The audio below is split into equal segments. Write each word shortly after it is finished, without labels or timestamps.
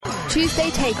Tuesday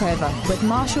Takeover with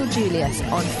Marshall Julius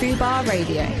on Fubar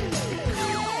Radio.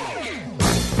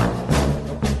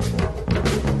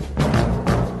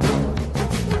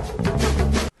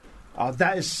 Oh,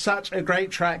 that is such a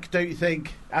great track, don't you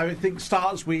think? I think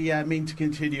stars we mean to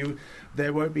continue.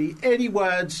 There won't be any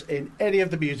words in any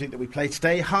of the music that we play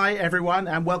today. Hi, everyone,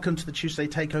 and welcome to the Tuesday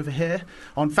Takeover here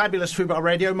on Fabulous Fubar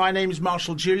Radio. My name is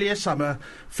Marshall Julius. I'm a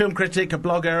film critic, a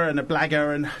blogger, and a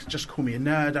blagger, and just call me a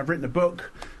nerd. I've written a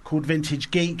book called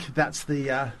Vintage Geek. That's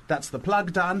the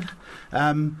plug done.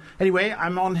 Anyway,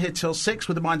 I'm on here till 6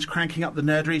 with the minds cranking up the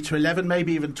nerdery to 11,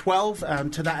 maybe even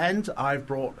 12. To that end, I've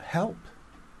brought help.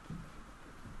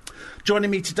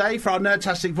 Joining me today for our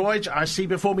Nerdtastic voyage, I see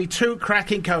before me two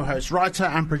cracking co-hosts, writer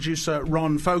and producer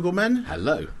Ron Fogelman.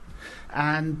 Hello.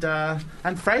 And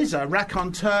Fraser,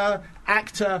 raconteur,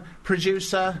 actor,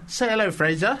 producer. Say hello,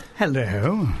 Fraser.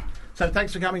 Hello. So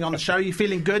thanks for coming on the show. You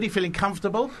feeling good? You feeling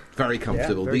comfortable? Very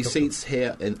comfortable. Yeah, very These comfortable. seats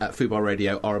here at Fubar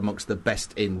Radio are amongst the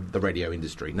best in the radio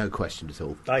industry. No question at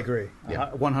all. I agree. Yeah.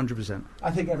 100%.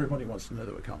 I think everybody wants to know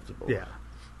that we're comfortable. Yeah.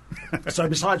 So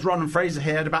besides Ron and Fraser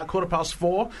here, at about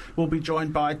 4:15, we'll be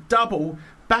joined by double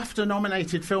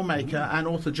BAFTA-nominated filmmaker and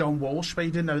author John Walsh, but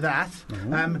you didn't know that.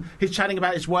 He's chatting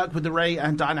about his work with the Ray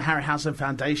and Dinah Harryhausen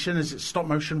Foundation as its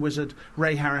stop-motion wizard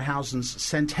Ray Harryhausen's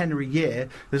centenary year.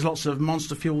 There's lots of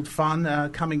monster-fueled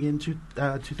fun coming into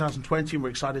 2020, and we're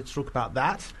excited to talk about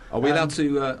that. Are we allowed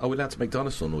to make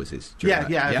dinosaur noises? Yeah,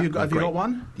 during yeah. that? Have you Great. got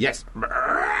one? Yes.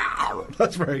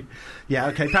 That's very... Yeah,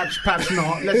 okay, perhaps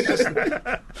not.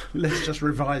 Let's just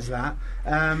revise that.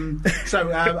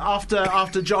 So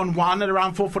after John 1 at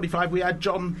around 4:45, we had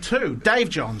John 2, Dave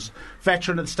Johns,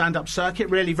 veteran of the stand-up circuit,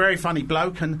 really very funny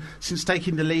bloke, and since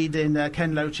taking the lead in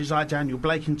Ken Loach's I, Daniel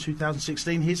Blake in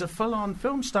 2016, he's a full-on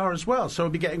film star as well. So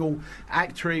we'll be getting all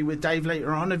actory with Dave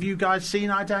later on. Have you guys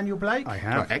seen I, Daniel Blake? I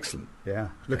have. Oh, excellent. Yeah.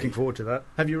 Looking forward to that.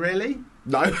 Have you really?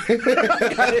 No.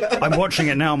 I'm watching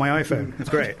it now on my iPhone. It's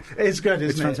great. It's good,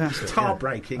 isn't It's it? fantastic, It's yeah.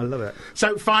 heartbreaking. I love it.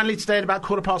 So finally today at about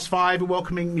 5:15, we're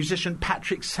welcoming musician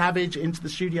Patrick Savage into the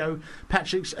studio.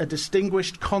 Patrick's a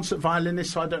distinguished concert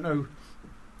violinist, so I don't know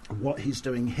what he's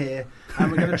doing here,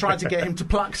 and we're going to try to get him to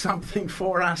pluck something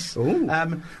for us.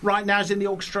 Right now he's in the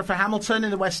orchestra for Hamilton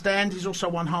in the West End. He's also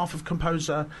one half of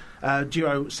composer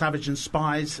duo Savage and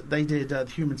Spies. They did The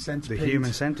Human Centipede. The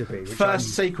Human Centipede. which First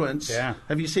sequence. Yeah.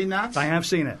 Have you seen that? I have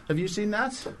seen it. Have you seen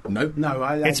that? No. No.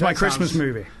 It's my Christmas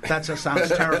movie. That just sounds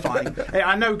terrifying.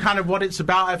 I know kind of what it's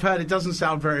about. I've heard it doesn't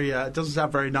sound very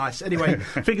nice. Anyway,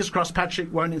 fingers crossed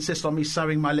Patrick won't insist on me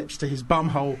sewing my lips to his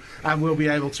bumhole, and we'll be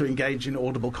able to engage in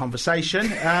audible conversation.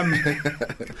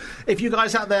 If you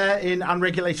guys out there in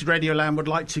unregulated radio land would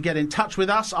like to get in touch with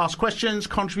us, ask questions,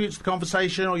 contribute to the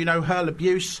conversation, or hurl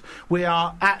abuse, we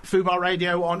are at Fubar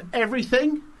Radio on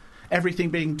everything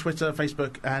being Twitter,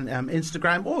 Facebook and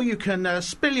Instagram, or you can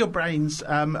spill your brains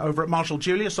over at Marshall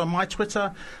Julius on my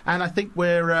Twitter, and I think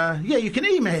you can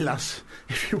email us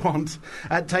if you want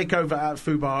at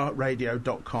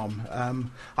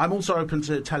takeover@fubarradio.com. I'm also open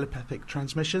to telepathic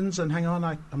transmissions, and hang on,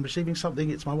 I'm receiving something.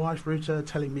 It's my wife Ruta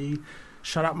telling me,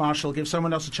 shut up Marshall, give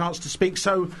someone else a chance to speak.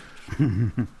 So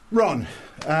Ron,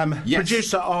 Yes.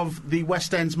 producer of the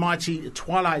West End's mighty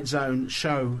Twilight Zone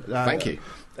show. Thank you.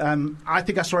 I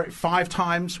think I saw it 5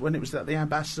 times when it was at the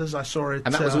Ambassadors. I saw it,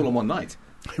 And that was all on one night.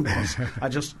 It was. I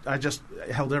just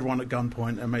held everyone at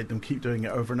gunpoint and made them keep doing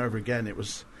it over and over again. It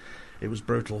was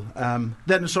brutal. Then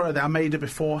I saw it at the Almeida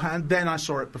beforehand. Then I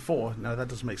saw it before. No, that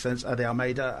doesn't make sense. At the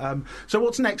Almeida. So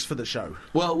what's next for the show?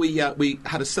 Well, we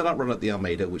had a set-up run at the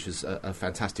Almeida, which was a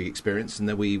fantastic experience, and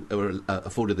then we were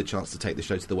afforded the chance to take the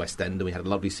show to the West End, and we had a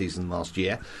lovely season last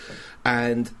year.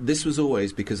 And this was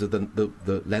always because of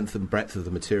the length and breadth of the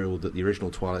material that the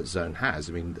original Twilight Zone has.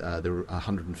 I mean, there were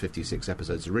 156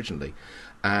 episodes originally,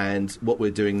 and what we're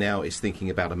doing now is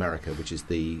thinking about America, which is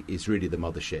really the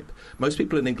mothership. Most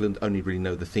people in England only really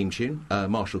know the theme tune.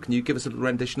 Marshall, can you give us a little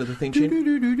rendition of the theme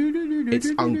tune?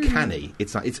 It's uncanny.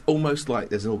 It's almost like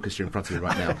there's an orchestra in front of me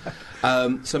right now.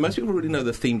 So most people really know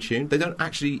the theme tune. They don't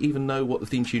actually even know what the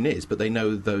theme tune is, but they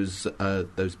know those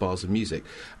bars of music,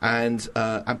 and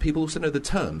people also know the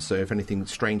terms. So if anything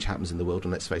strange happens in the world,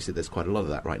 and let's face it, there's quite a lot of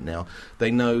that right now,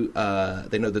 they know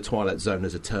the Twilight Zone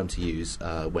as a term to use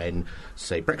when,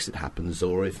 say, Brexit happens,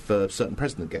 or if a certain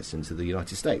president gets into the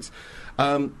United States.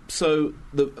 So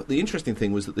the interesting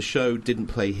thing was that the show didn't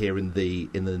play here in the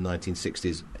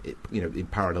 1960s, in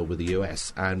parallel with the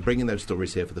US, and bringing those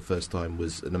stories here for the first time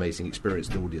was an amazing experience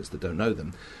to an audience that don't know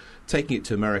them. taking it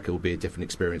to America will be a different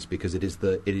experience because it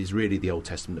is really the Old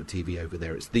Testament of TV over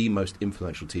there. It's the most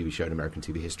influential TV show in American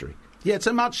TV history. Yeah, it's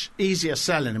a much easier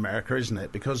sell in America, isn't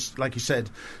it? Because, like you said,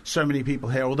 so many people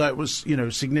here, although it was,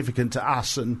 significant to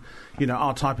us and,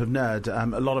 our type of nerd,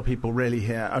 a lot of people really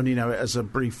here only know it as a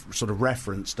brief sort of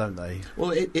reference, don't they?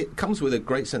 Well, it comes with a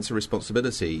great sense of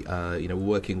responsibility. We're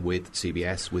working with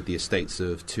CBS, with the estates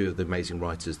of two of the amazing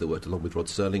writers that worked along with Rod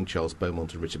Serling, Charles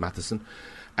Beaumont and Richard Matheson.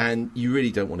 And you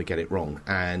really don't want to get it wrong.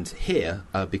 And here,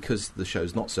 because the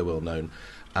show's not so well known,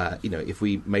 if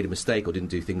we made a mistake or didn't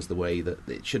do things the way that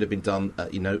it should have been done,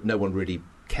 no one really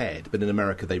cared. But in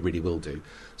America, they really will do.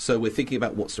 So we're thinking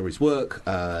about what stories work,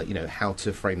 how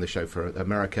to frame the show for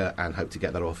America, and hope to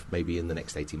get that off maybe in the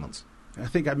next 18 months. I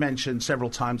think I mentioned several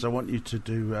times I want you to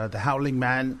do The Howling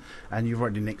Man, and you've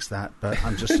already nixed that, but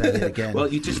I'm just saying it again. Well,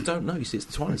 you just don't know. You see, it's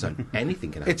the Twilight Zone.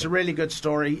 Anything can happen. It's a really good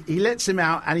story. He lets him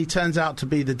out, and he turns out to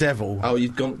be the devil. Oh,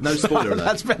 you've gone... No spoiler alert.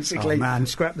 That's basically... Oh, man,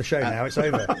 scrap the show now. It's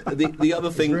over. The other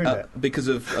thing, ruined because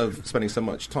of spending so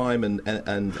much time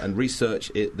and research,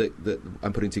 that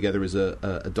I'm putting together is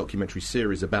a documentary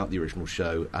series about the original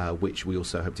show, which we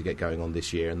also hope to get going on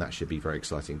this year, and that should be very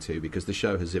exciting too, because the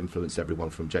show has influenced everyone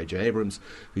from J.J. Abrams,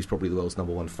 who's probably the world's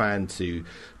 #1 fan, to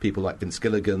people like Vince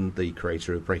Gilligan, the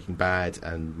creator of Breaking Bad,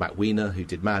 and Matt Weiner, who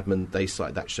did Mad Men. They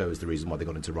cite that show as the reason why they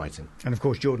got into writing. And of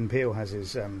course, Jordan Peele has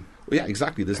his... Well, yeah,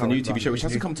 exactly. There's the new TV show, which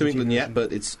hasn't come to England yet,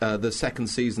 but it's the second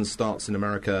season starts in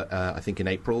America, I think, in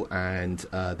April, and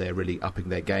they're really upping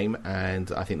their game,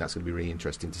 and I think that's going to be really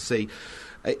interesting to see.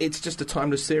 It's just a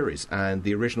timeless series, and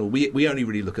the original... We only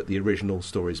really look at the original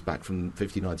stories back from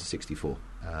 59 to 64,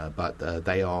 but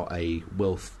they are a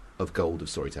wealth of gold of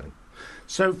storytelling.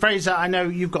 So, Fraser, I know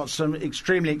you've got some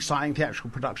extremely exciting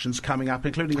theatrical productions coming up,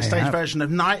 including a stage version of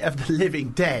Night of the Living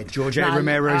Dead. George A.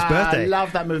 Romero's birthday. I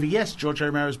love that movie. Yes, George A.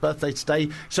 Romero's birthday today.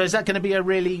 So is that going to be a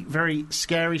really very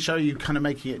scary show? You kind of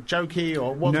making it jokey,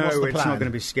 or what's the plan? No, it's not going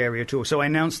to be scary at all. So I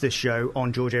announced this show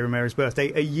on George A. Romero's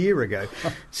birthday a year ago.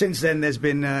 Since then, there's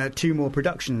been 2 more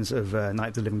productions of Night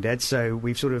of the Living Dead, so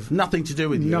we've sort of... Nothing to do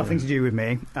with you. Nothing to do with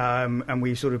me. And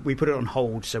we put it on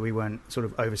hold so we weren't sort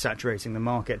of oversaturating the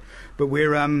market. But we're...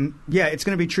 it's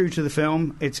going to be true to the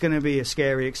film. It's going to be a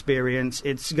scary experience.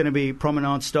 It's going to be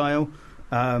promenade style,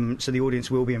 so the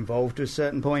audience will be involved to a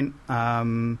certain point.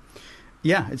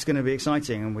 It's going to be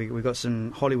exciting, and we've got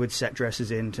some Hollywood set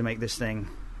dressers in to make this thing.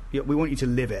 We want you to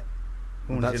live it.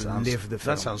 We want you to live the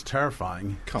film. That sounds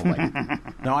terrifying. Can't wait.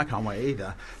 No, I can't wait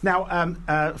either.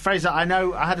 Now, Fraser, I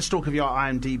know I had a stalk of your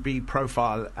IMDb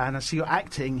profile, and I see you're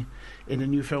acting in a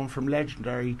new film from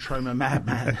legendary Troma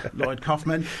madman Lloyd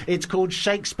Kaufman. It's called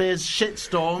Shakespeare's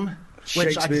Shitstorm.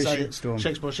 Shakespeare's Shitstorm.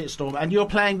 Shakespeare's Shitstorm. And you're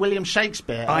playing William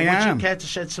Shakespeare. I am. Would you care to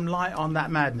shed some light on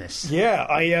that madness?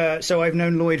 Yeah, so I've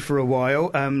known Lloyd for a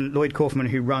while. Lloyd Kaufman,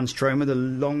 who runs Troma, the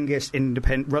longest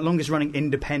running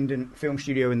independent film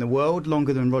studio in the world,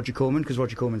 longer than Roger Corman, because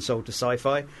Roger Corman sold to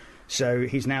Sci-Fi. So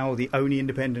he's now the only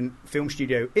independent film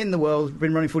studio in the world,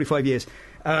 been running 45 years.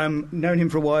 Known him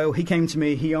for a while. He came to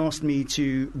me, he asked me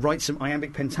to write some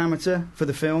iambic pentameter for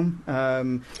the film.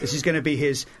 This is going to be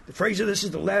Fraser, this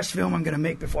is the last film I'm going to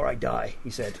make before I die, he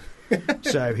said.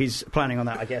 So he's planning on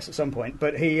that, I guess, at some point.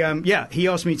 But he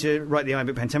asked me to write the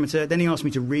iambic pentameter. Then he asked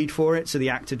me to read for it, so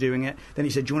the actor doing it. Then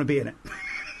he said, do you want to be in it?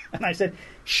 And I said,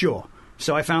 sure.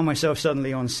 So I found myself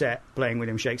suddenly on set playing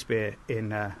William Shakespeare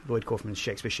in Lloyd Kaufman's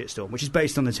Shakespeare Shitstorm, which is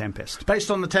based on The Tempest. Based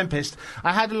on The Tempest.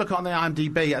 I had a look on the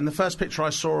IMDb, and the first picture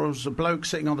I saw was a bloke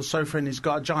sitting on the sofa, and he's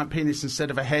got a giant penis instead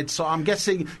of a head. So I'm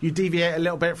guessing you deviate a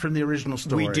little bit from the original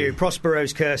story. We do.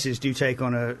 Prospero's curses do take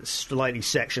on a slightly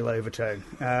sexual overtone.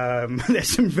 There's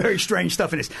some very strange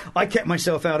stuff in this. I kept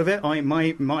myself out of it.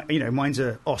 Mine's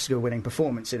a Oscar-winning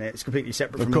performance in it. It's completely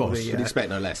separate from all the... You'd expect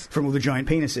no less. From all the giant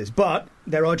penises. But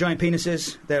there are giant penises.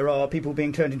 There are people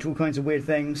being turned into all kinds of weird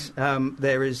things.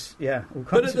 There is, all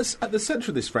kinds But at the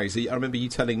centre of this, Fraser, I remember you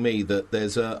telling me that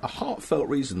there's a heartfelt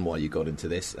reason why you got into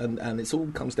this, and it all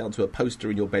comes down to a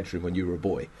poster in your bedroom when you were a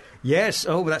boy. Yes,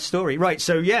 that story. Right,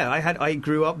 so I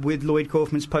grew up with Lloyd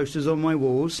Kaufman's posters on my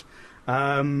walls,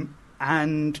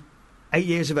 and 8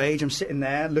 years of age, I'm sitting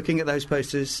there looking at those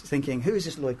posters thinking, who is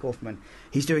this Lloyd Kaufman?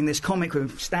 He's doing this comic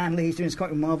with Stan Lee, he's doing this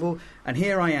comic with Marvel, and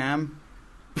here I am,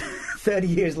 30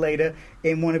 years later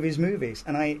in one of his movies.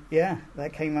 And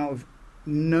that came out of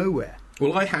nowhere.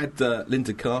 Well, I had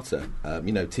Linda Carter,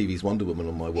 TV's Wonder Woman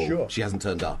on my wall. Sure. She hasn't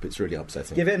turned up. It's really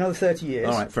upsetting. Give it another 30 years.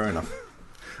 All right, fair enough.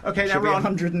 Okay, now, She'll be Ron...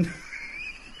 100 and...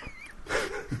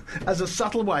 As a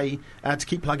subtle way to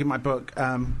keep plugging my book,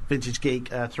 Vintage Geek,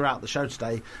 throughout the show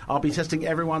today, I'll be testing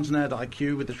everyone's nerd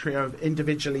IQ with a trio of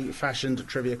individually fashioned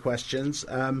trivia questions.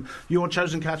 Your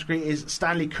chosen category is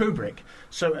Stanley Kubrick.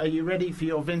 So are you ready for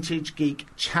your Vintage Geek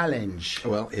challenge?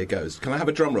 Well, here goes. Can I have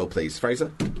a drum roll, please,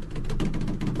 Fraser?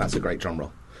 That's a great drum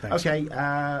roll. Thanks. Okay,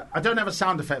 I don't have a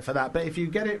sound effect for that, but if you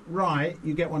get it right,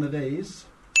 you get one of these.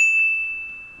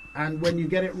 And when you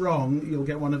get it wrong, you'll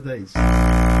get one of these.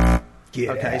 Yeah.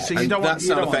 Okay, so you And don't that want you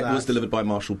sound don't want effect that. was delivered by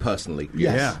Marshall personally.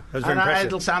 Yes. Yeah, that was very and impressive.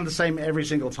 it'll sound the same every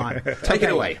single time. Take it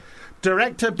away.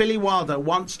 Director Billy Wilder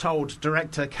once told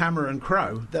director Cameron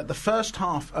Crowe that the first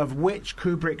half of which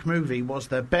Kubrick movie was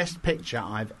the best picture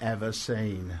I've ever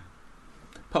seen.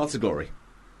 Paths of Glory.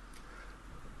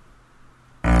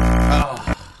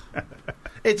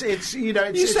 It's you know.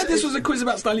 You said this was a quiz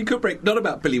about Stanley Kubrick, not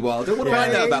about Billy Wilder. What do I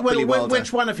know about Billy Wilder?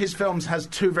 Which one of his films has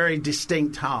two very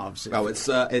distinct halves? Oh, it's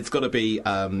got to be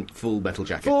Full Metal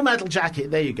Jacket. Full Metal Jacket.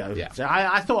 There you go. Yeah. So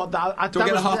I thought that. Do I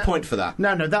get a half point for that? No.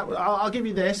 I'll give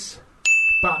you this,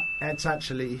 but it's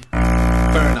actually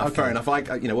Fair enough. Okay. Fair enough. What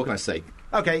can I say?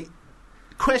 okay.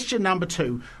 Question number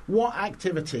 2. What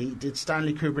activity did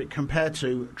Stanley Kubrick compare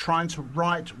to trying to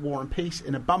write War and Peace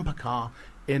in a bumper car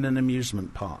in an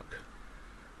amusement park?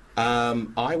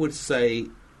 I would say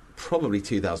probably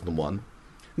 2001.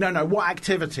 No, what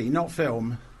activity, not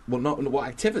film. Well, not what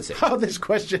activity. Oh, this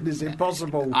question is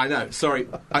impossible. I know. Sorry.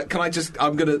 I'm going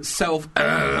to self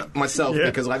myself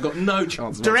because I've got no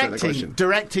chance of answering the question.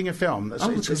 Directing a film. That's,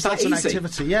 Oh, it's it's that an easy.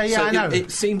 activity. Yeah, So I know.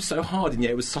 It seems so hard, and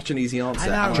yet it was such an easy answer. I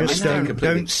know, and I Just missed it completely.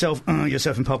 don't self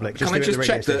yourself in public. Just Can I do it at just the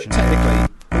check radio that station. technically?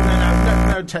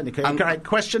 No, technically. Great.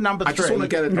 Question number 3. I just want to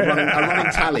get a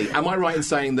running tally. Am I right in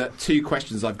saying that 2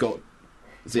 questions I've got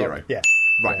 0? Yeah.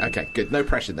 Right. Okay. Good. No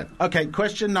pressure then. Okay,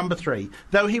 question number 3.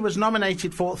 Though he was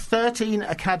nominated for 13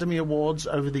 Academy Awards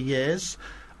over the years,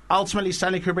 ultimately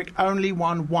Stanley Kubrick only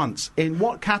won once. In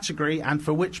what category and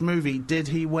for which movie did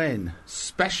he win?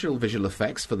 Special visual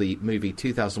effects for the movie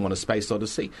 2001: A Space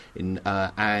Odyssey. No,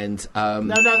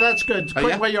 No, that's good. Quit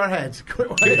yeah? where you're ahead. Quit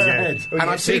where you're ahead. And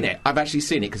I've seen it. I've actually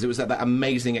seen it because it was at that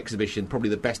amazing exhibition, probably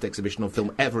the best exhibition on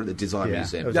film ever at the Design Yeah,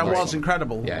 Museum. it was That Great. was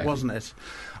incredible, Yeah. wasn't it?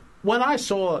 When I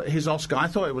saw his Oscar, I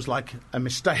thought it was like a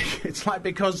mistake. It's like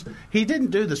because he didn't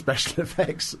do the special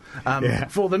effects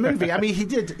for the movie. I mean,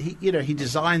 he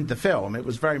designed the film. It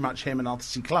was very much him and Arthur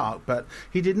C. Clarke, but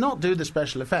he did not do the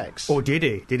special effects. Or did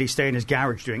he? Did he stay in his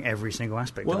garage doing every single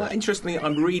aspect Well, of it? interestingly,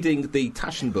 I'm reading the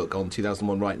Taschen book on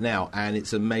 2001 right now, and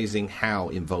it's amazing how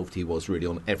involved he was really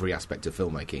on every aspect of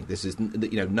filmmaking. This is,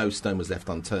 no stone was left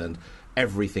unturned.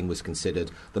 Everything was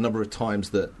considered. The number of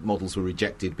times that models were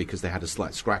rejected because they had a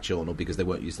slight scratch on or because they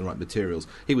weren't using the right materials.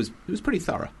 He was pretty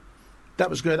thorough. That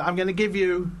was good. I'm going to give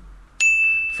you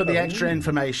for the extra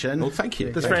information. Well, thank you.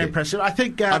 That's Thank very you. impressive. I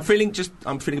think I'm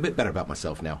feeling a bit better about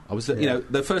myself now. I was,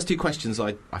 the first 2 questions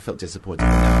I felt disappointed.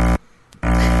 Now.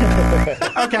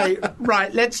 Okay,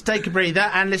 right, let's take a breather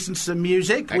and listen to some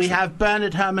music. We Excellent. have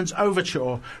Bernard Herrmann's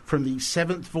Overture from the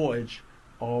 7th Voyage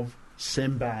of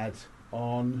Sinbad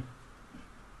on...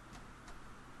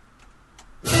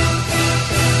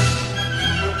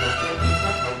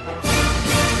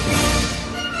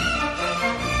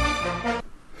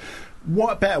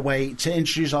 What better way to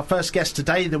introduce our first guest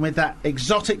today than with that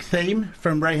exotic theme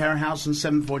from Ray Harryhausen's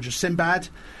 7th Voyage of Sinbad?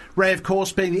 Ray, of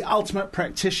course, being the ultimate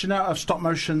practitioner of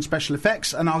stop-motion special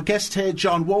effects. And our guest here,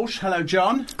 John Walsh. Hello,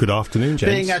 John. Good afternoon, James.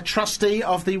 Being a trustee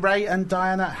of the Ray and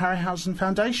Diana Harryhausen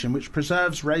Foundation, which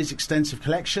preserves Ray's extensive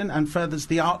collection and furthers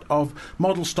the art of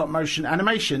model stop-motion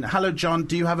animation. Hello, John.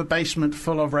 Do you have a basement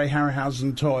full of Ray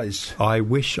Harryhausen toys? I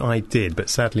wish I did, but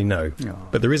sadly no. Oh.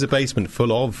 But there is a basement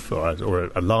full of, or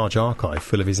a large archive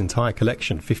full of his entire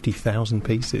collection, 50,000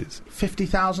 pieces.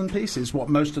 50,000 pieces, what,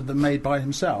 most of them made by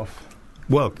himself?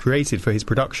 Well, created for his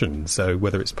production, so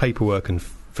whether it's paperwork and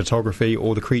photography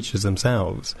or the creatures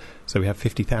themselves. So we have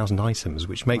 50,000 items,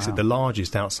 which makes it the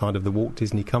largest outside of the Walt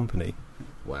Disney Company.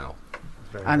 Wow.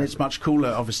 And it's much cooler,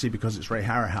 obviously, because it's Ray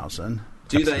Harryhausen.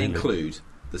 Do Absolutely. they include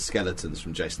the skeletons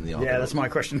from Jason the Argonaut? Yeah, that's my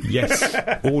question. Yes,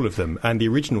 all of them. And the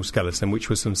original skeleton, which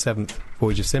was from 7th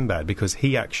Voyage of Sinbad, because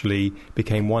he actually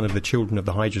became one of the children of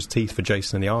the Hydra's teeth for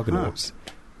Jason and the Argonauts.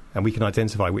 And we can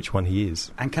identify which one he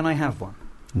is. And can I have one?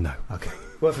 No. Okay.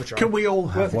 Worth a try. Can we all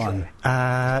have Worth a one?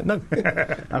 No.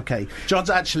 Okay, John's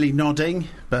actually nodding,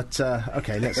 but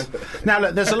okay, let's... Now,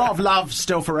 look, there's a lot of love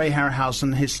still for Ray Harryhausen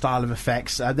and his style of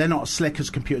effects. They're not as slick as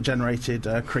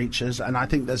computer-generated creatures, and I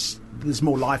think there's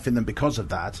more life in them because of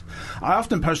that. I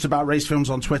often post about Ray's films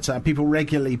on Twitter, and people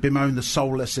regularly bemoan the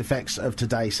soulless effects of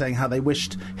today, saying how they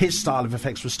wished his style of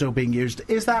effects was still being used.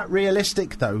 Is that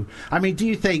realistic, though? I mean, do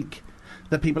you think...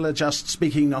 that people are just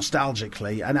speaking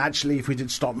nostalgically, and actually if we did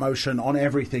stop motion on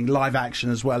everything, live action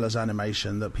as well as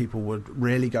animation, that people would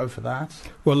really go for that?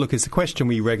 Well, look, it's a question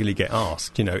we regularly get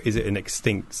asked, is it an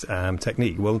extinct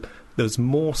technique? Well, there's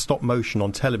more stop motion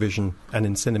on television and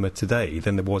in cinema today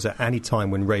than there was at any time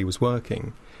when Ray was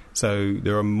working. So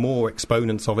there are more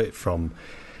exponents of it, from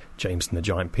James and the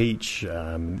Giant Peach,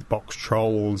 Box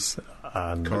Trolls,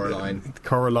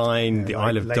 Coraline, The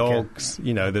Isle of Dogs.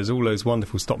 There's all those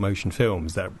wonderful stop-motion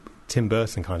films that Tim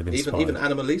Burton kind of inspired. Even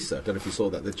Anomalisa, I don't know if you saw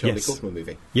that, the Charlie Kaufman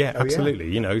movie. Yeah,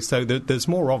 absolutely. So there's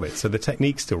more of it. So the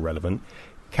technique's still relevant.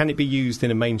 Can it be used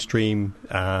in a mainstream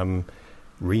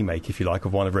remake, if you like,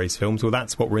 of one of Ray's films? Well,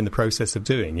 that's what we're in the process of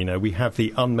doing. We have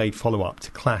the unmade follow-up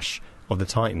to Clash of the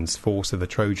Titans, Force of the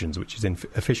Trojans, which is in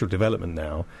official development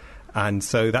now. And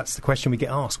so that's the question we get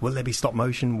asked. Will there be stop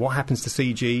motion? What happens to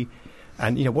CG?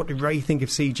 And, what did Ray think of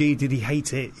CG? Did he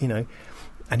hate it?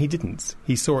 And he didn't.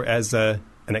 He saw it as an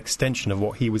extension of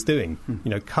what he was doing.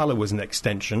 Colour was an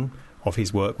extension of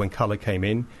his work when colour came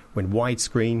in. When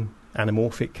widescreen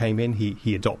anamorphic came in,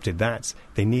 he adopted that.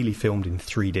 They nearly filmed in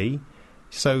 3D.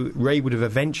 So Ray would have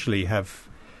eventually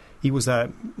he was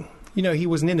an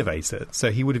innovator,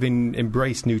 so he would have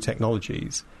embraced new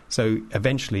technologies. So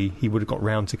eventually he would have got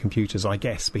round to computers, I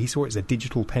guess, but he saw it as a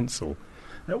digital pencil.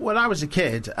 When I was a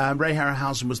kid, Ray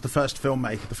Harryhausen was the first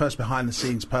filmmaker, the first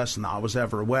behind-the-scenes person that I was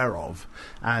ever aware of.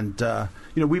 And,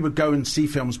 we would go and see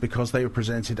films because they were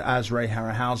presented as Ray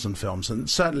Harryhausen films. And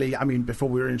certainly, before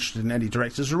we were interested in any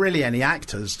directors or really any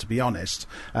actors, to be honest,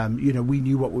 we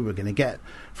knew what we were going to get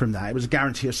from that. It was a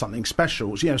guarantee of something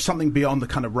special, something beyond the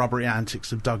kind of rubbery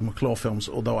antics of Doug McClure films,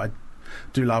 although I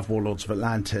do love Warlords of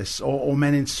Atlantis, or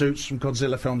Men in Suits from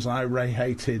Godzilla films. I know Ray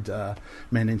hated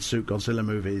Men in Suit Godzilla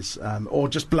movies, or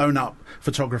just blown up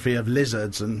photography of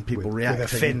lizards and people reacting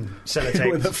with a fin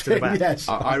sellotaped to the back. Yes.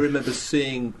 I remember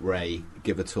seeing Ray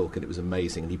give a talk, and it was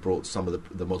amazing. And he brought some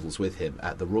of the models with him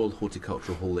at the Royal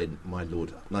Horticultural Hall in, my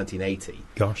lord, 1980.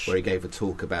 Gosh. Where he gave a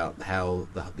talk about how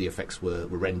the effects were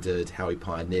rendered, how he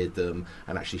pioneered them,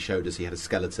 and actually showed us he had a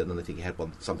skeleton, and I think he had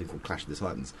something from Clash of the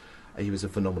Titans. He was a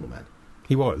phenomenal man.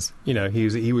 He was.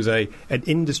 He was an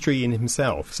industry in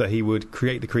himself. So he would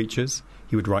create the creatures,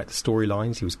 he would write the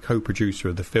storylines, he was co-producer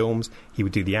of the films, he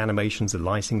would do the animations, the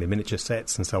lighting, the miniature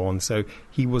sets, and so on. So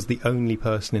he was the only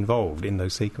person involved in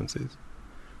those sequences.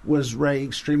 Was Ray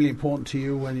extremely important to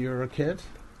you when you were a kid?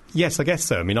 Yes, I guess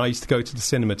so. I used to go to the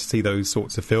cinema to see those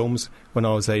sorts of films when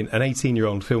I was an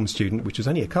 18-year-old film student, which was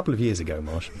only a couple of years ago,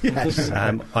 Marsh. Yes.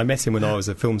 I met him when I was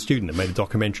a film student and made a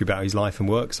documentary about his life and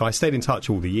work. So I stayed in touch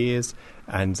all the years,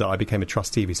 and I became a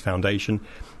trustee of his foundation.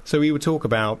 So we would talk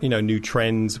about, new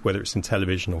trends, whether it's in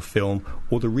television or film,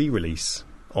 or the re-release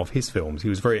of his films. He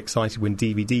was very excited when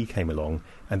DVD came along,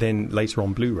 and then later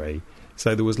on Blu-ray.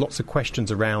 So there was lots of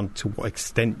questions around to what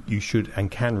extent you should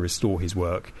and can restore his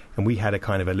work, and we had a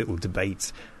kind of a little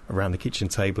debate around the kitchen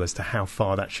table as to how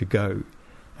far that should go.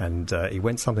 And it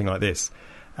went something like this.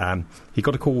 He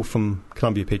got a call from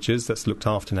Columbia Pictures, that's looked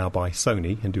after now by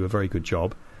Sony, and do a very good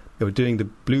job. They were doing the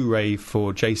Blu-ray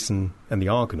for Jason and the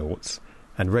Argonauts,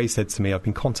 and Ray said to me, I've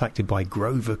been contacted by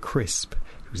Grover Crisp,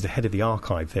 who's the head of the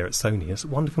archive there at Sony. It's a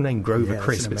wonderful name, Grover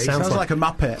Crisp. It sounds like a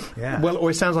Muppet. Yeah. Well, or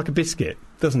it sounds like a biscuit,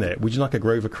 doesn't it? Would you like a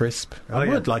Grover Crisp? I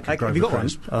would like a Grover have you got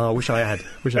Crisp. one? Oh, I wish I had.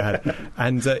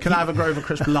 And Can I have a Grover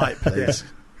Crisp Light, please?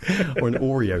 or an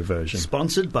Oreo version.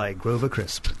 Sponsored by Grover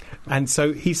Crisp. And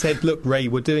so he said, look, Ray,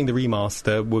 we're doing the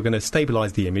remaster. We're going to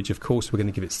stabilise the image. Of course, we're going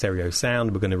to give it stereo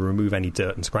sound. We're going to remove any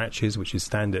dirt and scratches, which is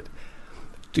standard.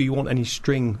 Do you want any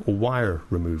string or wire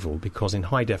removal? Because in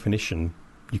high definition,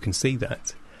 you can see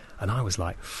that. And I was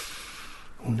like,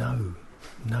 no.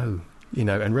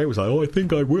 And Ray was like, I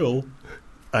think I will.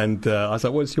 And I was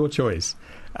like, what's your choice?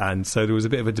 And so there was a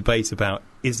bit of a debate about,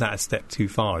 is that a step too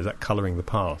far? Is that colouring the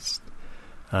past?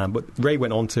 But Ray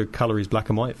went on to colour his black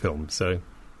and white film, so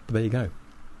there you go.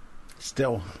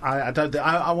 Still,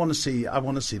 I want to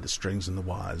see the strings and the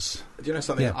wires. Do you know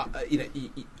something? Yeah.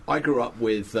 I grew up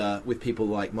with people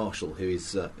like Marshall, who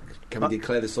is. Can we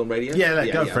declare this on radio? Yeah,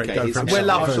 go for it. We're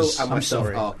lovers. Marshall and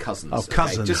myself are cousins. Oh,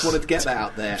 cousins. Okay? Just wanted to get that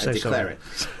out there and declare it.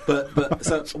 But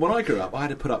so when I grew up, I had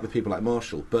to put up with people like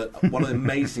Marshall. But one of the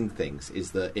amazing things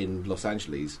is that in Los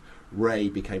Angeles, Ray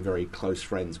became very close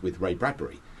friends with Ray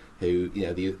Bradbury, who,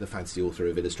 the fantasy author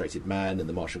of Illustrated Man and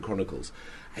the Martian Chronicles.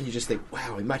 And you just think,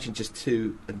 wow, imagine just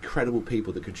two incredible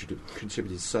people that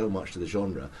contributed so much to the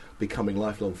genre becoming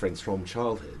lifelong friends from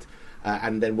childhood.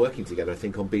 And then working together, I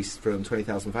think, on Beasts from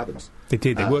 20,000 Fathoms. They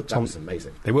did. That was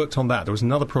amazing. They worked on that. There was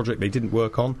another project they didn't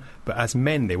work on, but as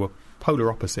men, they were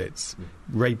polar opposites.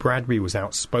 Ray Bradbury was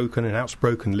outspoken, an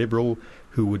outspoken liberal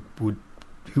who would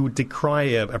would decry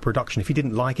a production if he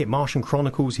didn't like it. Martian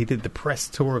Chronicles, he did the press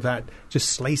tour of that, just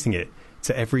slacing it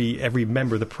to every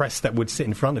member of the press that would sit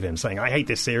in front of him, saying, "I hate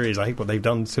this series. I hate what they've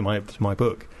done to my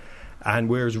book." And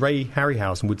whereas Ray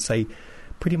Harryhausen would say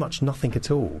pretty much nothing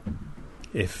at all.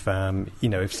 If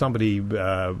if somebody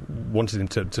wanted him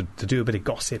to do a bit of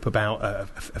gossip about a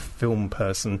film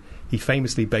person, he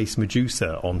famously based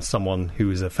Medusa on someone who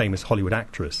was a famous Hollywood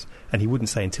actress, and he wouldn't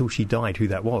say until she died who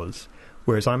that was.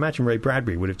 Whereas I imagine Ray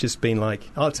Bradbury would have just been like,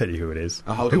 "I'll tell you who it is."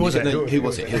 Who was it? Who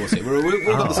was it? We've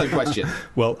got the same question.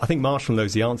 Well, I think Marshall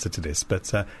knows the answer to this,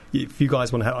 but if you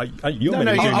guys want to have...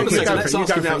 Let's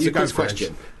ask him now. It's a quiz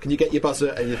question. Can you get your buzzer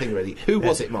and your thing ready? Who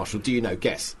was it, Marshall? Do you know?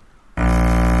 Guess.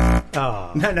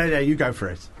 No, you go for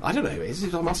it. I don't know who it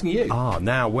is. I'm asking you.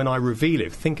 Now, when I reveal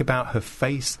it, think about her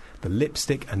face, the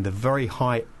lipstick, and the very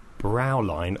high brow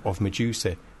line of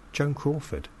Medusa, Joan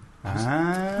Crawford.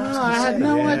 I had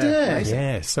no idea.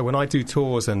 Yeah, so when I do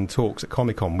tours and talks at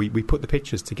Comic-Con, we put the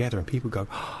pictures together and people go...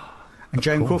 And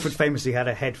Joan Crawford famously had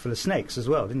a head full of snakes as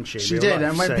well, didn't she? She did,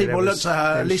 and when people looked at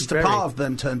her, at least a part of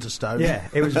them turned to stone. Yeah,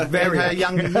 it was very... in her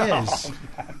younger years.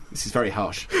 This is very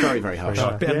harsh. Very, very harsh.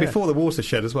 And before the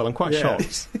watershed as well, I'm quite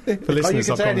shocked. For listeners,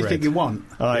 you can say anything you want,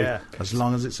 as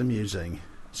long as it's amusing.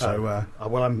 So,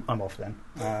 well, I'm off then.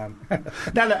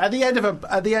 Now, look, at the end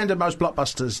of most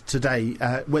blockbusters today,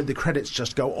 when the credits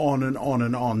just go on and on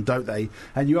and on, don't they?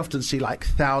 And you often see like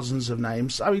thousands of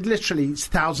names. I mean, literally it's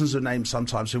thousands of names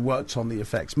sometimes who worked on the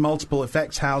effects. Multiple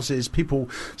effects houses.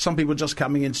 Some people just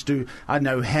coming in to do, I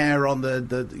know, hair on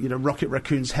the Rocket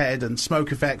Raccoon's head and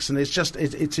smoke effects, and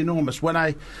it's enormous. When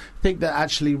I think that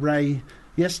actually Ray.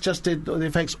 Yes, just did the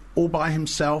effects all by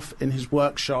himself in his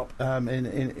workshop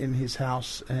in his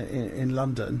house in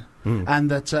London, and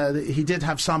that he did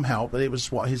have some help. But it was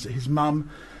his mum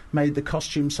made the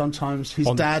costumes. Sometimes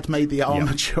his dad made the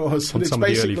armatures. On some of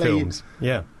the early films,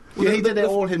 Well, he did it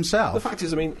all himself. The fact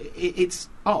is, I mean, it's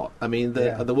art. I mean,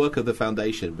 the work of the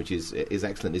foundation, which is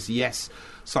excellent, is yes,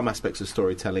 some aspects of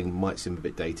storytelling might seem a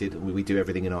bit dated. We do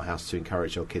everything in our house to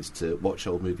encourage our kids to watch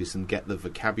old movies and get the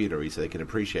vocabulary so they can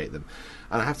appreciate them.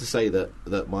 And I have to say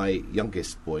that my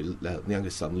youngest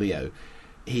son, Leo,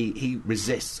 he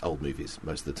resists old movies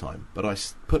most of the time. But I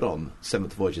put on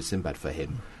Seventh Voyage of Sinbad for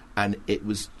him. And it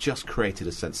was just created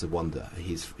a sense of wonder.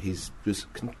 He's was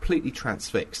completely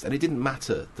transfixed, and it didn't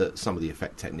matter that some of the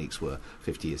effect techniques were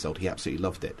 50 years old. He absolutely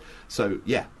loved it. So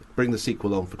yeah, bring the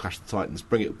sequel on for Clash of the Titans.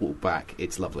 Bring it all back.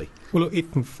 It's lovely. Well,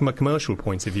 look, from a commercial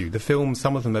point of view, the films,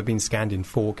 some of them have been scanned in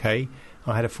 4K.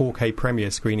 I had a 4K premiere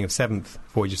screening of Seventh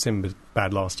Voyage of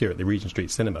Sinbad last year at the Regent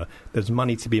Street Cinema. There's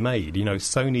money to be made. You know,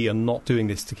 Sony are not doing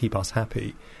this to keep us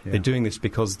happy. Yeah. They're doing this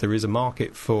because there is a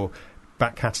market for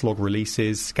back catalogue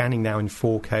releases, scanning now in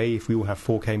 4K. If we all have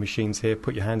 4K machines here,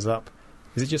 put your hands up.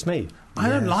 Is it just me? I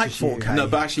don't like 4K. No,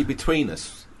 but actually between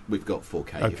us, we've got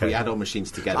 4K. Okay. If we add our machines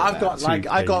together,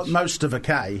 I got most of a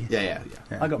K. Yeah.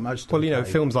 I got most of Well, a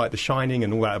K. films like The Shining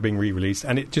and all that are being re-released,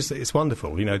 and it's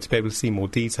wonderful, to be able to see more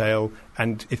detail.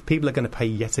 And if people are going to pay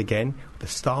yet again, the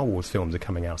Star Wars films are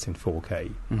coming out in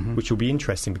 4K, which will be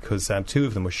interesting because 2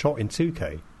 of them were shot in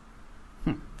 2K.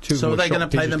 So are they going to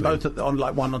play them both on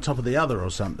like one on top of the other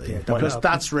or something? Yeah, because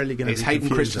that's really going to be Hayden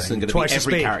confusing. Christensen going to be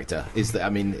every character? Is that?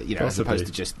 I mean, as opposed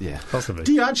to just Possibly.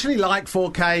 Do you actually like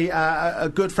 4K? A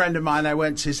good friend of mine, I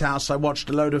went to his house. I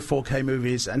watched a load of 4K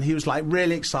movies, and he was like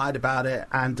really excited about it.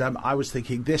 And I was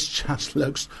thinking, this just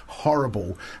looks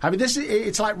horrible. I mean,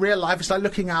 it's like real life. It's like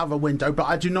looking out of a window. But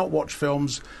I do not watch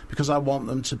films because I want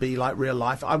them to be like real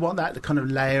life. I want that kind of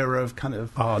layer of kind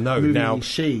of movie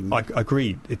sheen. I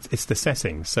agree. It's the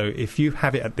setting. So if you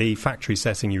have it at the factory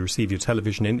setting you receive your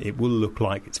television in, it will look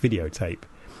like it's videotape.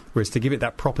 Whereas to give it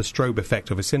that proper strobe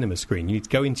effect of a cinema screen, you need to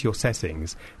go into your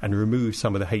settings and remove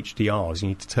some of the HDRs. You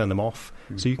need to turn them off.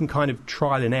 So you can kind of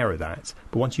trial and error that.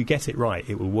 But once you get it right,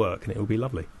 it will work and it will be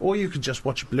lovely. Or you could just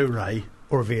watch a Blu-ray.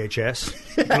 Or a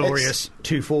VHS. Glorious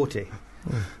 240.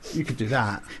 You could do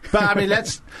that, but I mean,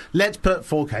 let's put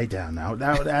 4K down now.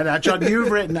 Now, John,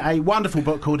 you've written a wonderful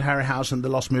book called Harryhausen: The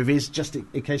Lost Movies. Just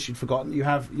in case you'd forgotten, you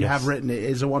have written it.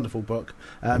 It's a wonderful book.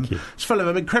 Thank you. It's full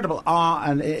of incredible art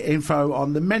and info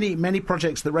on the many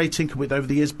projects that Ray tinkered with over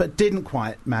the years, but didn't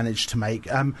quite manage to make.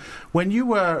 When you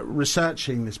were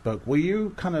researching this book, were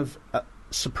you kind of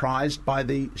surprised by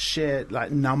the sheer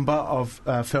number of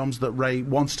films that Ray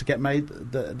wants to get made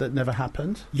that never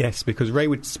happened? Yes, because Ray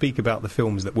would speak about the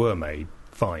films that were made,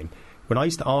 fine. when I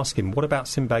used to ask him, what about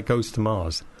Sinbad Goes to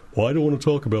Mars? Well, I don't want to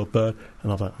talk about that. And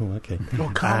I was like, oh, okay. Well,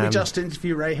 can't we just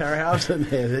interview Ray Harryhausen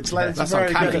here? It's That's very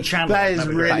uncanny. good. Channel. That is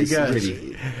really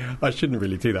good. I shouldn't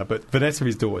really do that, but Vanessa,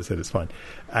 his daughter, said it's fine.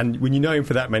 And when you know him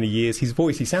for that many years, his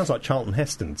voice, he sounds like Charlton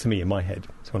Heston to me in my head.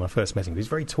 So when I first met him, he's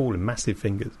very tall and massive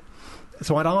fingers.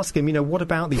 So I'd ask him, what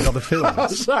about these other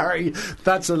films? Sorry,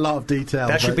 that's a lot of detail.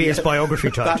 That should be his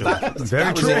biography title.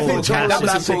 Very tall, that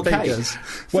was massive in 4K. fingers.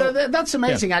 So that's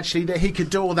amazing, actually, that he could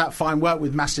do all that fine work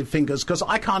with massive fingers, because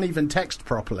I can't even text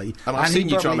properly. And I've seen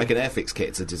he you try and probably- make an Airfix kit.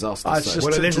 It's a disaster. It's so. just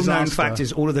Well, a a little known disaster. fact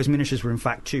is all of those miniatures were in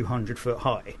fact 200 foot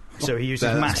high. So he uses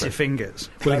that's massive fingers.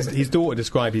 Well, his daughter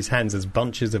described his hands as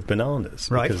bunches of bananas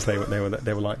Right. because they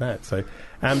were like that.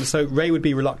 So Ray would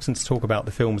be reluctant to talk about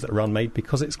the films that are unmade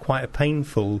because it's quite a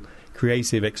painful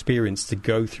creative experience to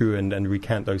go through and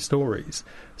recount those stories.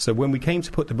 So when we came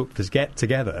to put the book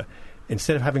together,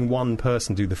 instead of having one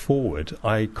person do the foreword,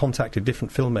 I contacted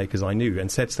different filmmakers I knew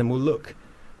and said to them, well, look,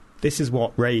 this is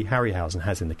what Ray Harryhausen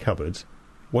has in the cupboard.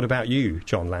 What about you,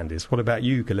 John Landis? What about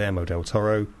you, Guillermo del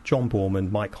Toro, John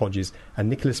Borman, Mike Hodges, and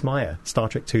Nicholas Meyer, Star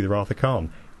Trek II, The Wrath of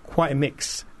Khan? Quite a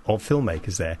mix of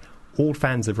filmmakers there, all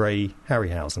fans of Ray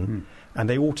Harryhausen, and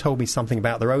they all told me something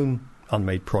about their own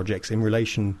unmade projects in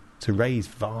relation to Ray's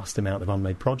vast amount of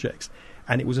unmade projects.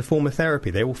 And it was a form of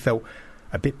therapy. They all felt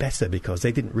a bit better because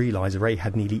they didn't realise Ray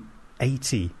had nearly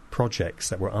 80 projects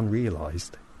that were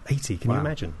unrealised. 80, can you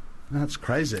imagine? That's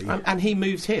crazy. And he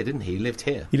moved here, didn't he? He lived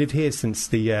here. He lived here since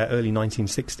the early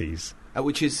 1960s.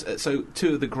 Which is, so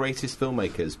two of the greatest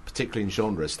filmmakers, particularly in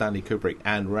genre, Stanley Kubrick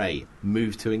and Ray,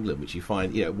 moved to England, which you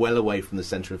find well away from the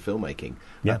centre of filmmaking.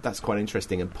 Yeah. That's quite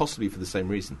interesting, and possibly for the same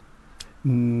reason.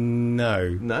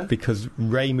 No, because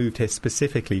Ray moved here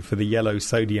specifically for the yellow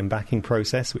sodium backing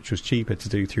process, which was cheaper to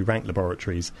do through Rank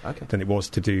Laboratories than it was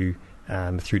to do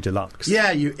through Deluxe.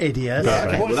 Yeah, you idiot. Yeah,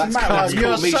 What's well, the that's matter? called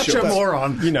You're me such short. a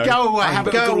moron. Go away. I have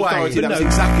Go biblical away. authority. That was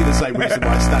exactly the same reason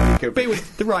why Stanley Kubrick. But it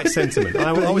was the right sentiment.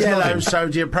 I was Yellow nodding.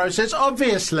 sodium process,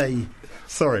 obviously.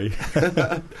 Sorry.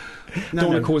 Don't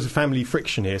want to cause a family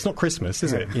friction here. It's not Christmas,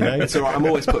 is it? It's all right. I'm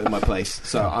always put in my place,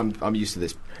 so I'm used to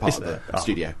this part of the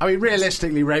studio. I mean,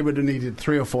 realistically, Ray would have needed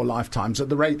 3 or 4 lifetimes at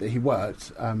the rate that he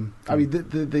worked. I mean,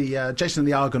 the Jason and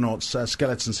the Argonauts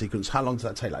skeleton sequence, how long did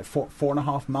that take? Like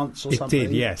 4.5 months or something? It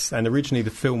did, yes. And originally the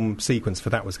film sequence for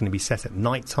that was going to be set at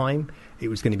night time. It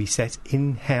was going to be set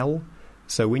in hell.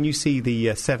 So when you see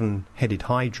the seven-headed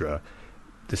Hydra,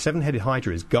 the seven-headed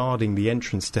Hydra is guarding the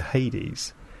entrance to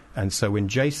Hades. And so when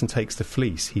Jason takes the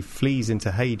fleece, he flees into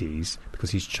Hades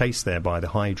because he's chased there by the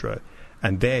Hydra.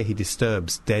 And there he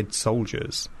disturbs dead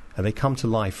soldiers. And they come to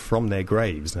life from their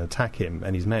graves and attack him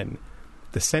and his men.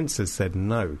 The censors said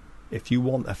no. If you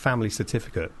want a family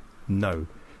certificate, no.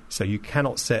 So you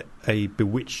cannot set a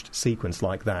bewitched sequence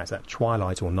like that at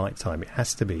twilight or nighttime. It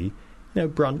has to be,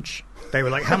 brunch. They were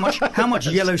like, how much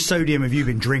yellow sodium have you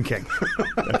been drinking?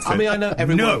 I mean, I know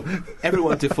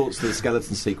everyone defaults to the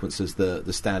skeleton sequence as the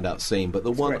standout scene, but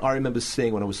the one I remember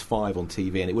seeing when I was 5 on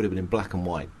TV, and it would have been in black and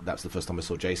white. That's the first time I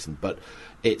saw Jason, but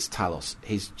it's Talos.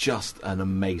 He's just an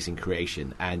amazing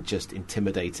creation and just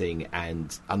intimidating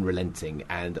and unrelenting,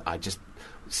 and I just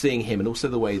seeing him and also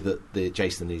the way that the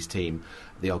Jason and his team,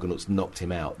 the Argonauts, knocked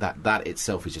him out, that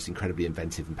itself is just incredibly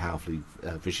inventive and powerfully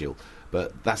visual.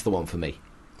 But that's the one for me.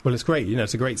 Well, it's great.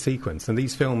 It's a great sequence. And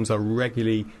these films are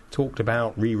regularly talked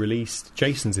about, re-released.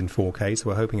 Jason's in 4K, so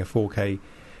we're hoping a 4K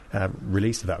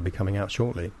release of that will be coming out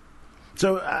shortly.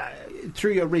 So,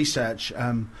 through your research,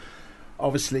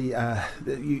 obviously,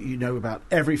 you know about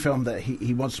every film that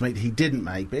he wants to make that he didn't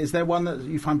make, but is there one that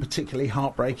you find particularly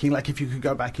heartbreaking? Like if you could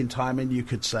go back in time and you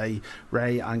could say,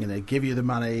 Ray, I'm going to give you the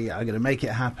money, I'm going to make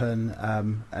it happen,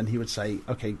 and he would say,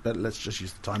 okay, but let's just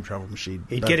use the time travel machine.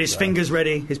 He'd get his fingers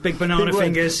ready, his big banana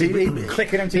fingers, he'd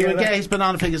clicking them together. He would get his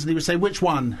banana fingers and he would say, which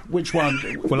one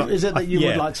is it that you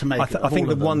would like to make? I think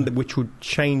the one which would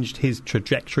change his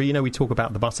trajectory, we talk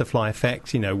about the butterfly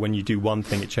effect, when you do one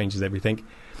thing, it changes everything.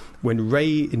 When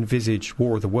Ray envisaged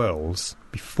War of the Worlds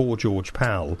before George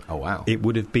Pal, it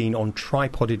would have been on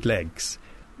tripoded legs.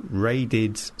 Ray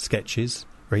did sketches,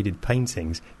 Ray did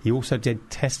paintings. He also did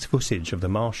test footage of the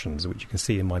Martians, which you can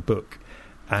see in my book.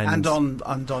 And on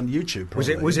YouTube,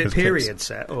 probably. Was it period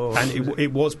set? Or and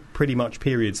it was pretty much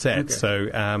period set. Okay.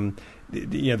 So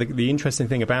the interesting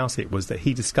thing about it was that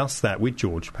he discussed that with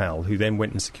George Pal, who then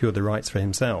went and secured the rights for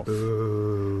himself.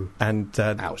 Ooh. And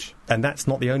ouch! And that's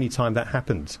not the only time that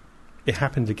happened. It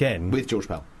happened again with George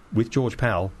Pal. With George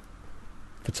Pal,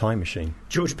 for Time Machine.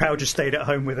 George Pal just stayed at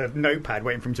home with a notepad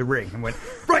waiting for him to ring and went,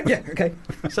 right, yeah, okay.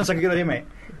 Sounds like a good idea, mate.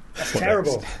 That's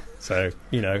terrible. So,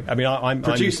 I'm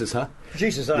producers, huh?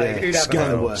 Producers,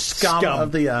 Scum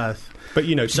of the earth. But,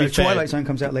 to So be fair, Twilight Zone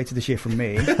comes out later this year from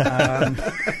me.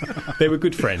 they were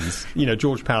good friends.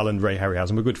 George Powell and Ray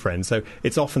Harryhausen were good friends. So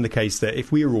it's often the case that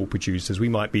if we were all producers, we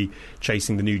might be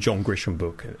chasing the new John Grisham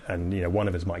book, and one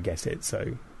of us might get it.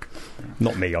 So,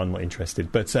 not me, I'm not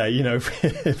interested. But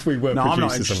if we were No, producers, I'm not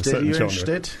on a interested. certain You genre,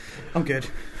 interested? I'm good.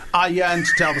 I yearn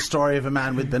to tell the story of a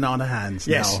man with banana hands.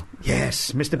 Yes, now.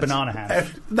 yes, Mr. Banana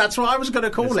Hand. That's what I was going to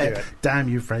call Let's it. do it. Damn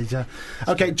you, Fraser.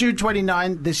 Okay, June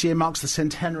 29 this year marks the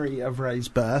centenary of Ray's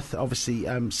birth. Obviously,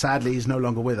 sadly, he's no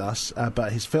longer with us,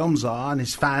 but his films are and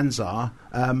his fans are.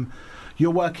 You're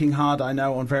working hard, I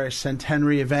know, on various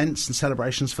centenary events and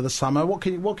celebrations for the summer. What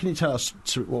can you tell us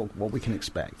what we can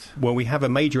expect? Well, we have a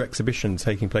major exhibition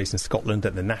taking place in Scotland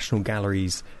at the National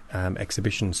Gallery's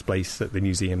exhibition space at the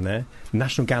museum there,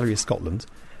 National Gallery of Scotland.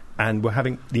 And we're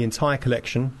having the entire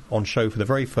collection on show for the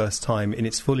very first time in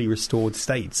its fully restored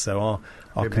state. So our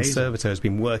Amazing. conservator has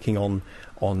been working on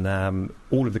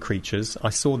all of the creatures. I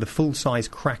saw the full-size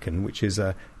kraken, which is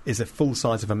a full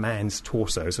size of a man's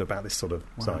torso, so about this sort of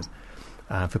size.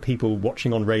 For people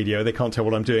watching on radio, they can't tell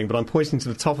what I'm doing, but I'm pointing to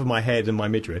the top of my head and my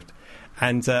midriff.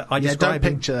 And I describe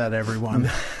don't picture that, everyone.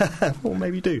 or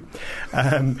maybe do.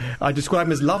 I describe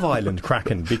him as Love Island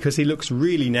Kraken because he looks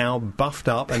really now buffed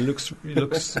up and looks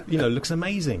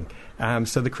amazing.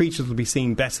 So the creatures will be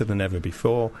seen better than ever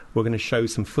before. We're going to show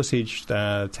some footage,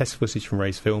 test footage from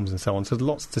Ray's films and so on. So there's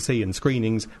lots to see and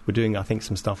screenings. We're doing, I think,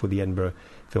 some stuff with the Edinburgh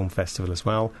Film Festival as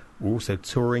well. We're also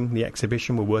touring the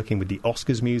exhibition. We're working with the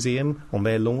Oscars Museum on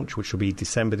their launch, which will be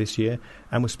December this year.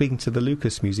 And we're speaking to the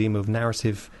Lucas Museum of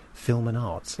Narrative Film and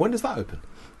Arts. When does that open?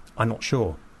 I'm not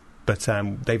sure. But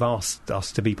they've asked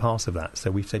us to be part of that,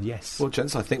 so we've said yes. Well,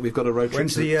 gents, I think we've got a road trip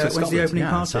When's to the Scotland. opening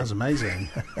party? Sounds amazing.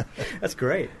 That's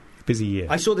great. Busy year.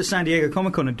 I saw the San Diego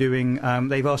Comic Con are doing.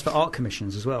 They've asked for art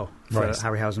commissions as well for Right.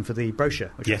 Harryhausen for the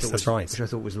brochure. Which I Yes, thought that's was, right. Which I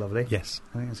thought was lovely. Yes.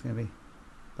 I think it's going to be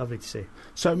lovely to see.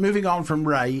 So moving on from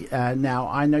Ray, now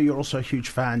I know you're also a huge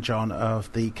fan, John,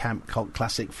 of the camp cult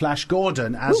classic Flash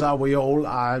Gordon, as are we all,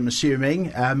 I'm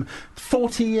assuming.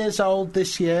 40 years old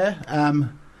this year.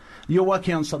 You're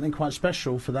working on something quite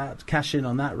special for that. Cash in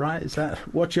on that, right? Is that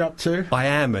what you're up to? I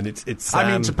am, and it's. I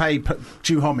mean to pay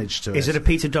due homage to it. Is it a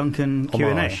Peter Duncan Q&A?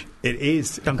 homage. It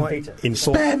is Duncan quite- Peter. in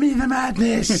Spare me the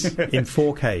madness! in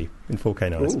 4K. In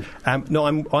 4K, no less. No,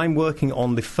 I'm working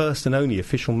on the first and only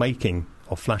official making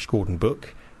of Flash Gordon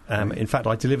book. In fact,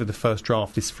 I delivered the first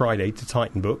draft this Friday to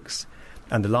Titan Books,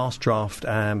 and the last draft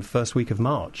first week of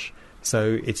March.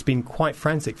 So it's been quite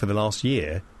frantic for the last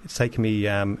year. It's taken me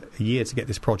a year to get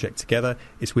this project together.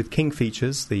 It's with King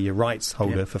Features, the rights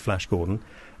holder for Flash Gordon,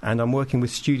 and I'm working with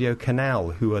Studio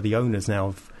Canal, who are the owners now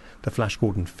of the Flash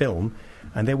Gordon film,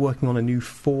 and they're working on a new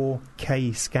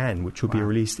 4K scan, which will be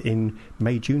released in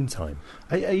May-June time.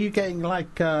 Are you getting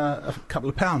like a couple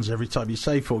of pounds every time you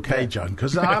say 4K, John?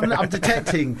 Because I'm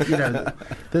detecting,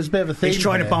 there's a bit of a theme. He's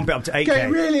trying to here. bump it up to 8K.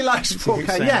 He really likes Keep 4K.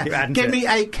 saying, keep Yeah, adding give to me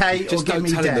 8K Just or give don't me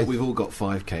tell him death. that we've all got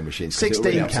 5K machines. 'cause it'll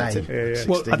really upset 16K. him.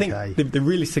 Well, I think 16K. the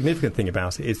really significant thing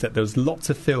about it is that there's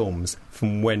lots of films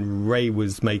from when Ray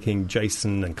was making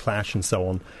Jason and Clash and so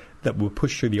on that were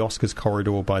pushed through the Oscars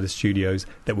corridor by the studios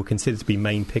that were considered to be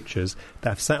main pictures that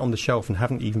have sat on the shelf and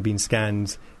haven't even been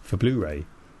scanned for Blu-ray.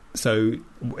 So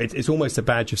it's almost a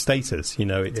badge of status,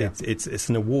 It's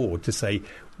an award to say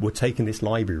we're taking this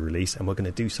library release and we're going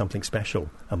to do something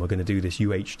special and we're going to do this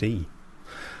UHD.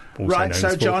 Also Right, known so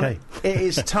as 4K. John, it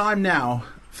is time now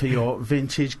for your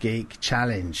Vintage Geek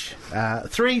Challenge.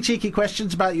 3 cheeky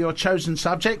questions about your chosen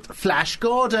subject, Flash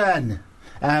Gordon.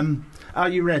 Are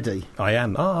you ready? I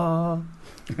am.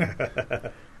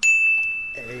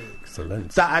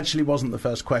 Excellent. That actually wasn't the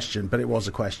first question, but it was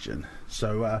a question.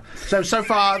 So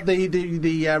far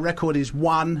the record is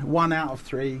 1 out of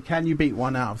 3. Can you beat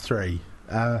 1 out of 3?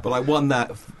 But I won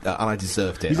that, and I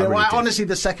deserved it. You know, I really did. honestly,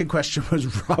 the second question was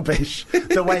rubbish.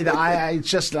 The way that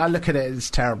I look at it, it's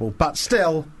terrible. But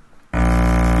still,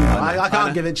 I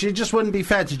can't give it to you. It just wouldn't be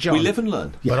fair to John. We live and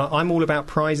learn. But I'm all about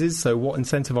prizes, so what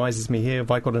incentivises me here?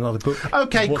 Have I got another book?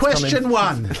 Okay, What's question coming?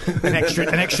 1. An extra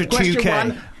Question 2K.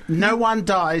 1. No one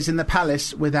dies in the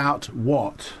palace without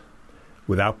what?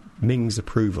 Without Ming's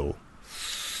approval.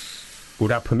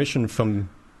 Without permission from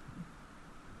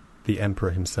the Emperor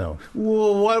himself.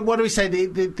 Well, what do we say?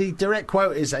 The direct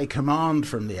quote is a command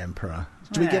from the Emperor.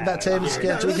 Do we give that to him?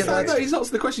 Do we give that? No, he's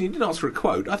answered the question. You didn't ask for a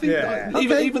quote. I think,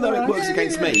 Okay, even though it works yeah,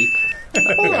 against yeah. me.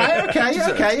 All right, okay.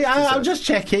 Deserved. I'm just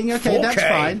checking. Okay, 4K. that's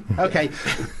fine. Okay.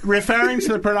 Referring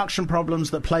to the production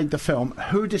problems that plagued the film,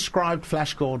 who described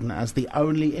Flash Gordon as the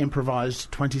only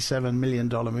improvised $27 million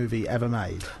movie ever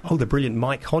made? Oh, the brilliant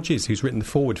Mike Hodges, who's written the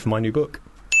foreword for my new book.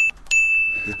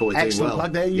 This boy doing Excellent well.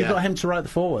 plug there. You've got him to write the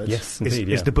foreword. Yes, indeed.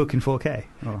 Is the book in 4K?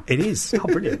 Oh. It is. Oh,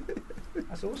 brilliant.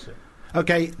 That's awesome.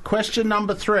 Okay, question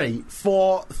number 3.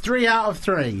 For 3 out of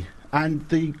 3, and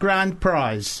the grand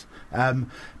prize,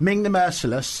 Ming the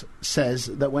Merciless says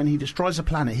that when he destroys a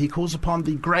planet, he calls upon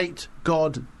the great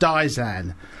god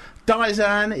Daizan.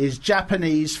 Daizan is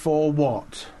Japanese for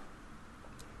what?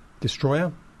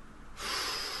 Destroyer?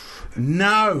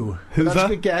 No. Hoover? That's a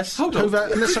good guess. Hold on. Hoover,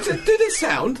 listen. Do this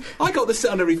sound? I got this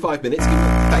sound every 5 minutes.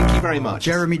 Thank you very much.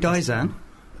 Jeremy Daizan.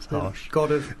 Harsh.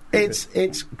 God of...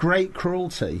 It's great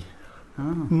cruelty.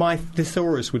 My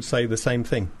thesaurus would say the same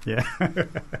thing. Yeah.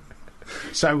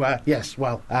 So, yes,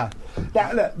 well,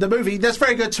 look, the movie, that's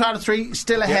very good, 2 out of 3,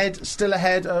 still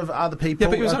ahead of other people.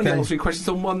 Yeah, but it was only Okay. all 3 questions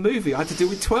on one movie. I had to deal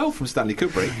with 12 from Stanley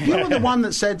Kubrick. You were the one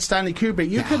that said Stanley Kubrick.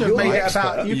 You could have you're made my it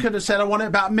about. expert. You could have said, "I want it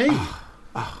about me."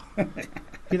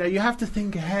 You know, you have to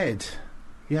think ahead.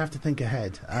 You have to think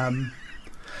ahead.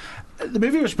 The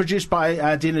movie was produced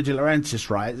by Dino De Laurentiis,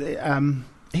 right?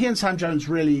 He and Sam Jones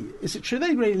really. Is it true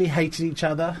they really hated each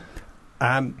other?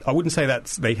 I wouldn't say that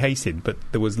they hated, but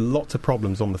there was lots of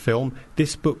problems on the film.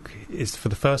 This book is for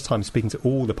the first time speaking to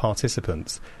all the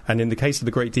participants. And in the case of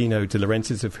the great Dino De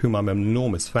Laurentiis, of whom I'm an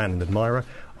enormous fan and admirer,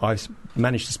 I've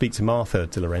managed to speak to Martha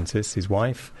De Laurentiis, his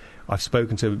wife. I've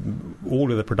spoken to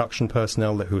all of the production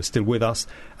personnel who are still with us,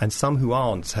 and some who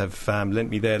aren't have lent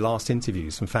me their last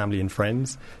interviews from family and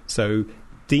friends. So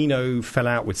Dino fell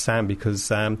out with Sam because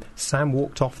Sam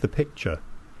walked off the picture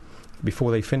before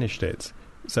they finished it.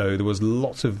 So there was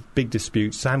lots of big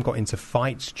disputes. Sam got into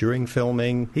fights during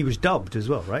filming. He was dubbed as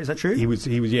well, right? Is that true? He was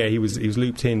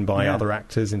looped in by Yeah. other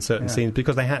actors in certain Yeah. scenes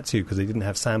because they had to, because they didn't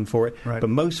have Sam for it. Right. But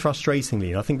most frustratingly,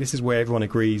 and I think this is where everyone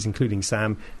agrees, including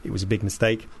Sam, it was a big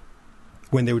mistake.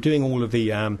 When they were doing all of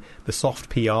the soft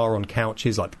PR on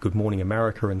couches like Good Morning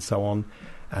America and so on,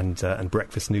 and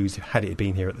Breakfast News, had it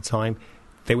been here at the time,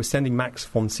 they were sending Max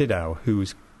von Sydow, who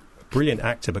was a brilliant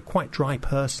actor but quite dry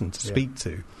person to speak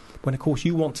to. When, of course,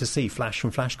 you want to see Flash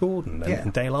from Flash Gordon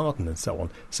and Dale Arden and so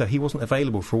on. So he wasn't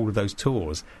available for all of those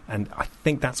tours. And I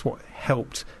think that's what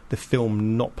helped the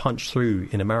film not punch through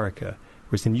in America.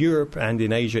 Whereas in Europe and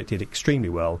in Asia, it did extremely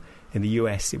well. In the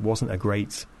US, it wasn't a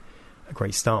great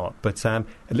start. But a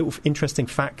little interesting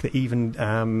fact that even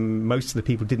most of the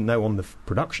people didn't know on the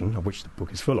production, of which the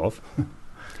book is full of,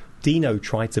 Dino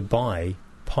tried to buy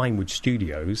Pinewood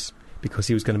Studios because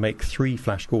he was going to make 3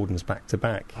 Flash Gordons back to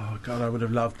back. Oh God, I would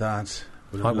have loved that.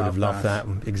 I would have loved that.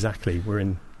 Exactly. We're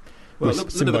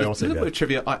symbiotic. A little bit of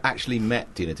trivia. I actually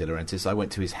met Dino De Laurentiis. I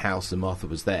went to his house and Martha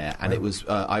was there, and it was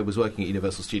I was working at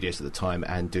Universal Studios at the time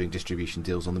and doing distribution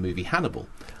deals on the movie Hannibal,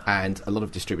 and a lot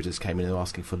of distributors came in and were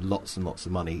asking for lots and lots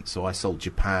of money. So I sold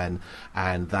Japan,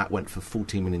 and that went for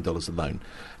 $14 million alone.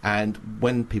 And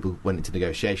when people went into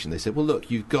negotiation, they said, "Well,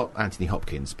 look, you've got Anthony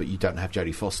Hopkins, but you don't have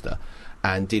Jodie Foster."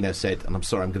 And Dino said, and I'm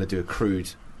sorry, I'm going to do a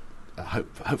crude,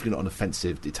 hopefully not an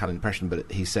offensive Italian impression,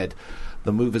 but he said,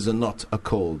 "The movies are not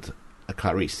called a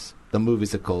Clarice. The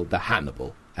movies are called the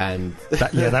Hannibal." And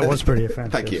that was pretty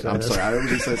offensive. Thank you. So I'm that's- sorry. I'm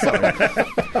really so sorry.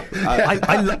 I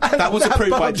That was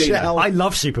approved by Dino. I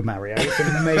love Super Mario. It's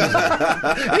amazing.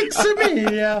 It's a me.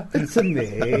 It's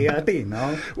me,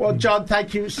 Dino. Well, John,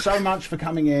 thank you so much for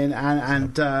coming in.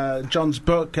 And John's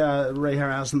book, Ray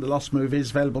Harryhausen, The Lost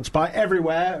Movies, available to buy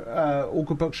everywhere. All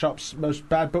good bookshops, most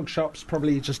bad bookshops,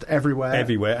 probably just everywhere.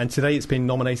 Everywhere. And today it's been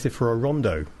nominated for a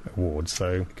Rondo Award.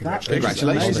 So Congratulations.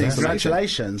 Amazing. That's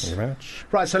Congratulations. Thank you very much.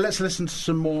 Right, so let's listen to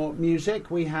some more music.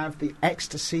 We have The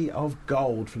Ecstasy of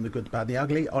Gold from The Good, the Bad, the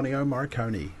Ugly, Ennio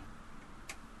Morricone.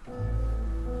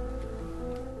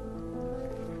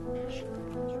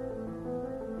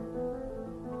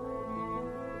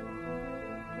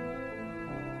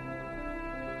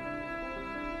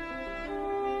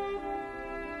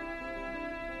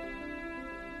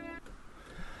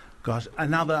 Gosh,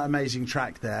 another amazing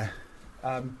track there.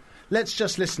 Let's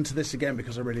just listen to this again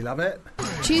because I really love it.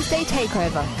 Tuesday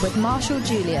Takeover with Marshall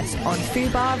Julius on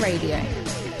Fubar Radio.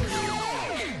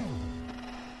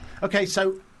 Okay,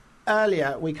 so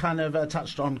earlier we kind of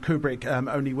touched on Kubrick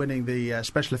only winning the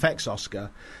special effects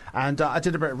Oscar, and I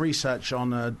did a bit of research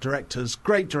on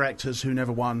great directors who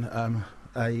never won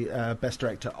a Best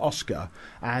Director Oscar,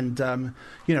 and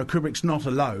Kubrick's not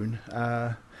alone.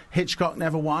 Hitchcock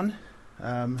never won.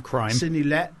 Crime. Sidney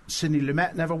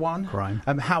Lumet never won. Crime.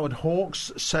 Howard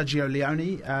Hawks, Sergio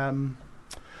Leone.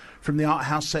 From the art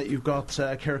house set, you've got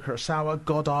Akira Kurosawa,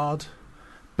 Godard,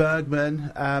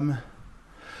 Bergman.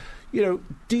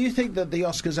 Do you think that the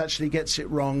Oscars actually gets it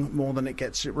wrong more than it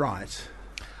gets it right?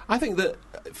 I think that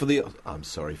I'm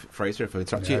sorry, Fraser, if I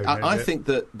interrupt you. No, I think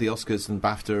that the Oscars and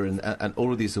BAFTA and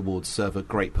all of these awards serve a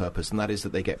great purpose, and that is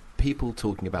that they get people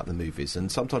talking about the movies,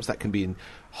 and sometimes that can be in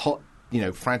hot,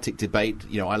 frantic debate.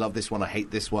 I love this one, I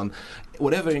hate this one.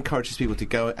 Whatever encourages people to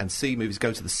go and see movies,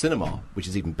 go to the cinema, which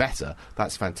is even better,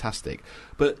 that's fantastic.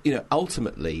 But,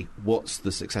 ultimately, what's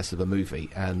the success of a movie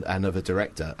and of a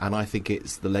director? And I think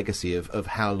it's the legacy of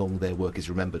how long their work is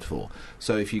remembered for.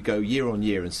 So if you go year on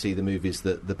year and see the movies,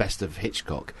 the best of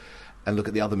Hitchcock, and look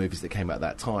at the other movies that came out at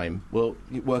that time, well,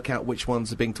 you work out which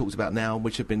ones are being talked about now and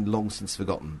which have been long since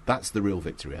forgotten. That's the real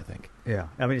victory, I think. Yeah,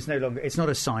 I mean, it's not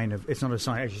a sign, as you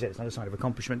said, it's not a sign of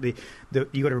accomplishment. You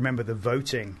got to remember the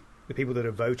people that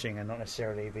are voting are not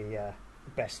necessarily the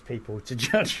best people to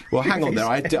judge. Well, hang on there.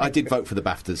 I did vote for the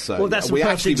BAFTAs, so well, that's a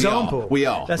perfect example. We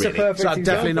are. That's really. a perfect So I'm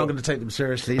example. definitely not going to take them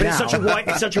seriously But now.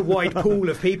 it's such a wide pool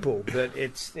of people that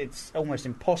it's almost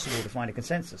impossible to find a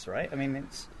consensus, right? I mean,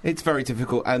 it's very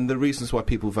difficult, and the reasons why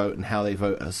people vote and how they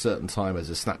vote at a certain time as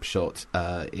a snapshot,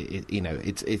 I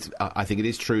think it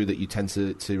is true that you tend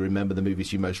to remember the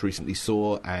movies you most recently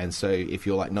saw, and so if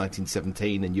you're like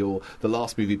 1917 and you're the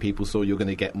last movie people saw, you're going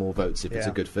to get more votes if it's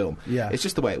a good film. Yeah. It's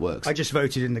just the way it works. I just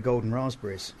voted in the Golden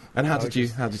Raspberries. And how did you?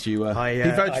 He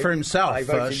voted for himself. I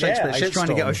voted, Shakespeare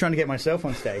I was trying to get myself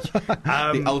on stage.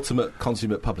 the ultimate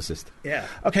consummate publicist. Yeah.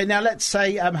 Okay, now let's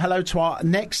say hello to our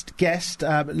next guest,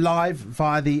 live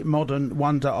via the modern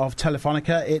wonder of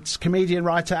Telefonica. It's comedian,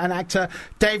 writer and actor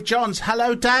Dave Johns.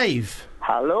 Hello, Dave.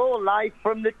 Hello, live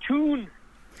from the Toon.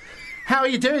 How are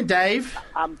you doing, Dave?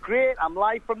 I'm great. I'm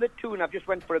live from the Toon. I've just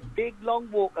went for a big, long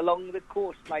walk along the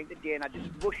coastline today, and I just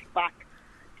rushed back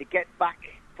to get back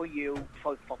for you,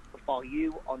 for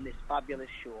you on this fabulous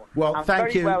show. Well, I'm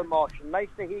thank you. Very well, Marshall. Nice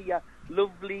to hear your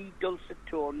lovely, dulcet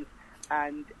tones,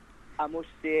 and I must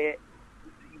say,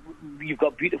 you've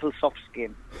got beautiful soft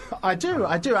skin. I do.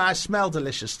 I smell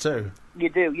delicious too. You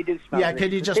do smell. Yeah, delicious.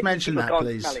 can you just mention People that, can't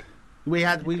please? smell it.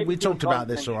 We talked about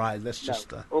this, People all can't right. Let's no.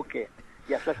 just. Okay.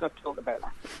 Yes, let's not talk about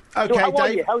that. Okay, so how are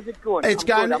Dave. you? How's it going? It's I'm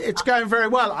going. good. It's going very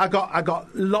well. I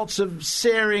got lots of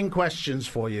searing questions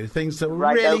for you. Things that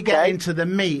Right, really get okay. into the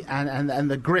meat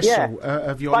and the gristle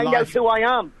of your Find life. out who I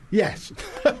am. Yes.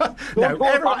 Don't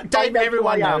talk about Dave, find out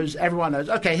everyone who I am. knows. Everyone knows.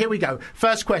 Okay, here we go.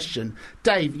 First question.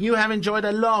 Dave, you have enjoyed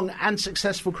a long and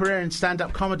successful career in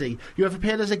stand-up comedy. You have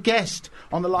appeared as a guest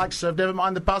on the likes of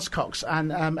Nevermind the Buzzcocks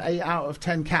and 8 out of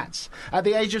 10 Cats. At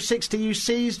the age of 60, you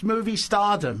seized movie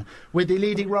stardom with the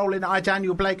leading role in I,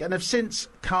 Daniel Blake, and have since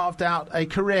carved out a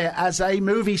career as a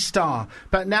movie star.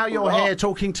 But now you're here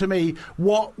talking to me.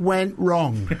 What went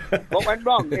wrong? What went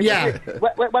wrong? Yeah.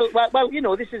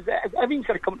 Well, this is everything's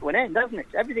got to come to an end, hasn't it?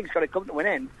 Everything's got to come to an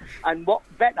end. And what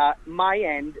better my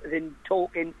end than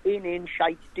talking in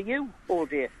shite to you all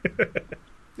day?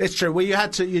 It's true. Well,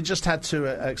 you just had to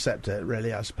accept it,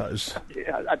 really, I suppose.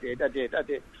 Yeah, I did.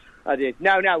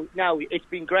 No, it's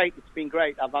been great. As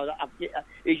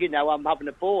you know, I'm having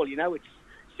a ball. It's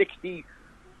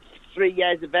 63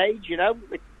 years of age. I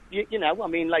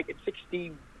mean, like at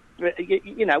 60, to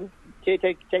get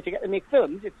to make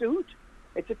films, it's a hoot.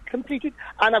 It's a completed,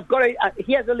 and I've got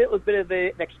here's a little bit of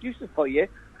an excuse for you.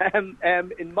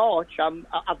 In March, I'm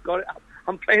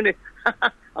playing a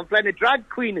drag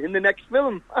queen in the next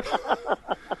film.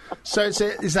 So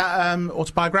is that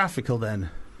autobiographical then?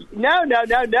 No.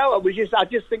 I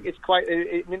just think it's quite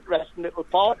an interesting little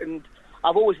part, and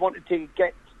I've always wanted to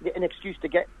get an excuse to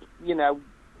get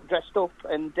dressed up.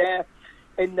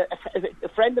 And a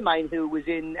friend of mine who was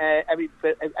in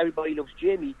Everybody Loves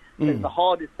Jamie says the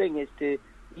hardest thing is he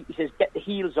says get the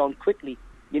heels on quickly.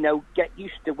 Get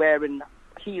used to wearing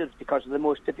heels because of the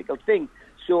most difficult thing.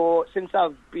 So since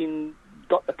I've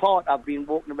got the part, I've been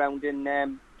walking around in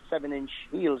 7-inch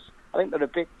heels. I think they're a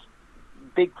bit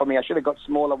big for me. I should have got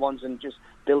smaller ones and just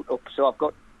built up. So I've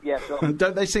got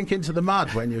Don't they sink into the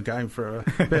mud when you're going for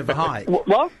a bit of a hike?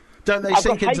 What? Don't they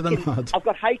sink into the mud? I've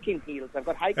got hiking heels. I've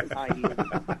got hiking high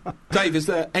heels. Dave, is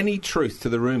there any truth to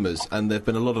the rumours, and there have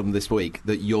been a lot of them this week,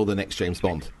 that you're the next James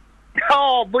Bond?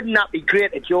 Oh, wouldn't that be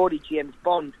great, a Geordie James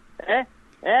Bond?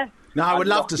 No, I would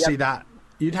love to see that.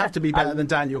 You'd have to be better than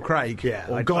Daniel Craig. Yeah,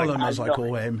 or I'd Gollum, like- as I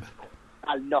call him.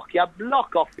 I'll knock your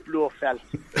block off, Blofeld.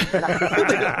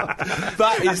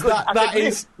 That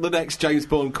is the next James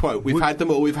Bond quote. We've had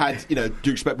them all. We've had, do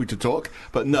you expect me to talk?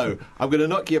 But no, I'm going to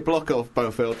knock your block off,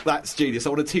 Blofeld. That's genius. I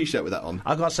want a T-shirt with that on.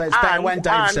 I've got to say, it's better when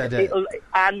Dave said it.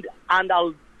 And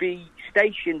I'll be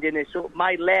stationed in so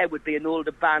my lair would be an old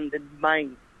abandoned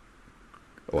mine.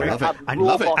 Oh, I love it. I'd I have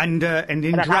love it. robots- And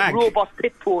in I'd drag, have robot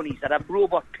pit ponies.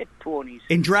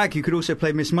 in drag, you could also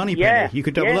play Miss Moneypenny. Yeah, You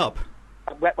could double yeah. up.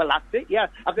 well, that's it. Yeah,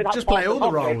 I could have Just play all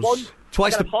the roles.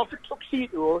 Twice I could have half a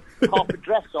tuxedo, half a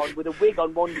dress on with a wig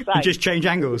on one side. You just change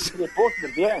angles. With both of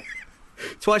them, yeah.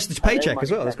 Twice the paycheck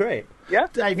as well. That's great. Yeah,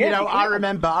 Dave, yeah, you know, yeah. I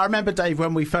remember, Dave,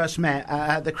 when we first met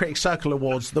at the Critics Circle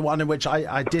Awards, the one in which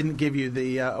I didn't give you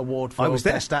the award for I was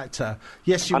there. Best Actor.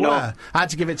 Yes, you I know. were. I had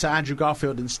to give it to Andrew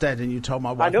Garfield instead, and you told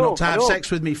my wife not to have sex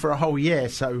with me for a whole year,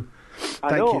 so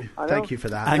I know. Thank you for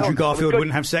that. Andrew No, Garfield good.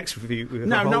 wouldn't have sex with you. With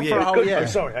No, a whole not year. for a whole year. Oh,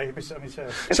 sorry, I misheard. So,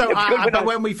 It's good but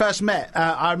when we first met,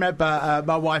 I remember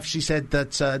my wife. She said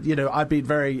that you know, I'd been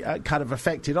very kind of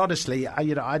affected. Honestly,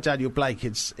 you know, Daniel Blake.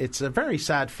 It's a very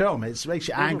sad film. It makes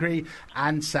you angry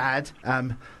and sad.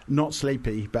 Not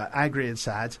sleepy, but angry and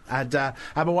sad. And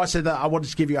my wife said that I wanted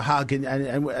to give you a hug,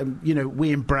 and you know,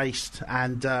 we embraced,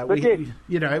 and We did.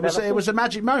 you know, it was a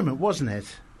magic moment, wasn't it?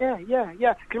 Yeah.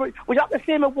 Was that the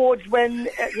same awards when?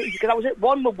 Because I was at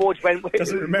one awards when.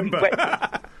 Doesn't remember.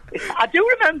 I do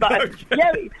remember.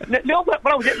 Yeah, no, but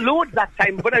I was at Lords that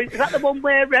time. But is that the one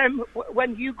where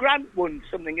when Hugh Grant won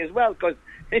something as well? Because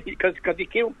he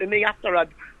came up to me after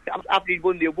he'd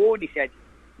won the award. He said,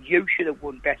 "You should have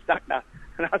won Best Actor,"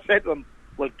 and I said to him,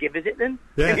 "Well, give us it then."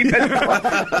 Yeah.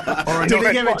 Or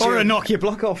Or a knock your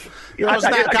block off. It was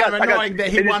that kind of I got- annoying that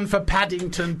he won for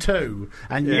Paddington 2,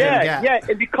 and you Yeah, didn't get.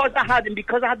 and because I had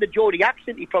the Geordie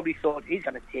accent, he probably thought he's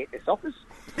going to take this off us.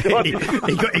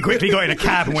 he quickly got in a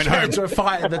cab and went Got home. into a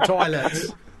fight in the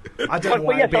toilets. I don't know But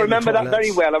why yes, he'd be I in the remember that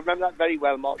toilets. very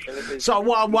well. Marshall. It was- So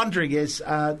what I'm wondering is,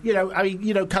 you know, I mean,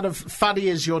 you know, kind of funny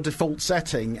is your default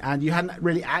setting, and you hadn't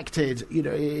really acted, you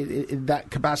know, in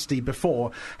that capacity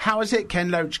before. How is it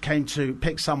Ken Loach came to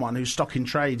pick someone whose stock in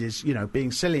trade is, you know,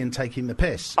 being silly and taking the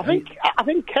piss? I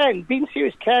think Ken, being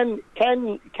serious, Ken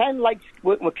likes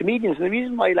working with comedians, and the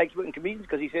reason why he likes working with comedians is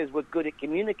because he says we're good at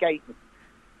communicating.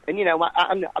 And you know,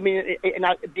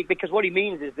 because what he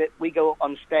means is that we go up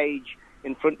on stage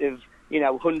in front of, you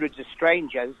know, hundreds of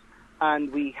strangers,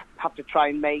 and we have to try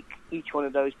and make each one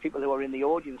of those people who are in the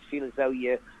audience feel as though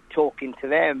you're talking to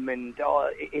them and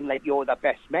in like you're their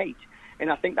best mate.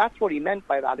 And I think that's what he meant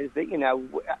by that, is that, you know,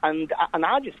 and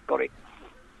I just got it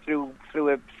through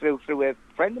a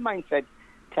friend of mine said,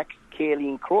 text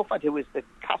Kayleen Crawford, who was the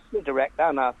casting director,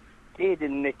 and I did,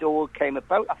 and it all came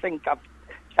about. I think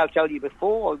I'll tell you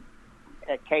before,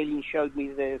 Kayleen showed me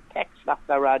the text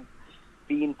after I'd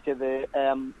been to the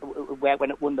when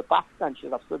it won the BAFTA, and she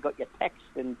said, "I've still got your text,"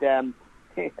 and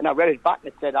I read it back and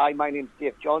it said, "Hi, my name's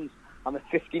Dave Johns. I'm a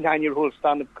 59-year-old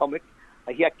stand-up comic.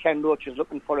 I hear Ken Loach is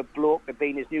looking for a bloke to be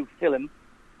in his new film.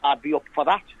 I'd be up for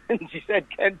that." And she said,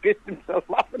 Ken pissed himself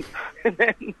laughing, and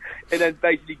then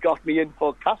basically got me in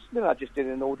for casting. I just did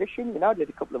an audition, you know, I did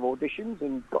a couple of auditions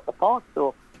and got the part.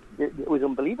 So it was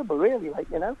unbelievable, really, like,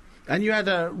 you know. And you had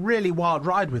a really wild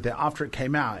ride with it after it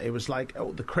came out. It was like,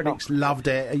 the critics loved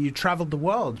it, and you travelled the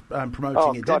world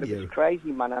promoting it, God, didn't it you? was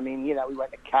crazy, man. I mean, you know, we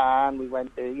went to Cannes, we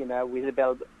went to, you know,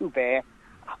 Isabelle Huppert.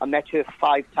 I met her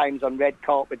 5 times on red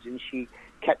carpets, and she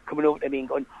kept coming over to me and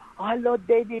going, "Oh, Lord,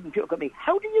 they did." And people got me,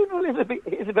 "How do you know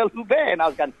Isabelle Huppert?" And I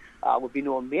was going, we've been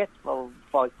known mates for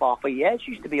years.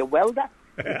 She used to be a welder.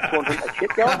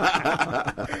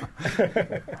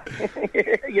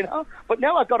 You know, but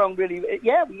no, I got on really.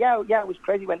 Yeah, it was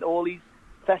crazy. Went to all these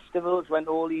festivals, went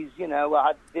to all these. You know,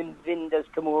 I had Vindas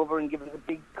come over and give us a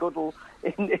big cuddle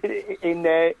in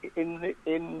the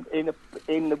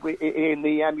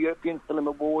European Film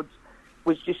Awards. It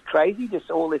was just crazy,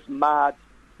 just all this mad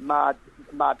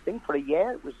thing for a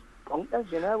year. It was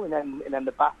bonkers, you know, and then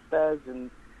the BAFTAs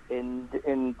and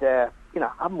you know,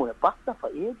 I haven't won a BAFTA for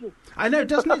ages. I know,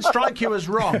 doesn't it strike you as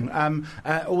wrong,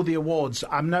 all the awards?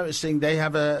 I'm noticing they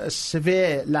have a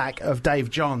severe lack of Dave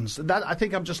Johns. I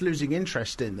think I'm just losing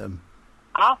interest in them.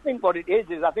 I think what it is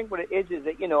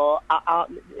that, you know,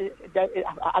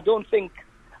 I don't think...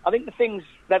 I think the things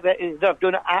that I've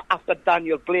done after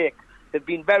Daniel Blake have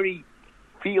been very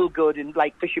feel-good, and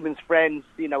like Fisherman's Friends,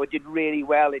 you know, it did really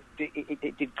well. It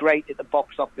did great at the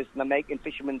box office, and they're making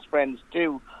Fisherman's Friends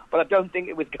too. But I don't think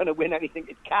it was going to win anything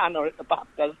at Cannes or at the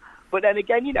BAFTAs. But then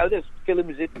again, you know, there's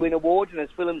films that win awards, and there's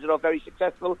films that are very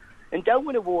successful and don't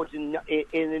win awards, and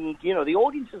you know, the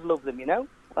audiences love them, you know.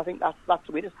 I think that's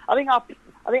the way it is. I think I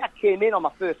came in on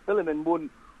my first film and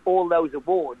won all those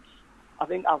awards. I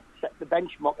think I've set the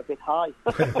benchmark a bit high.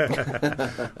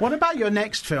 What about your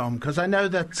next film? Because I know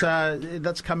that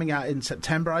that's coming out in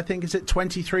September, I think. Is it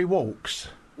 23 Walks?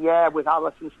 Yeah, with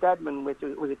Alison Steadman, which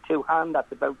was a two-hand.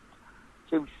 That's about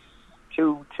two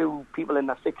people in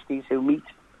their 60s who meet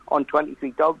on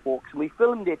 23 dog walks. And we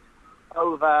filmed it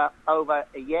over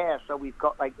a year, so we've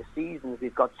got like the seasons.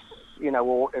 We've got, you know,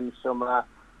 autumn, summer,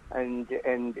 and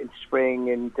in spring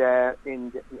and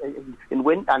in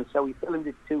winter. And so we filmed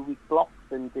it 2-week blocks,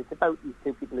 and it's about these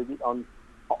two people who meet on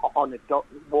a dog,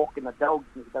 walking the dogs,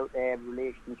 and it's about their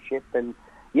relationship. And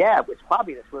yeah, it was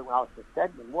fabulous working with Alistair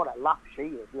Steadman. What a laugh she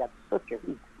is. We had such a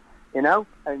hoot, you know.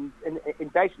 And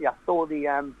basically, I saw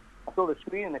the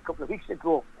screening a couple of weeks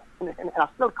ago, and I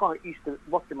still can't get used to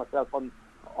watching myself on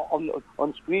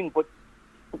screen. But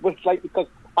it's like, because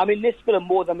I'm in this film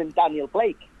more than in Daniel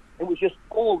Blake. It was just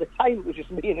all the time. It was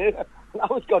just me and her. And I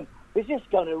was going, we're just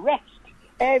going to rest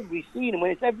every scene. And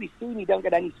when it's every scene, you don't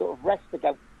get any sort of rest to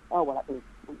go, oh, well,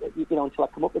 until I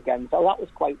come up again. So that was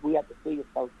quite weird to see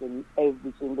yourself in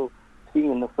every single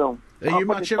scene in the film. Are you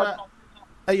much of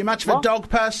a dog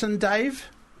person, Dave?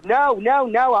 No,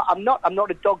 I'm not. I'm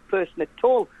not a dog person at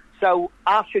all. So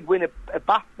I should win a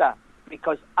BAFTA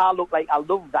because I look like I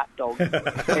love that dog.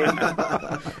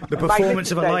 The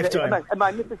performance of a lifetime. And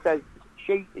my missus says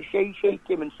she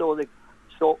came and saw it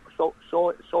as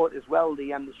well,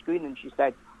 the screen, and she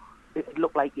said it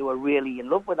looked like you were really in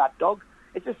love with that dog.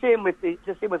 It's the same with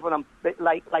when I'm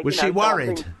like. Was she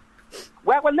worried?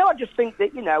 Well, no. I just think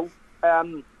that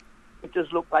it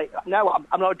does look like. No,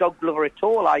 I'm not a dog lover at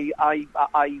all. I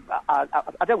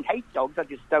don't hate dogs. I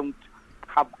just don't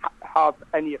have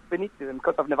any affinity to them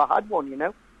because I've never had one. You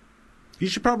know. You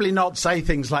should probably not say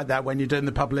things like that when you're doing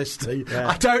the publicity. Yeah.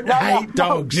 I don't hate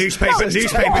dogs. Newspaper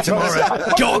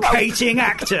tomorrow. Dog-hating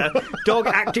actor.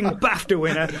 Dog-acting BAFTA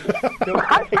winner.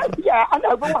 Yeah, I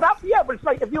know, but what happens? Yeah, but it's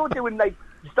like if you're doing like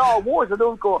Star Wars, I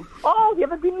don't go, oh, have you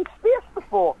ever been in space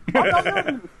before? Oh, no, I've never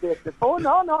been in space before.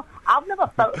 No. I've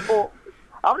never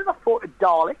fought a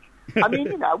Dalek. I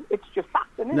mean, it's just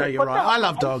fascinating. No, you're right. I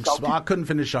love dogs, but I couldn't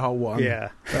finish a whole one. Yeah.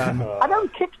 I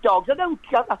don't kick dogs. I'm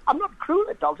not cruel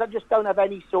at dogs. I just don't have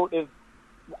any sort of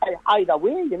either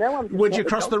way, Would you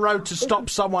cross the road to stop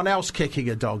someone else kicking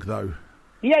a dog, though?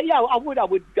 Yeah, I would. I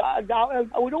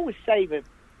would always save it.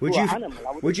 Would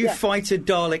you fight a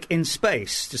Dalek in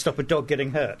space to stop a dog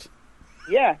getting hurt?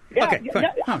 Yeah. Okay,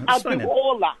 fine. I'll do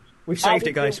all that. We've saved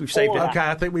it, guys. We've saved it. Okay,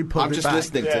 I think we pulled I'm it just back.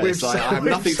 listening to this. I have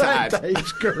nothing to add.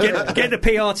 Get the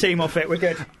PR team off it. We're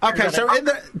good. Okay, so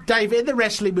Dave, in the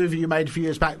wrestling movie you made a few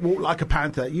years back, Walk Like a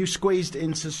Panther, you squeezed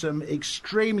into some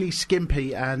extremely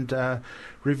skimpy and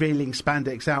revealing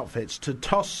spandex outfits to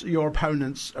toss your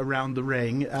opponents around the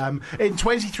ring. In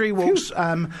 23 Walks,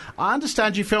 I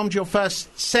understand you filmed your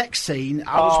first sex scene.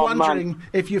 I was wondering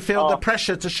if you feel the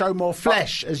pressure to show more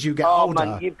flesh as you get older.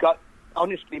 Man, you've got...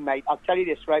 Honestly, mate, I'll tell you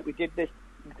this, right? We did this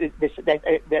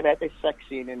sex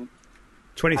scene in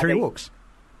 23 Walks.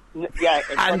 Yeah,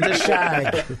 and the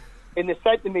shag. And they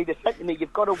said to me,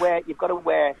 you've got to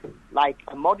wear like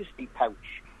a modesty pouch.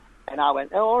 And I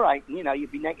went, oh, all right,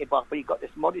 you'd be naked, but you've got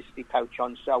this modesty pouch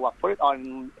on. So I put it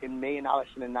on, and me and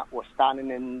Alison and that were standing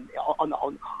on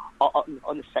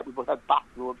the set. We both had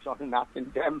bathrobes on and that,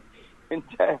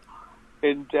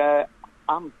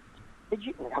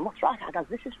 I'm not trying. I go,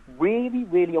 this is really,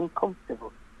 really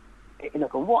uncomfortable. And I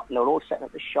go, what? And they're all setting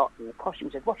up the shot, and the costume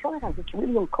said, what's wrong? I go, it's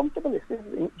really uncomfortable.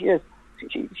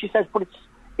 She says, but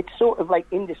it's sort of like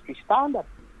industry standard.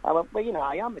 I went, well,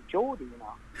 I am a Geordie,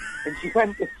 And she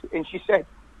went, and she said,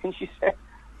 come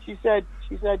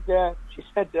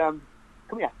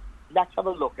here, let's have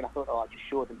a look. And I thought, I'll just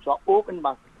show them. So I opened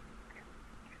my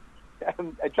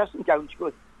dressing gown. She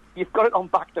goes, you've got it on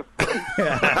back to front.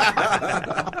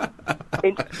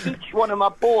 And each one of my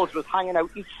balls was hanging out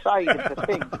each side of the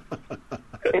thing.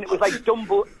 And it was like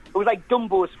Dumbo. It was like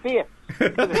Dumbo's face.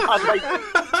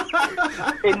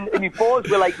 And my balls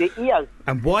were like the ears.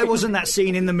 And why wasn't that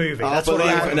scene in the movie? That's what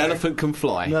an elephant can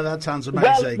fly. No, that sounds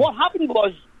amazing. Well, what happened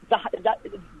was that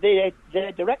the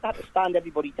director had to stand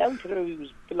everybody down because it was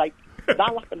like they're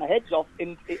laughing their heads off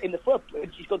in the front.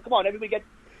 And she's going, come on, everybody get...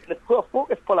 And the poor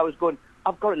focus pull, I was going,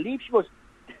 I've got to leave. She goes,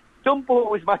 Dumbo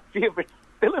was my favourite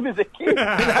film as a kid.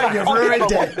 You've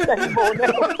ruined it.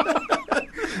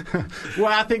 Well,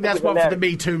 I think that's one for the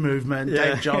Me Too movement.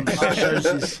 Yeah. Dave John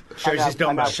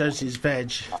shows his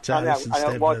veg. So that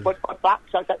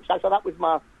was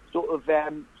my sort of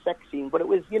sex scene, but it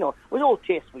was, it was all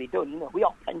tastefully done. We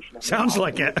are pensioners. Sounds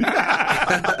like it.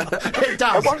 It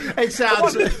does. It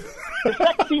sounds. The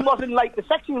sex scene wasn't like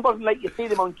you see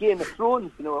them on Game of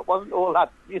Thrones. It wasn't all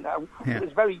that. It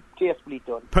was very tastefully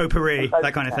done. Potpourri,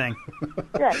 that kind of thing.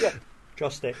 Yeah.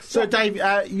 Joss sticks. So, Dave,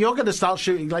 you're going to start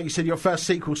shooting, like you said, your first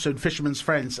sequel soon, Fisherman's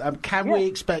Friends. Can we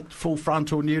expect full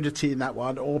frontal nudity in that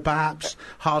one, or perhaps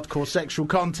hardcore sexual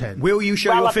content? Will you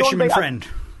show your fisherman friend?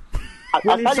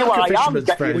 Will you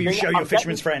show your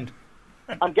fisherman's friend?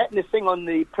 I'm getting this thing on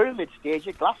the Pyramid stage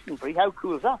at Glastonbury. How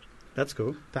cool is that? That's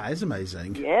cool. That is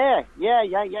amazing. Yeah.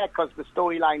 Because the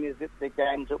storyline is that it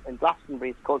ends up in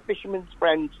Glastonbury. It's called Fisherman's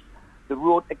Friends: The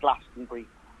Road to Glastonbury.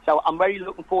 So I'm very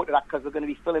looking forward to that because we're going to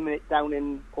be filming it down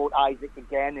in Port Isaac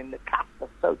again, and the cast are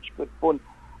such good fun.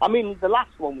 I mean, the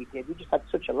last one we did, we just had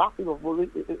such a laugh. It was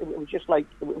just like,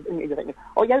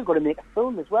 oh yeah, we've got to make a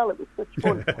film as well. It was such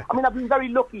fun. I mean, I've been very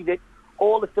lucky that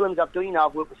all the films I've done,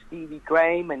 I've worked with Stevie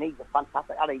Graham, and he's a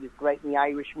fantastic actor. He was great in The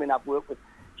Irishman. I've worked with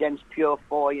James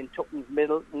Purefoy and Tuppence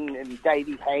Middleton and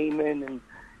Davey Heyman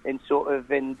and sort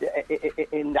of in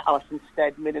Alison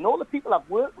Steadman, and all the people I've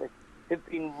worked with have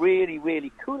been really,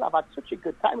 really cool. I've had such a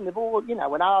good time, and they've all, you know,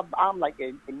 when I'm like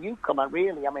a newcomer,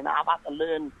 really. I mean, I've had to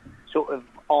learn sort of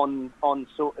on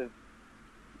sort of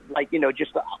like, you know,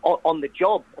 just on the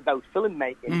job about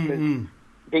filmmaking,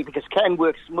 because Ken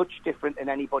works much different than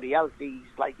anybody else. He's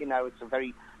like, you know, it's a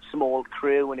very small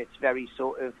crew and it's very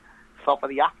sort of top of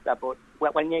the actor. But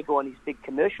when you go on these big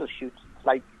commercial shoots, it's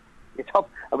like, it's up.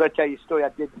 I'm going to tell you a story. I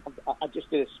just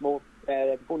did a small.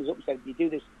 The phone was up and said, "You do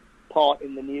this part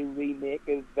in the new remake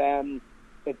of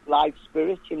Live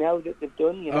Spirit, you know, that they've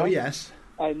done, you know." Oh, yes.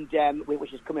 And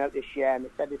which is coming out this year. And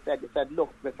they said,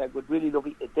 look, we'd really love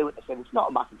you to do it. They said, it's not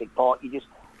a massive big part. You just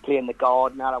play in the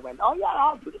garden. And I went, oh yeah,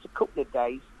 I'll do it. It's a couple of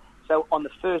days. So on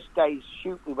the first day's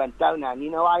shoot, we went down there, and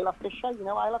you know Isla Fisher.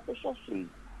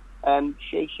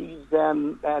 She's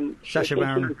Sacha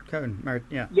Baron Cohen, married,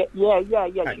 yeah.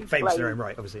 Yeah. She's famous in her own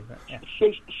right, obviously. But, yeah.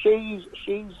 She's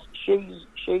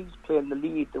playing the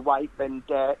lead, the wife, and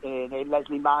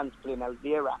Leslie Mann's playing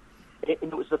Elvira.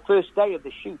 And it was the first day of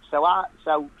the shoot, so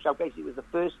basically it was the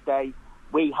first day.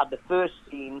 We had the first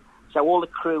scene, so all the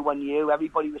crew I knew,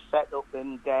 everybody was set up,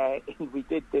 and we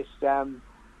did this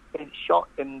shot,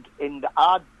 and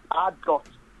I'd got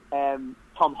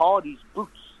Tom Hardy's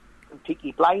boots and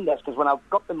Peaky Blinders, because when I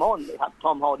got them on, it had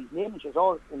Tom Hardy's name, and she was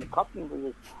all in the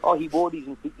costume. He wore these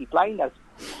in Peaky Blinders.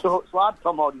 So I had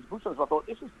Tom Hardy's boots on, so I thought,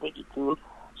 this is pretty cool.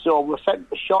 So we sent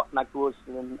the shot, and I goes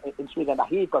in Sweden, I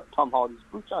hear you've got Tom Hardy's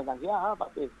boots on. I go, yeah, I have,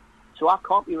 that is. So I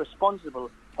can't be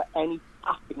responsible for any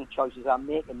acting choices I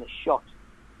make in the shot.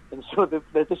 And so this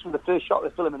was the first shot of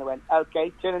the film, and I went,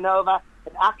 okay, turning over,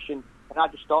 and action. And I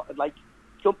just started, like,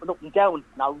 jumping up and down,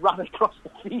 and I ran across the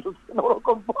field, and I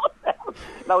come forward down,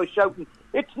 and I was shouting,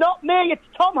 it's not me, it's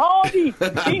Tom Hardy! He's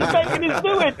making us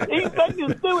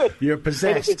do it! You're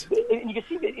possessed. And you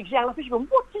can see Alan Fisher going,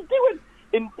 what's he doing?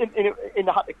 And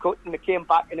I had to cut, and it came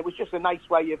back, and it was just a nice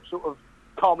way of sort of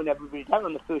calming everybody down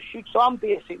on the first shoot. So I'm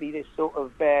basically this sort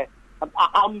of,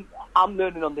 I'm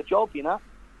learning on the job, you know?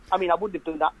 I mean, I wouldn't have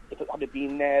done that if it had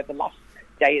been the last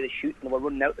day of the shoot and they were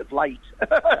running out of light.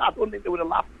 I don't think they would have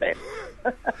laughed then.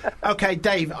 Okay,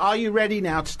 Dave, are you ready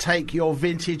now to take your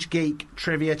Vintage Geek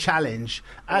Trivia Challenge?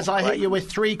 As I hit you with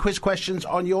 3 quiz questions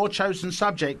on your chosen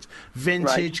subject,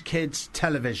 Vintage Kids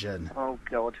Television. Oh,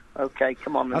 God. Okay,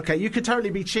 come on then. Okay, you could totally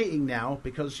be cheating now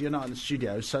because you're not in the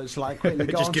studio, so it's like, quickly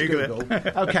go Just on to Google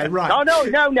Google. Okay, right. No,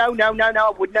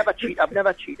 I would never cheat. I've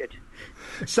never cheated.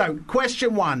 So,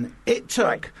 question 1. It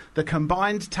took the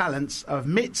combined talents of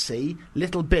Mitzi,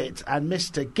 Little Bit, and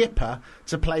Mr. Gipper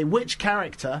to play which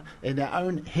character in their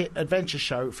own hit adventure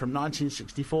show from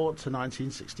 1964 to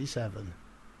 1967?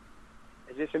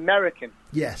 Is this American?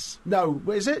 Yes. No,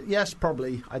 is it? Yes,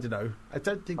 probably. I don't know. I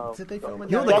don't think... Did they film it?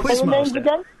 You're the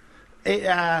quizmaster.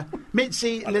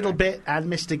 Mitzi, Little Bit,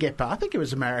 and Mr. Gipper. I think it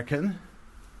was American.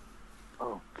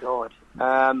 Oh, God.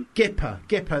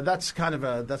 Gipper. That's kind of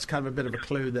a bit of a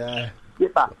clue there.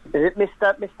 Gipper. Is it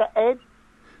Mr. Ed?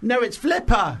 No, it's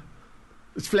Flipper.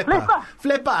 It's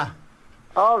Flipper.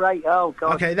 All right. Oh,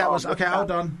 God. Okay, that was... Okay,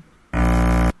 hold on.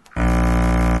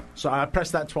 So I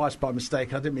pressed that twice by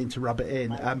mistake. I didn't mean to rub it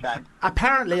in.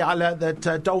 Apparently, I learned that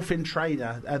the dolphin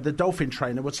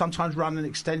trainer would sometimes run an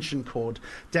extension cord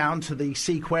down to the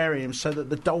seaquarium so that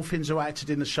the dolphins who acted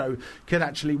in the show could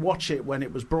actually watch it when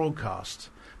it was broadcast.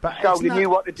 But so you knew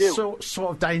what to do. Sort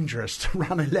of dangerous to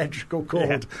run an electrical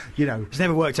cord, you know. It's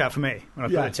never worked out for me when I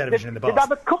put a television in the bath. Did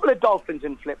have a couple of dolphins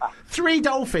in Flipper? 3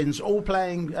 dolphins all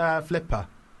playing Flipper.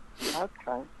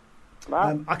 Okay.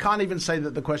 Right. I can't even say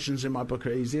that the questions in my book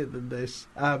are easier than this.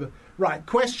 Right,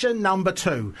 question number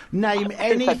 2. Name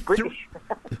any...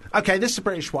 Okay, this is a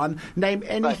British one. Name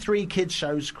any 3 kids'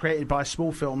 shows created by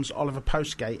Small Films, Oliver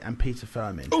Postgate and Peter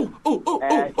Firmin. Now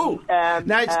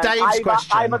it's Dave's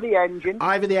question. Ivor the Engine.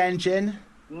 Ivor the Engine.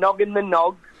 Noggin the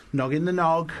Nog. Noggin the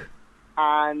Nog.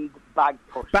 And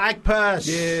Bagpuss. Bagpuss.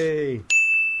 Yay.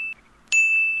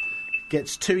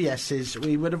 Gets 2 yeses.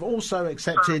 We would have also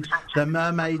accepted The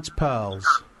Mermaid's Pearls.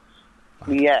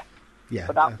 Yeah. Yeah.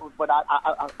 But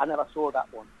I never saw that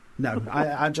one. No,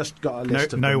 I just got a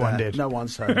list of no them one there. did. No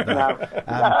one's heard of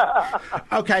that.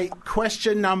 Okay,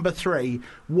 question number 3.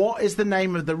 What is the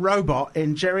name of the robot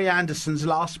in Jerry Anderson's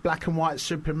last black and white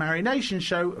Supermarionation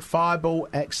show, Fireball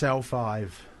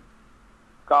XL5?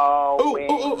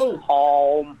 Going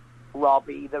home,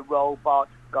 Robbie the robot,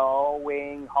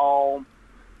 going home.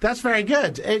 That's very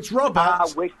good. It's Robert. I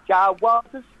wish I was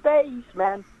a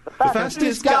spaceman, the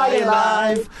fastest guy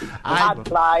alive. I'd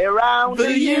fly around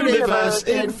the universe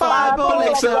in Fireball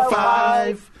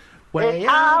XL5. Way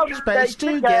out in space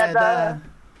together.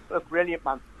 Look, brilliant,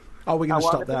 man. Oh, we're going to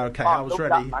stop there. Okay, I was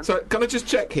ready. So, can I just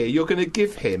check here? You're going to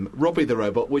give him Robbie the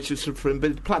robot, which is from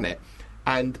Big Planet,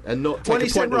 and not take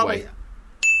a point away.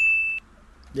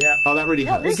 Yeah. Oh, that really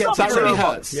hurts. That That really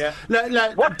robot. hurts. Yeah.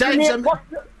 Look,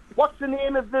 What's the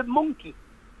name of the monkey?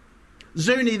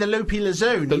 Zuni the Loopy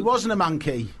Lazoon. He wasn't a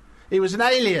monkey. He was an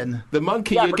alien. The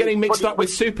monkey, Yeah, you're but getting he- mixed but he- up with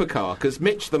Supercar, because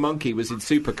Mitch the monkey was in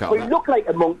Supercar. Well, he looked like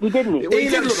a monkey, didn't he? Well, he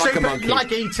did looks look like a super, monkey.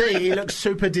 like E.T., he looks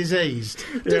super diseased.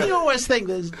 Did you always think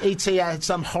that E.T. had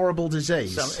some horrible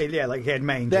disease? Like he had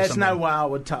mange. or There's something. no way I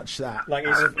would touch that. Like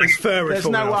his fur would There's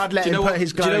fall no way off. I'd let him put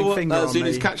his glowing finger on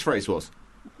Zuni's me. catchphrase was?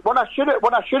 What I should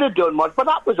have done was, but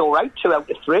that was all right. 2 out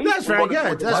of 3. That's very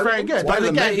good. That's very good. Why But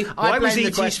than again, me? I Why was blame the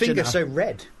E.T.'s finger questioner. so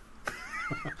red?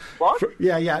 What?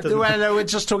 Yeah, yeah. Well, no, we're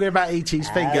just talking about E.T.'s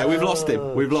finger. Yeah, we've lost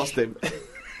him. We've lost him.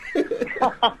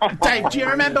 Dave, do you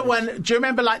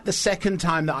remember like the second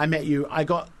time that I met you? I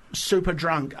got super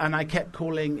drunk and I kept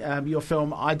calling your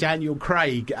film I Daniel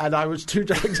Craig, and I was too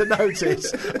drunk to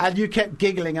notice, and you kept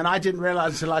giggling, and I didn't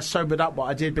realise until I sobered up what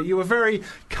I did. But you were very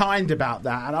kind about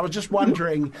that, and I was just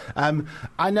wondering.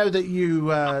 I know that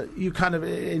you kind of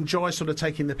enjoy sort of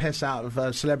taking the piss out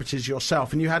of celebrities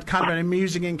yourself, and you had kind of an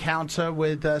amusing encounter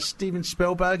with Steven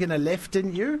Spielberg in a lift,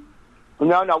 didn't you?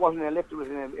 No, it wasn't in a lift.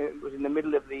 It was in the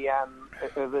middle of the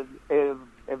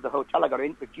hotel. I got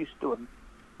introduced to him.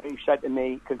 He said to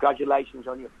me, "Congratulations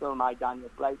on your film, I Daniel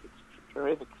Craig. It's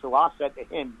terrific." So I said to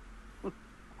him,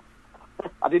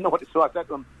 I didn't know what to say. I said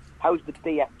to him, "How's the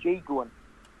BFG going?"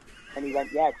 And he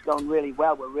went, "Yeah, it's going really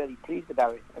well. We're really pleased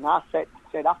about it." And I said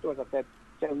afterwards, I said,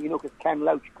 "You know, because Ken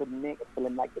Loach couldn't make a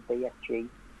film like the BFG."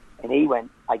 And he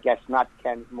went, "I guess not.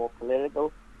 Ken's more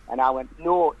political." And I went,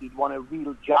 "No, he'd want a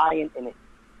real giant in it."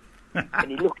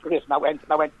 And he looked at us, and I went,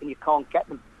 "And you can't get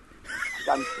them."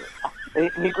 And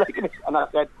he's looking at us, and I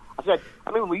said,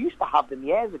 "I mean, we used to have them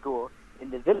years ago in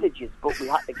the villages, but we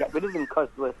had to get rid of them because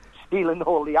they were stealing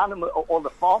all the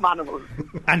farm animals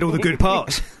And all the good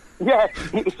parts. Yeah,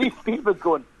 you see people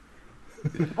going,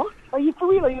 "What? Are you for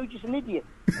real? Or are you just an idiot?"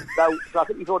 So I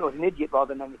think he thought I was an idiot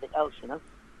rather than anything else, you know.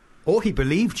 Or he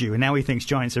believed you, and now he thinks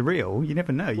giants are real. You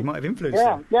never know. You might have influenced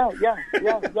him. Yeah.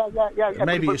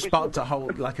 Maybe you sparked a whole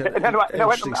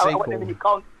interesting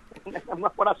sequel.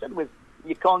 What I said was,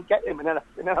 "You can't get him," and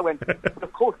then I went, "But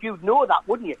of course you'd know that,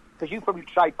 wouldn't you? Because you probably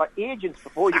tried for agents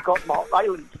before you got Mark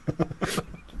Rylance."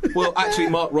 Well, actually,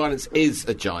 Mark Rylance is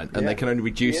a giant, and they can only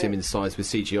reduce him in size with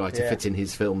CGI to fit in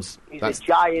his films. He's a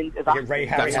giant. Like Ray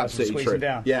That's Harryhausen absolutely squeeze true. him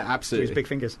down. Yeah, With absolutely. his big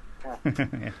fingers.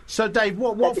 So, Dave,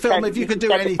 what film, if you could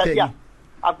do anything? Yeah,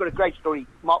 I've got a great story.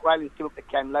 Mark Rylance came up to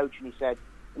Ken Loach and he said,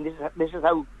 and this is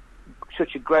how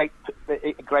such a great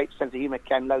sense of humour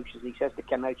Ken Loach is. He says to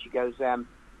Ken Loach, he goes, "Last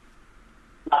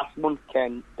month,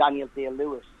 Ken, Daniel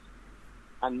Day-Lewis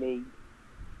and me,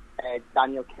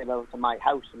 Daniel came over to my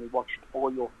house and we watched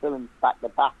all your films back to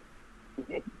back."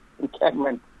 And Ken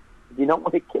went, "Do you not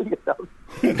want to kill yourself?"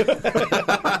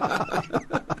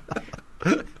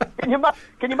 Can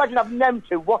you imagine having them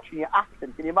two watching you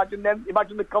acting? Can you imagine them?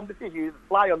 Imagine the competition, you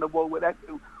fly on the wall with them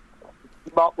two,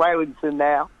 Mark Rylance and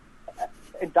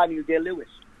Daniel Day-Lewis.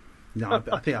 No,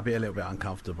 I think I'd be a little bit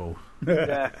uncomfortable.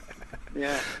 Yeah.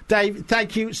 Dave,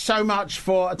 thank you so much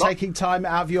for taking time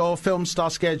out of your film star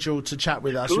schedule to chat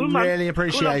with us. Cool, We man. really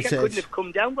appreciate I couldn't it. have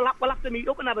come down. We'll have to meet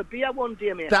up and have a beer one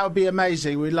day, mate. That would be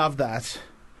amazing. We love that.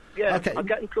 Yeah, Okay. I'll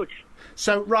get in touch.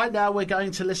 So right now we're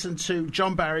going to listen to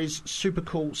John Barry's super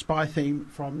cool spy theme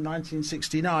from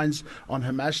 1969's On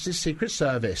Her Majesty's Secret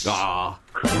Service. Ah.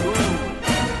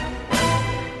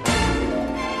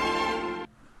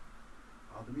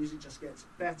 Oh, the music just gets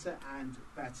better and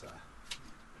better.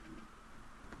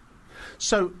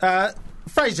 So,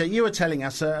 Fraser, you were telling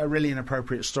us a really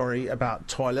inappropriate story about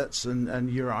toilets and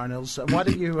urinals. Why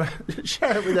don't you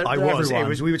share it with everyone?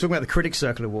 We were talking about the Critics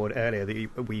Circle Award earlier.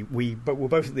 That we were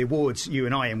both at the awards, you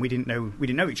and I, and we didn't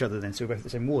know each other then, so we were both at the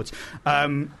same awards.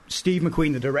 Steve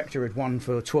McQueen, the director, had won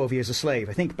for 12 Years a Slave,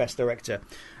 I think, Best Director.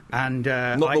 And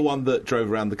Not the one that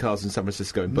drove around the cars in San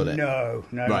Francisco in Bullet. No,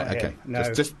 Right, not okay. him,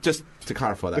 no. Just to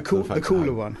clarify that. The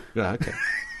cooler one. Yeah, okay.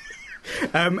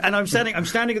 And I'm standing at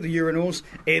the urinals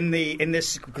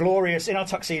in our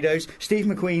tuxedos. Steve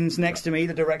McQueen's next to me,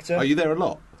 the director. Are you there a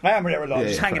lot? I am there a lot, Yeah,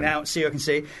 just yeah, hanging out, see who I can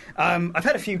see. I've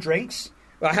had a few drinks.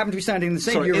 I happen to be standing in the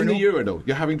same Sorry, urinal. in the urinal?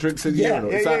 You're having drinks in the urinal?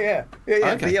 Is that...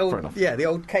 Yeah. Okay, fair enough. The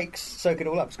old cakes soak it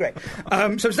all up. It's great. So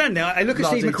I'm standing there. I look at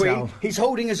Steve McQueen. He's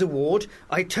holding his award.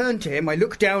 I turn to him. I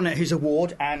look down at his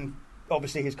award and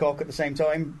obviously his cock at the same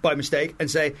time by mistake and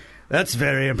say, "That's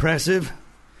very impressive."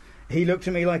 He looked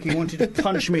at me like he wanted to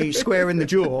punch me square in the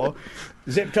jaw,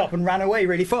 zipped up and ran away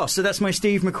really fast. So that's my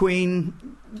Steve McQueen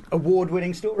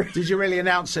award-winning story. Did you really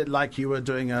announce it like you were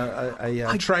doing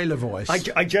a trailer voice?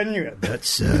 I genuinely...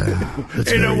 That's very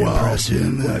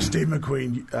impressive. Steve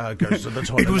McQueen goes to the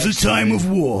toilet. It was a time of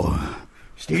war.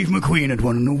 Steve McQueen had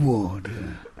won an award.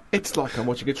 It's like I'm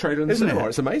watching a trailer in the Isn't cinema. it?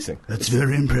 It's amazing. That's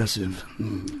very impressive.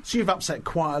 So you've upset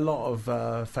quite a lot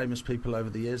of famous people over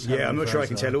the years. Yeah, I'm not sure I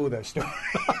can tell all those stories.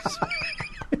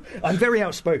 I'm very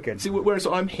outspoken. See, whereas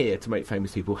I'm here to make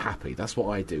famous people happy. That's what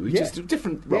I do. It's just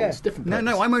different roles, different purpose.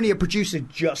 No, I'm only a producer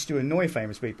just to annoy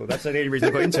famous people. That's the only reason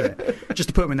I got into it. Just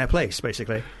to put them in their place,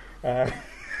 basically.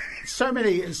 So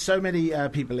many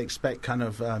people expect kind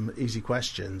of easy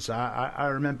questions. I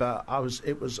remember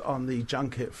it was on the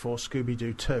junket for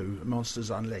Scooby-Doo 2, Monsters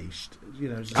Unleashed. You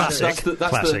know, That's the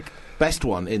Classic. best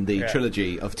one in the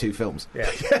trilogy of 2 films. Yeah.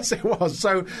 Yes, it was.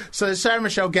 So Sarah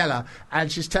Michelle Gellar,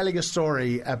 and she's telling a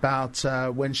story about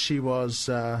when she was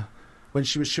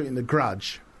shooting The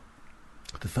Grudge,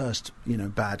 the first,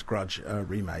 bad Grudge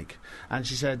remake. And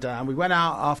she said, and we went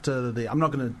out after I'm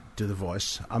not going to do the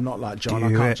voice. I'm not like John.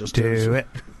 I can't just do it.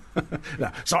 No,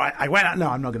 so I went out. No,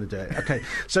 I'm not going to do it. Okay.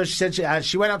 So she said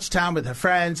she went up to town with her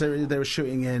friends. They were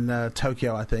shooting in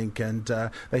Tokyo, I think, and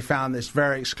they found this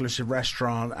very exclusive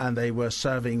restaurant, and they were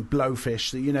serving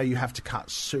blowfish that you have to cut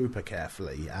super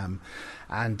carefully.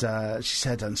 And she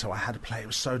said, and so I had a plate. It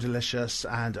was so delicious,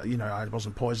 and I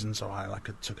wasn't poisoned, so I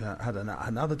had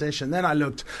another dish. And then I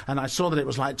looked, and I saw that it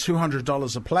was like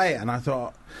 $200 a plate, and I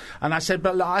thought, and I said,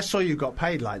 but look, I saw you got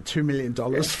paid like $2 million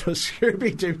for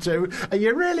Scooby-Doo 2. Are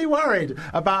you really worried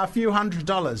about a few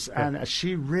 $100s? And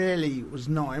she really was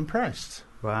not impressed.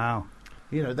 Wow.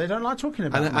 They don't like talking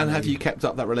about it. And have you kept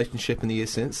up that relationship in the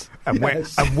years since? And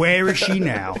where is she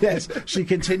now? Yes, she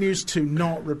continues to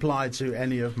not reply to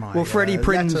any of my Well, Freddie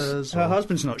Prinze, letters. Her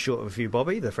husband's not short of a few bob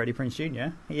either, Freddie Prinze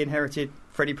Jr. He inherited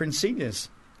Freddie Prinze Sr.'s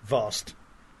vast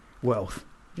wealth.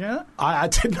 Do you know that? I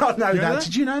did not know that. that?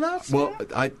 Did you know that? Well,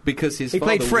 because his He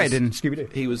father played Fred in Scooby-Doo.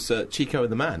 He was Chico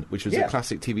and the Man, which was a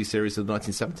classic TV series of the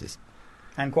 1970s.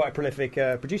 And quite a prolific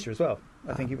producer as well.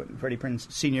 I think Freddie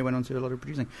Prinze Sr. went on to a lot of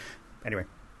producing. Anyway.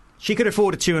 She could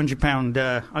afford a £200.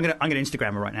 I'm going to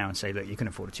Instagram her right now and say, look, you can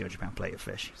afford a £200 plate of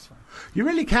fish. It's fine. You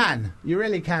really can. You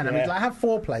really can. Yeah. I mean, have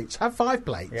 4 plates. Have 5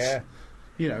 plates.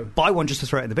 Yeah. Buy one just to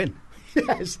throw it in the bin.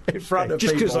 Yes, in front of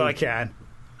just people. because I can.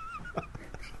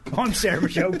 I'm Sarah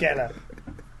Michelle Gellar.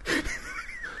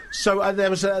 So there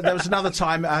was another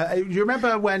time. You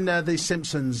remember when The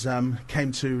Simpsons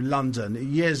came to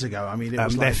London years ago? I mean, it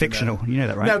was they're fictional. You know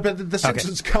that, right? No, but the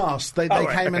Simpsons cast. They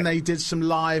came and they did some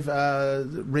live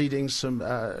readings.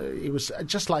 It was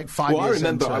just like 5 years. Well, I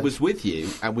remember I was with you,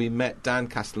 and we met Dan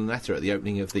Castellaneta at the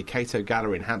opening of the Cato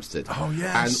Gallery in Hampstead. Oh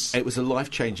yes, and it was a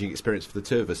life-changing experience for the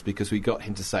two of us because we got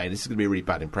him to say, and this is going to be a really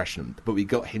bad impression, but we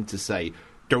got him to say,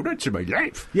 "Don't answer my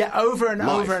life." Yeah, over and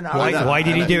over and over. Why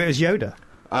did he do it as Yoda?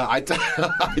 I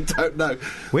don't know.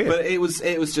 Weird. But it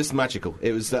was just magical.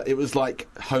 It was like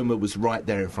Homer was right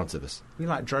there in front of us. We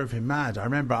drove him mad.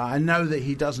 I know that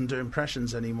he doesn't do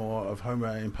impressions anymore of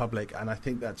Homer in public, and I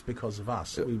think that's because of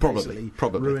us. We Probably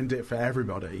ruined it for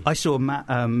everybody. I saw Matt.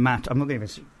 I'm not going to even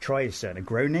try his surname.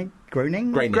 Groening.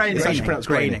 It's actually pronounced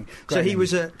Groening. So he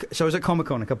was I was at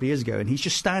Comic-Con a couple of years ago, and he's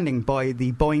just standing by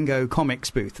the Boingo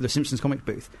Comics booth, the Simpsons comic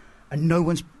booth, and no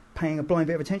one's paying a blind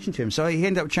bit of attention to him. So he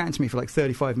ended up chatting to me for like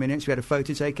 35 minutes. We had a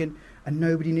photo taken, and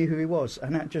nobody knew who he was,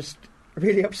 and that just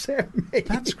really upset me.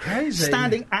 That's crazy.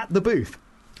 Standing at the booth.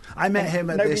 I met him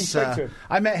at Nobody this. spoke to him.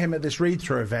 I met him at this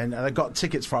read-through event, and I got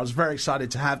tickets for. I was very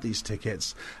excited to have these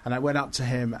tickets, and I went up to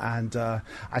him and I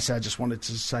said, I just wanted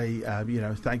to say,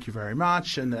 thank you very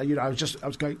much, and I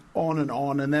was going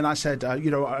on, and then I said, I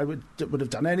would have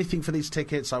done anything for these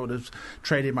tickets. I would have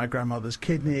traded my grandmother's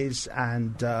kidneys,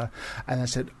 and I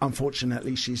said,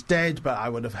 unfortunately, she's dead, but I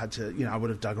would have had to, I would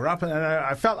have dug her up, and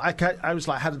I felt like I was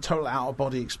like had a total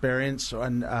out-of-body experience,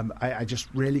 and I just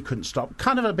really couldn't stop.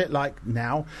 Kind of a bit like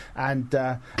now.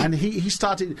 and he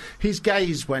started. His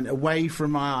gaze went away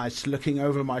from my eyes, looking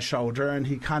over my shoulder, and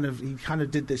he kind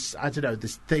of did this, I don't know,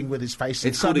 this thing with his face.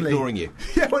 It's called ignoring you.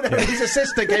 Yeah, well, no, his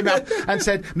assistant came out and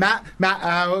said, Matt,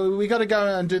 we got to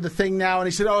go and do the thing now. And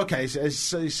he said, oh, okay.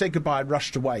 So he said goodbye and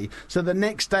rushed away. So the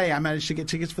next day I managed to get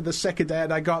tickets for the second day,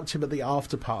 and I got up to him at the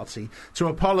after party to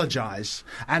apologise.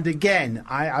 And again,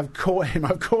 I've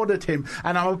cornered him,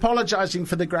 and I'm apologising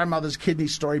for the grandmother's kidney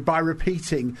story by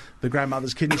repeating the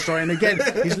grandmother's kidney story. And again,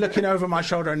 he's looking over my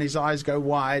shoulder and his eyes go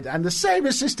wide. And the same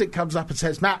assistant comes up and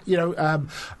says, Matt,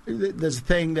 there's a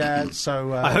thing there.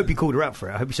 So I hope you called her out for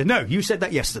it. I hope you said, no, you said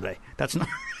that yesterday. That's not...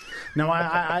 No,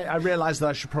 I realise that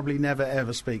I should probably never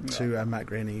ever speak to Matt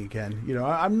Groening again.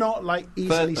 I'm not like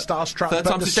easily starstruck, third but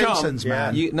time's The a charm. Simpsons,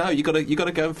 man. You got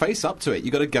to go and face up to it.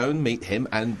 You got to go and meet him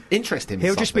and interest him.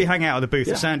 He'll in just be something. hanging out at the booth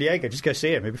at San Diego. Just go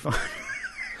see him. He'll be fine.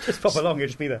 Just pop along. He'll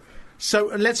just be there.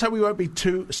 So let's hope we won't be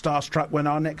too starstruck when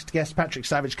our next guest, Patrick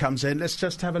Savage, comes in. Let's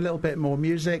just have a little bit more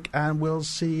music, and we'll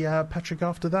see Patrick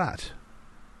after that.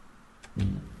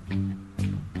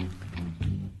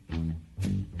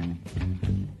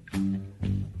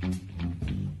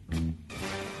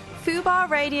 Fubar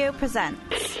Radio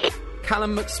presents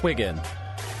Callum McSwiggan.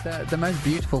 The most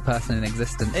beautiful person in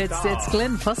existence. It's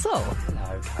Glenn Fussell.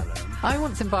 Hello, Callum. I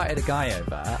once invited a guy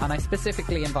over, and I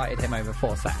specifically invited him over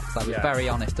for sex. I was very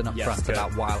honest and upfront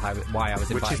about why I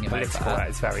was inviting him over.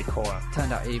 It's very core.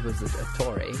 Turned out he was a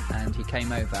Tory, and he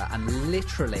came over and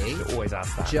literally Always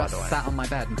ask that. just by the way. sat on my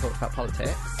bed and talked about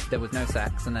politics. There was no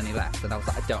sex, and then he left, and I was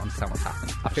like, I don't understand what's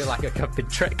happened. I feel like I've been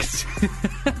tricked.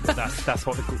 That's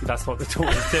what the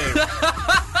Tories do.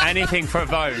 Anything for a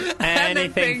vote.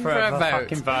 Anything for a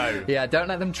fucking vote. Yeah, don't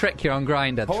let them trick you on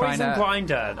Grindr. Poison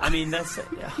Grinder. I mean, that's.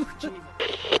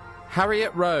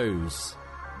 Harriet Rose.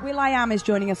 will.i.am is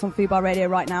joining us on Fubar Radio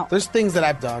right now. There's things that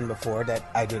I've done before that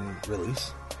I didn't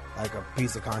release, like a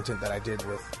piece of content that I did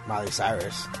with Miley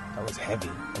Cyrus that was heavy,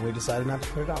 and we decided not to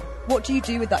put it out. What do you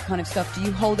do with that kind of stuff? Do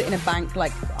you hold it in a bank,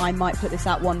 like, I might put this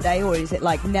out one day, or is it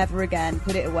like, never again,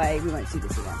 put it away, we won't see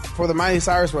this again? For the Miley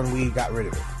Cyrus one, we got rid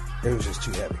of it. It was just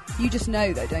too heavy. You just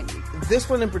know, though, don't you? This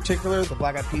one in particular, the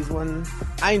Black Eyed Peas one,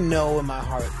 I know in my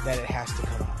heart that it has to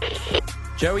come out.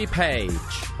 Joey Page.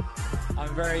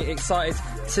 I'm very excited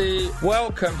to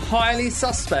welcome Highly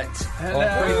Suspect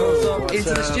into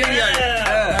the studio.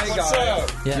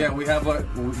 Yeah, we have what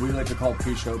we like to call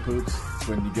pre-show poops. It's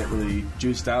when you get really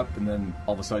juiced up and then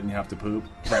all of a sudden you have to poop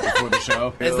right before the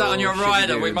show. Is that on your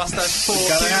rider? We must have 4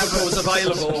 cubicles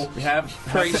available. We have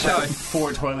pre-show.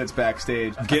 4 toilets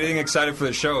backstage. Getting excited for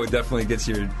the show definitely gets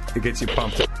you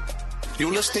pumped.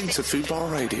 You're listening to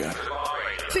Fubar Radio.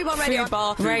 Fubar Radio.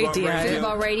 Fubar Radio.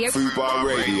 Fubar Radio. Fubar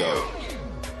Radio.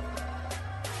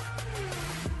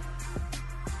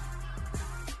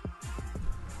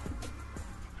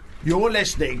 You're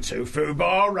listening to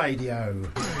Fubar Radio.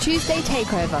 Tuesday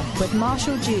Takeover with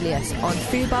Marshall Julius on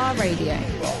Fubar Radio.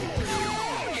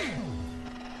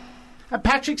 And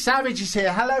Patrick Savage is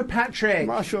here. Hello, Patrick.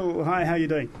 Marshall, hi, how are you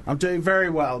doing? I'm doing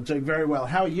very well,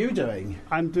 How are you doing?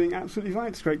 I'm doing absolutely fine.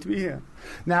 It's great to be here.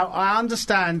 Now, I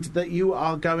understand that you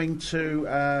are going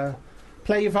to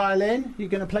play your violin. You're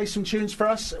going to play some tunes for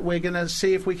us. We're going to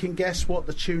see if we can guess what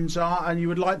the tunes are, and you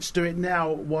would like to do it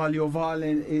now while your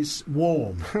violin is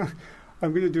warm.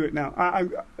 I'm going to do it now.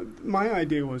 My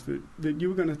idea was that you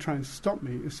were going to try and stop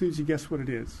me as soon as you guess what it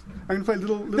is. I'm going to play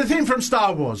little the theme from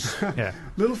Star Wars. Yeah.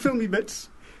 Little filmy bits.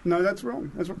 No, that's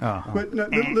wrong. That's wrong. Oh. But no,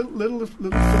 little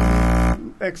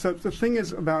filmy excerpts. The thing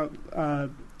is about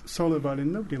solo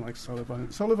violin. Nobody likes solo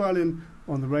violin. Solo violin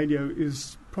on the radio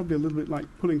is probably a little bit like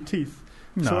pulling teeth.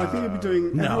 So I think you'll be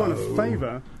doing everyone a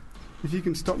favour if you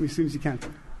can stop me as soon as you can.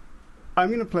 I'm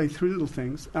going to play 3 little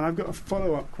things, and I've got a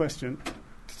follow-up question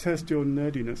to test your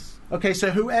nerdiness. Okay,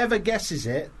 so whoever guesses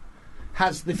it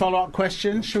has the follow-up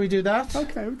question. Shall we do that?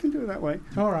 Okay, we can do it that way.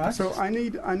 All right. So I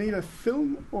need a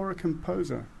film or a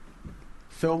composer.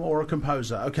 Film or a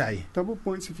composer, okay. Double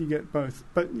points if you get both.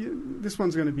 But this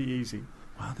one's going to be easy.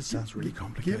 Wow, this sounds really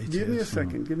complicated. Give me a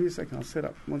second. Give me a second. I'll set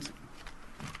up. One second.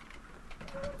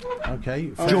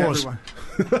 Okay. Jaws.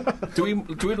 Do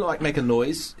we like make a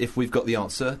noise if we've got the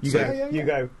answer? You go. You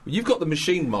go. You've got the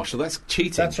machine, Marshall. That's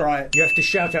cheating. That's right. You have to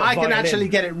shout out. I can violin. actually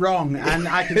get it wrong, and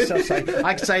I can still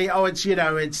say, oh, it's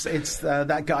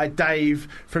that guy Dave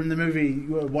from the movie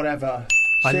whatever.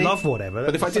 I love whatever.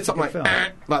 But if I did something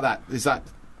like that, is that?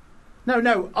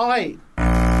 No. Hey,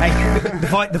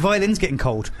 the violin's getting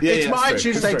cold. Yeah, it's my true.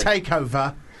 Tuesday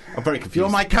takeover. I'm very confused. You're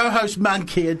my co-host,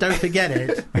 Monkey, and don't forget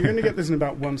it. You're going to get this in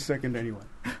about 1 second anyway.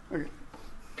 Okay.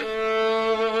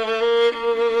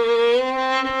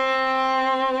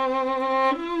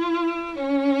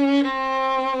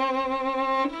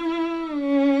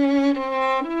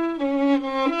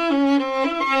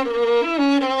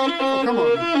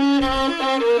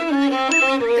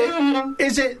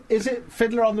 Is it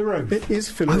Fiddler on the Roof? It is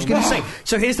Fiddler I was on the going to Roof. say,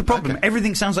 so here's the problem.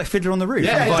 Everything sounds like Fiddler on the Roof.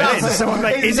 Yeah, on the it violin. does. So I'm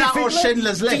like, is that or Fiddler?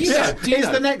 Schindler's List? Do you Is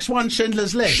know? the next one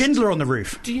Schindler's List? Schindler on the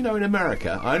Roof. Do you know in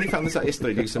America, I only found this out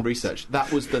yesterday doing some research,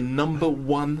 that was the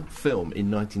 #1 film in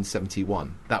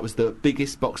 1971. That was the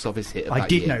biggest box office hit of I that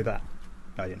did year. know that.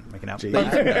 I didn't make it out. No, you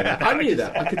didn't know that. I knew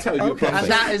that. I could tell you were And bluffing.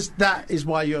 that is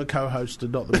why you're a co-host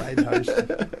and not the main host.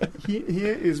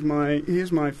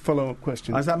 Here's my follow-up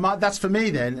question. That's for me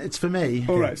then. It's for me.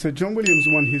 All right. So John Williams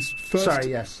won his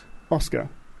first Oscar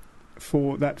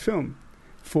for that film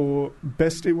for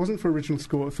best. It wasn't for original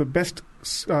score. For best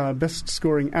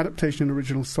scoring adaptation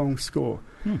original song score.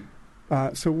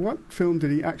 So what film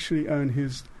did he actually earn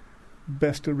his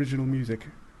best original music?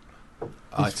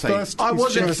 I'd say it's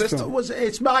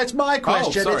my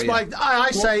question. sorry,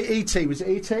 I say E.T. Was it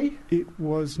E.T.? It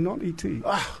was not E.T.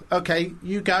 Okay,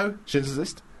 you go. Schindler's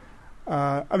List?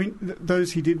 I mean,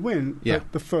 those he did win. Yeah.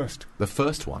 The first. The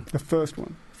first one. The first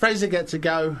one. Fraser gets a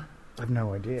go. I have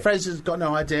no idea. Fraser's got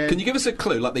no idea. Can you give us a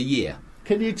clue, like the year?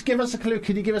 Can you give us a clue?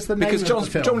 Can you give us the name Because of the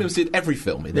film? John Williams did every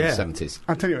film in the 70s.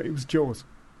 I'll tell you what, it was Jaws.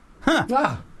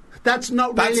 That's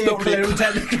not really a clue,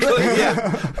 technically.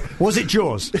 Yeah. Was it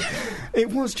Jaws? It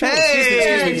was Jaws.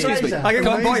 Hey, Excuse me. I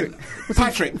got 1 point.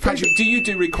 Patrick, do you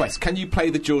do requests? Can you play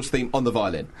the Jaws theme on the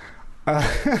violin?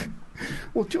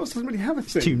 Well, Jaws doesn't really have a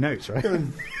thing. 2 notes, right?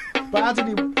 But how did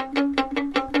he...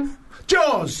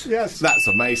 Jaws! Yes. That's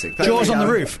amazing. Jaws on the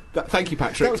Roof. Thank you,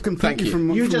 Patrick. That was completely Thank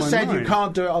you. You from just my said mind. you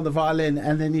can't do it on the violin,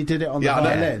 and then you did it on the I know.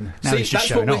 violin. Now See, he's just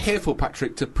that's what showing we're off. here for,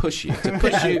 Patrick, to push you. To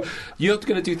push you. You're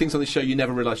going to do things on the show you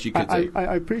never realised you could do.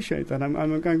 I appreciate that. I'm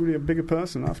going to be a bigger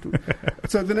person afterwards.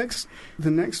 So the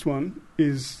next one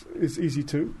is Easy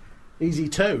 2. Easy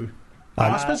 2.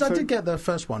 I suppose I did get the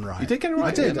first one right. You did get it right.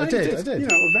 I did. You know,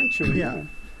 eventually. Yeah.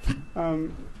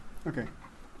 Okay.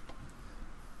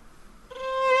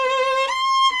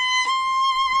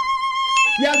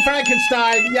 Young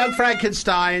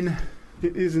Frankenstein.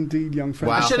 It is indeed Young Wow.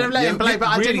 Frankenstein. I should have let him play, but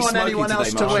I didn't want smoky anyone else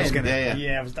today, to Marshall. win.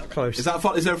 Yeah. I was that close. Is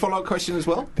there a follow-up question as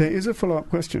well? There is a follow-up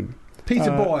question. Peter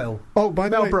Boyle. Oh, by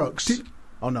the Mel way, Brooks.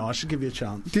 Oh no, I should give you a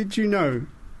chance. Did you know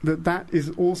that is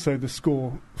also the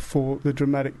score for the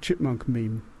dramatic chipmunk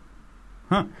meme?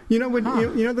 Huh. You know when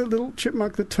you know the little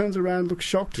chipmunk that turns around, looks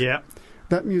shocked? Yeah.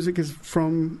 That music is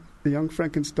from The Young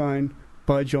Frankenstein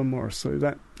by John Morris. So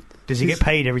that Does he get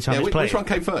paid every time it's played? Which one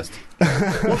came first?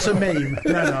 What's a meme?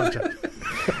 No,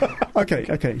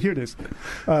 Okay, here it is.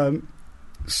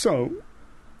 So,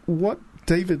 what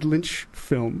David Lynch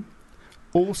film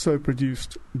also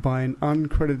produced by an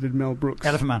uncredited Mel Brooks?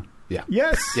 Elephant Man. Yeah.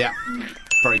 Yes. Yeah.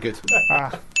 Very good.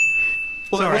 Well, that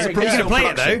was a are you Brooks going to film play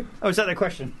production. it, though? Oh, is that the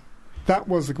question? That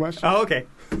was the question. Oh, okay.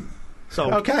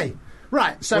 So, Okay.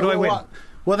 Right. So What do I win?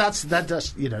 Well, that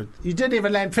does. You didn't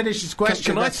even let him finish his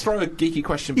question. Can I throw a geeky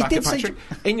question He back at did say Patrick?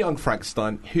 In Young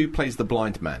Frankenstein, who plays the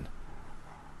blind man?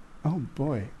 Oh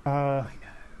boy, I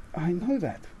know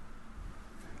that.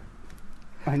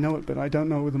 I know it, but I don't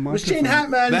know with the was microphone. Gene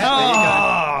Hackman. There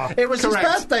you go. It was Correct.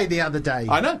 his birthday the other day.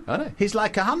 I know. He's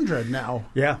like 100 now.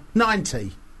 yeah.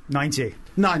 90. 90.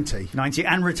 90. 90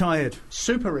 and retired.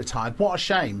 Super retired. What a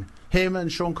shame. Him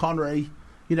and Sean Connery.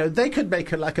 You know, they could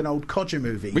make an old Codger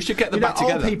movie. We should get them you know, back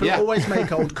together. Old people Yeah. always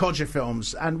make old Codger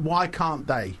films, and why can't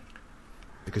they?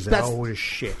 Because they're That's- old as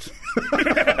shit.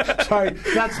 Sorry,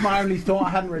 that's my only thought. I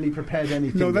hadn't really prepared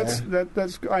anything. No, there.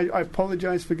 that's. I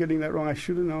apologise for getting that wrong. I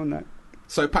should have known that.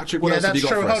 So, Patrick, what yeah, else have that's you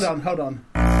got true. for us? Hold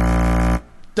on.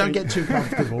 Don't get too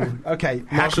comfortable. Okay,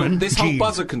 Marshall, Hackman, this whole Gene.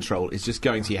 buzzer control is just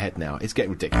going to your head now. It's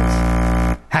getting ridiculous. See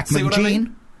Hackman what I mean?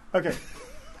 Gene. Okay.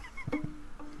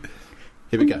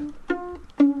 Here we go.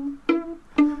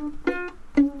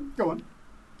 Go on.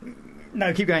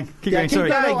 No, keep going. Keep Yeah, going. keep Sorry.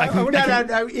 going.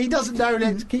 No, he doesn't know.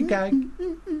 Let's keep going.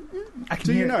 I can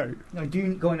Do you hear it. know? No, do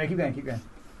you, go on. No, keep going. Keep going.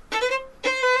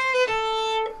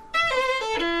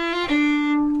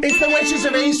 It's the Witches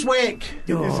of Eastwick.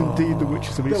 It is indeed the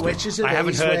Witches of The Eastwick. Witches of I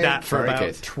haven't Eastwick. heard that for Very about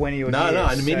good. 20 or No, years. no,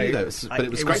 I mean so neither. But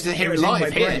it was great to hear it was in my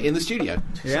live here brain. in the studio.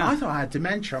 Yeah. I thought I had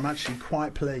dementia. I'm actually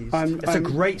quite pleased. It's a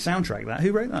great soundtrack, that.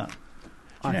 Who wrote that?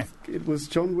 Do you know? It was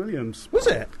John Williams. Was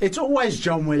it? It's always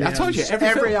John Williams. I told you, every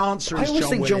film. answer I is always John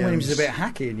think Williams. John Williams is a bit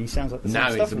hacky and he sounds like the No, same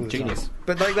he's stuff a all the genius. time.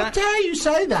 But like How that. dare you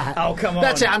say that? Oh, come on.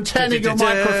 That's it. I'm turning your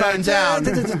microphone down.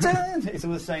 It's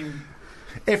all the same.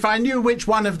 If I knew which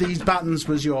one of these buttons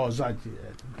was yours, I'd...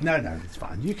 No, it's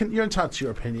fine. You're entitled to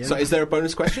your opinion. So, is there a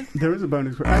bonus question? There is a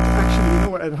bonus question. Actually, you know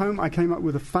what? At home, I came up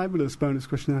with a fabulous bonus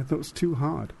question that I thought was too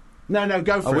hard. No,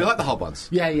 go for Oh, it. we like the hard ones.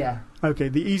 Yeah. Okay,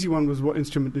 the easy one was what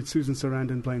instrument did Susan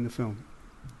Sarandon play in the film?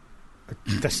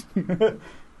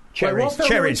 Wait, what film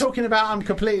Cherries. are we talking about? I'm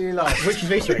completely lost. Witches of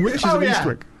Eastwick. Witches of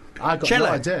Eastwick. I got Cello.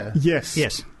 no idea. Yes.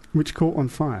 Yes. Which caught on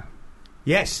fire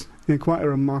Yes. in quite a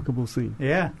remarkable scene.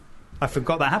 Yeah. I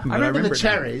forgot that happened. I but remember the it now.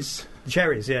 cherries, The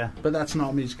cherries, yeah. but that's not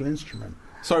a musical instrument.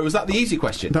 Sorry, was that the easy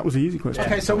question? That was the easy question.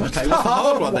 Okay, so what's the what's the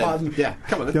hard hard one one? then? Yeah,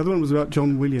 come on then. The other one was about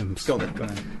John Williams. Go on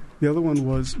then. The other one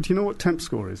was, do you know what temp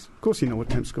score is? Of course you know what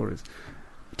temp score is.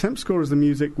 Temp score is the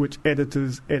music which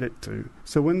editors edit to.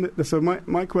 So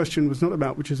my question was not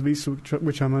about Witches of Eastwick,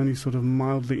 which I'm only sort of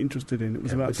mildly interested in. It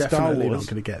was about Star definitely Wars. not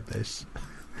going to get this.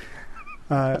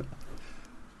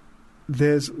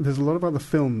 There's a lot of other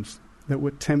films that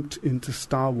were temped into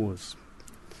Star Wars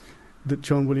that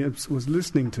John Williams was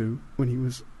listening to when he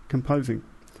was composing.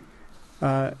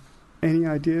 Any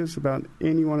ideas about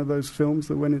any one of those films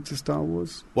that went into Star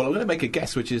Wars? Well, I'm going to make a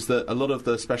guess, which is that a lot of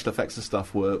the special effects and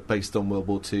stuff were based on World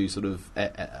War II sort of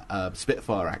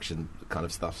Spitfire action kind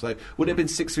of stuff. So would it have been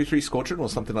 633 Squadron or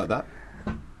something like that?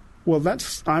 Well,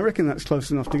 I reckon that's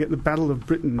close enough to get The Battle of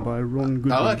Britain by Ron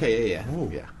Goodwin. Oh, okay, yeah.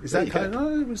 Is that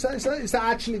is that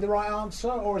actually the right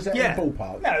answer, or is that in the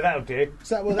ballpark? No, that'll do. Is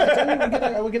that what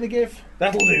are we going to give?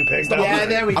 That'll do, Pig. Yeah,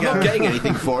 there we go. I'm not getting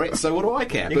anything for it, so what do I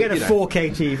care? You get a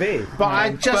 4K TV. But I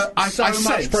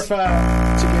much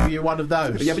prefer to give you one of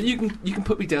those. Yeah, but you can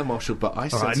put me down, Marshall. But I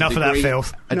sense enough of that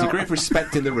filth. A degree of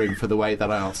respect in the room for the way that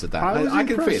I answered that. I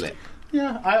can feel it.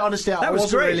 Yeah, I honestly, I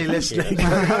wasn't really listening.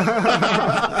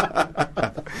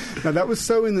 No, that was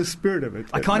so in the spirit of it.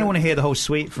 I kind of want to hear the whole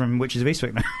suite from Witches of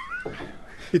Eastwick now.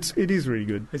 It is really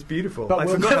good. It's beautiful. But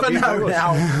we'll never know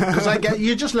now, because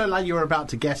you just looked like you were about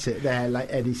to guess it there,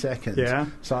 like any second. Yeah.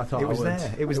 So I thought It was I would.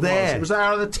 there. It was there. It was there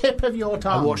on the tip of your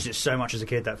tongue. I watched it so much as a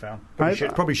kid, that film.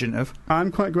 Probably shouldn't have.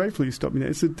 I'm quite grateful you stopped me there.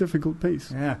 It's a difficult piece.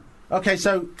 Yeah. Okay,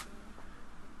 so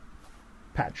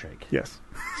Patrick. Yes.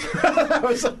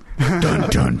 Dun,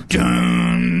 dun,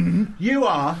 dun. You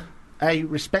are a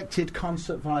respected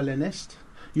concert violinist.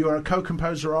 You are a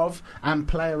co-composer of and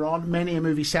player on many a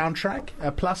movie soundtrack.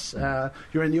 Plus,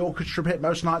 you're in the orchestra pit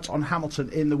most nights on Hamilton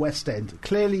in the West End.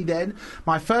 Clearly, then,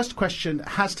 my first question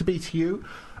has to be to you: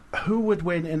 who would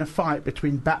win in a fight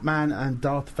between Batman and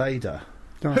Darth Vader?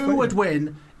 Who would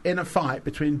win in a fight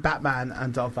between Batman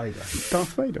and Darth Vader?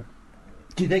 Darth Vader.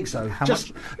 Do you think so? How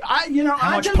much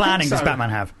planning does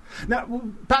Batman have? No,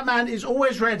 Batman is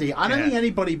always ready. I don't think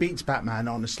anybody beats Batman,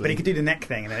 honestly. But he could do the neck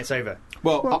thing and then it's over.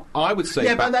 Well, I would say...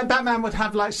 Yeah, but then Batman would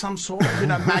have, like, some sort of,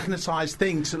 magnetised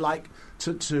thing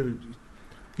to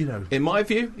In my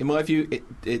view,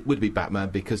 it would be Batman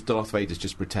because Darth Vader's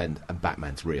just pretend and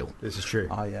Batman's real. This is true.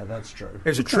 Oh, yeah, that's true. It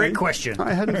was a trick question.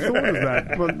 I hadn't thought of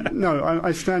that. Well, no,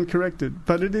 I stand corrected.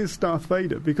 But it is Darth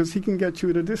Vader because he can get you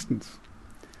at a distance.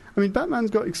 I mean,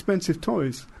 Batman's got expensive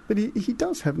toys, but he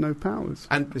does have no powers.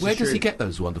 And where does he get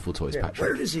those wonderful toys, Patrick?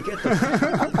 Where does he get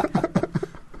them?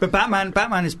 But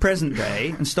Batman is present day,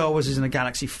 and Star Wars is in a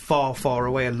galaxy far, far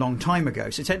away a long time ago.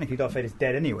 So technically Darth Vader's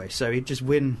dead anyway, so he'd just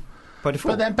win by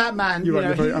default. But then Batman, he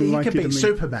could beat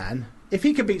Superman. If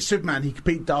he could beat Superman, he could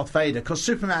beat Darth Vader, because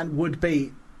Superman would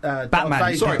beat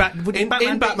Batman. Sorry, in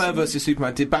Batman versus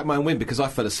Superman, did Batman win? Because I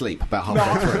fell asleep about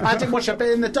halfway through. I didn't watch it, but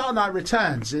in The Dark Knight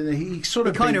Returns, he sort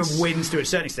of kind of wins to a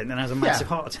certain extent, then has a massive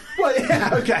heart. Well,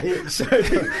 yeah, okay. So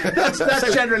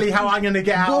that's generally how I'm going to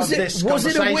get out of this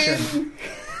conversation. Was it a win?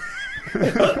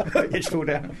 It's fall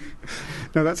down.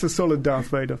 No, that's a solid Darth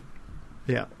Vader.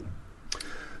 Yeah.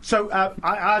 So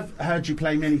I've heard you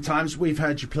play many times. We've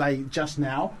heard you play just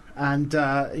now. And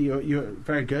you're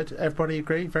very good. Everybody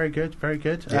agree? Very good, very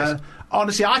good. Yes.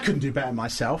 Honestly, I couldn't do better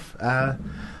myself.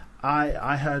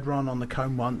 I heard Ron on the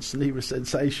comb once, and he was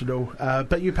sensational.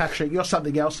 But you, Patrick, you're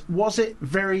something else. Was it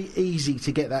very easy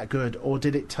to get that good, or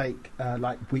did it take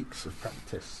weeks of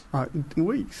practice?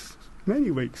 Weeks, many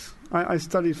weeks. I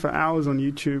studied for hours on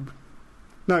YouTube.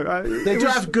 No, they do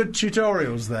have good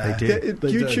tutorials there. They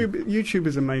do. YouTube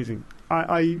is amazing.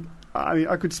 I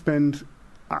could spend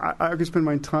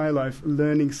my entire life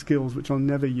learning skills which I'll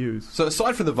never use. So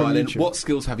aside from the violin, what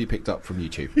skills have you picked up from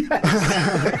YouTube?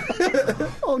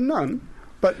 Oh, none.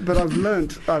 But I've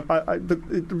learnt.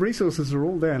 The resources are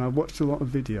all there, and I've watched a lot of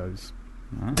videos.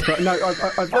 But no,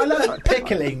 I learned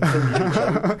pickling from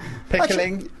YouTube.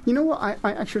 Pickling. Actually, you know what? I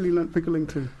actually learnt pickling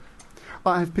too.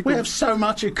 We have so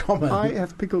much in common. I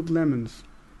have pickled lemons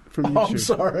from YouTube. Oh, I'm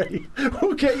sorry.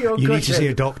 We'll get you You need to see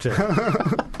a doctor.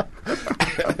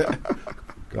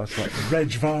 Gosh, like Reg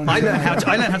Varney. I learned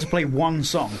how to play one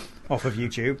song off of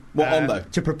YouTube. What on though?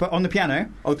 On the piano.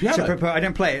 On the piano? I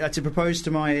don't play it. To propose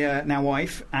to my now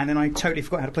wife, and then I totally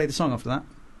forgot how to play the song after that.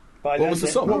 What was the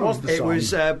song? What was the song? It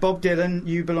was Bob Dylan,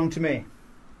 "You Belong to Me."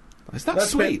 Is that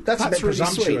sweet? That's a bit really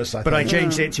presumptuous, sweet. But I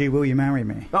changed it to "Will you marry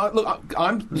me?" Look,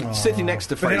 I'm sitting next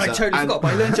to But Fraser. then I totally forgot.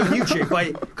 But I learned it on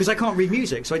YouTube because I can't read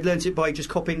music, so I learned it by just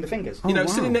copying the fingers. You know,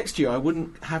 sitting next to you, I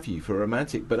wouldn't have you for a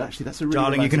romantic, but actually, that's a really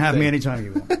Darling, you can have thing. me anytime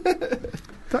you want.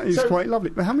 That is quite lovely.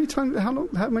 But how many times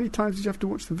did you have to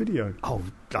watch the video? Oh,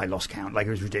 I lost count. Like, it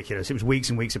was ridiculous. It was weeks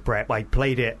and weeks of prep. I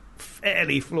played it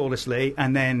fairly flawlessly,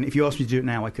 and then if you asked me to do it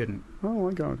now, I couldn't. Oh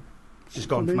my god, it's just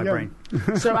gone there from my you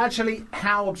brain. So actually,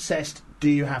 how obsessed do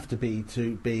you have to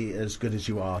be as good as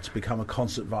you are to become a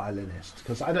concert violinist?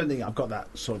 Because I don't think I've got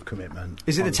that sort of commitment.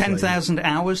 Is it the honestly. 10,000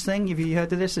 hours thing? Have you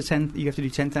heard of this? You have to do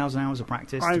 10,000 hours of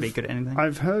practice to be good at anything?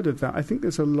 I've heard of that. I think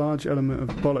there's a large element of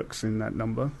bollocks in that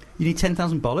number. You need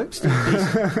 10,000 bollocks?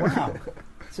 Wow.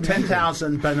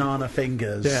 10,000 banana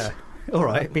fingers. Yeah. All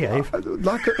right, behave.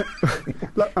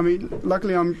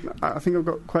 Luckily, I think I've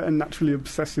got quite a naturally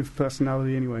obsessive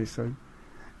personality anyway, so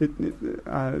it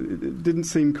didn't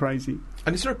seem crazy.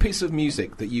 And is there a piece of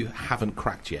music that you haven't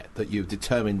cracked yet, that you're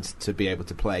determined to be able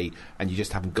to play, and you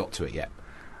just haven't got to it yet?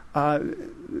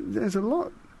 There's a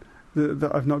lot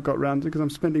that I've not got round to because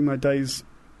I'm spending my days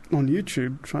on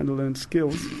YouTube trying to learn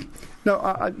skills. No,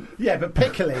 but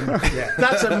pickling,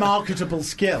 that's a marketable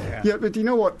skill. Yeah, but do you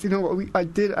know what? I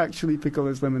did actually pickle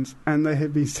those lemons, and they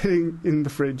have been sitting in the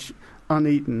fridge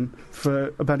uneaten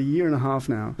for about a year and a half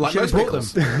now. Like most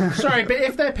pickles. Sorry, but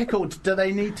if they're pickled, do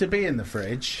they need to be in the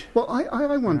fridge? Well,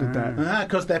 I wondered that.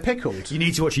 Because they're pickled. You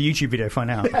need to watch a YouTube video to find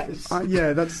out. Yes.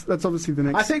 Yeah, that's obviously the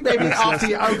next. I think maybe after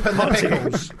you open the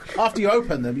pickles, after you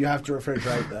open them, you have to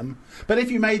refrigerate them. But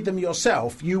if you made them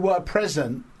yourself, you were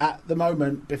present at the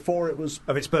moment before it was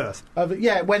of its birth.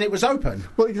 When it was open.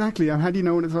 Well, exactly. How do you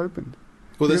know when it's opened?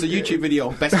 Well, there's a YouTube video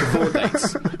on best before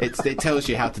dates. It tells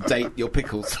you how to date your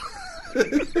pickles.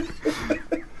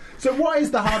 So what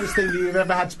is the hardest thing that you've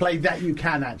ever had to play that you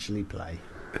can actually play?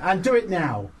 And do it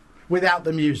now, without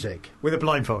the music. With a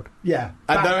blindfold? Yeah.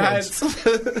 And no hands.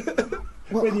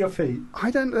 With your feet.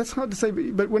 That's hard to say,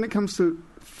 but when it comes to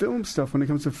film stuff, when it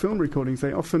comes to film recordings,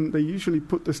 they usually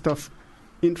put the stuff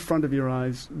in front of your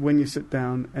eyes when you sit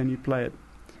down and you play it.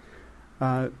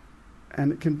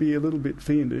 And it can be a little bit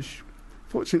fiendish.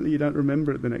 Fortunately, you don't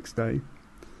remember it the next day.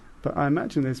 But I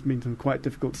imagine there's been some quite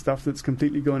difficult stuff that's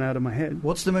completely gone out of my head.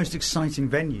 What's the most exciting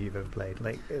venue you've ever played?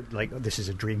 Like this is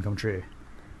a dream come true.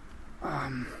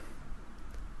 You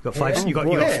got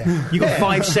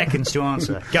 5 seconds to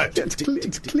answer. Go.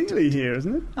 It's clearly here,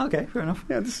 isn't it? Okay, fair enough.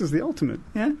 Yeah, this is the ultimate.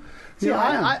 Yeah. See,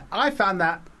 I found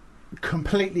that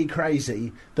completely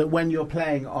crazy that when you're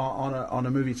playing on a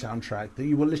movie soundtrack that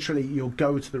you'll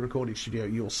go to the recording studio,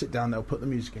 you'll sit down, they'll put the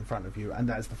music in front of you, and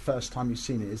that's the first time you've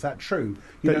seen it. Is that true?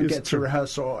 You don't get to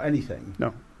rehearse or anything?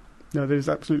 No, that is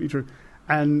absolutely true.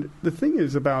 And the thing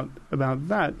is about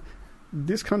that,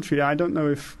 this country, I don't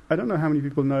know how many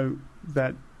people know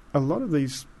that a lot of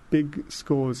these big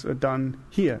scores are done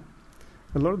here.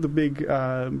 A lot of the big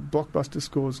blockbuster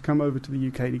scores come over to the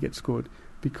UK to get scored,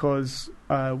 because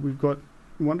we've got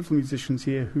wonderful musicians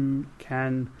here who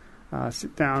can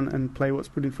sit down and play what's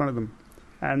put in front of them,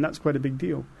 and that's quite a big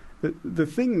deal. The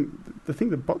thing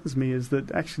that bothers me is that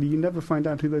actually you never find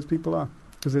out who those people are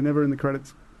because they're never in the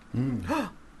credits.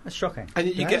 That's shocking. And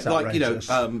you get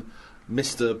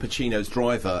Mr. Pacino's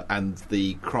driver and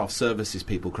the craft services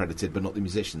people credited, but not the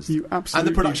musicians. You absolutely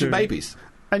and the production do. babies.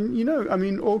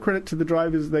 And all credit to the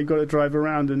drivers. They got to drive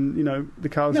around, and the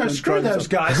cars. No, don't screw drive those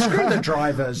guys. Screw the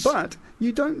drivers. But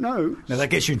you don't know. No, that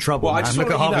gets you in trouble. Well, I man. just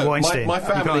Look at want to Harvey let Weinstein. you know, my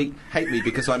family hate me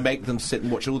because I make them sit and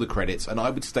watch all the credits, and I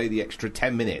would stay the extra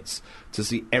 10 minutes to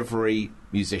see every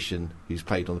musician who's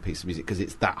played on the piece of music because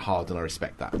it's that hard, and I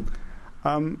respect that.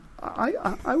 I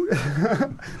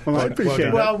appreciate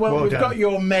it. Well, we've got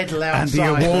your medal outside.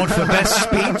 And the award for best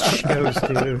speech goes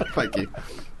to. Thank you.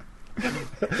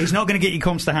 He's not going to get you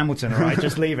comps to Hamilton, all right?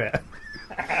 Just leave it.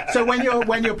 So when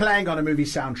you're playing on a movie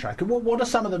soundtrack, what are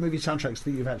some of the movie soundtracks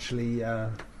that you've actually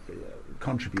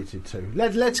contributed to?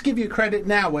 Let's give you credit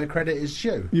now where credit is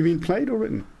due. You mean played or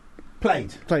written?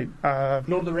 Played.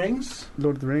 Lord of the Rings.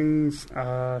 Lord of the Rings.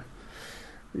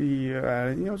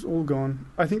 It's all gone.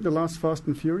 I think the last Fast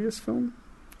and Furious film.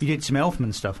 You did some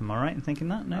Elfman stuff, am I right in thinking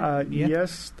that? No?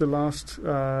 Yes, the last...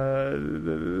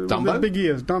 Dumbo? The big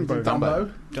years, Dumbo.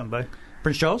 Dumbo.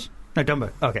 Prince Charles? No,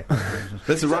 Dumbo. Okay.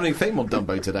 There's a running theme on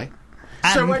Dumbo today.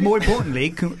 And more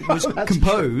importantly, was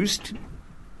composed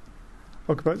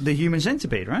composed The Human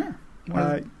Centipede, right?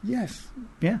 Yes.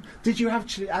 Yeah. Did you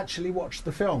actually watch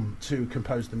the film to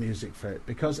compose the music for it?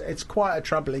 Because it's quite a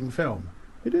troubling film.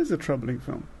 It is a troubling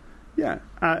film. Yeah,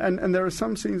 and there are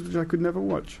some scenes which I could never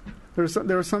watch. There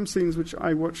are some scenes which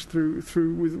I watched through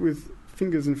with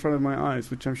fingers in front of my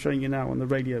eyes, which I'm showing you now on the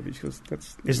radio because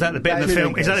that's. Is that the bit in the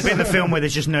film? Is that the bit in the film where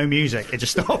there's just no music? It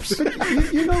just stops.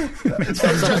 you know, it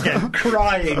stops up again.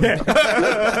 Crying,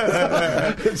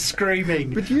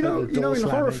 screaming. But you know, in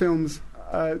horror films,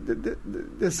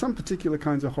 there's some particular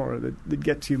kinds of horror that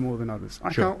get to you more than others.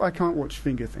 I can't watch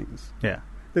finger things. Yeah.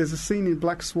 There's a scene in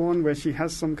Black Swan where she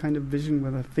has some kind of vision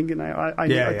with her fingernail.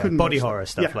 I couldn't body watch horror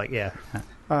stuff yes.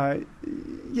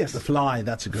 The Fly,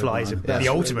 that's a good Fly one. is the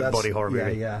ultimate body horror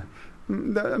movie. Yeah.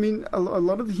 I mean, a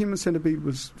lot of the Human Centipede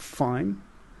was fine.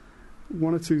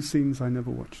 One or two scenes I never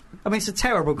watched. I mean, it's a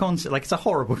terrible concept. Like, it's a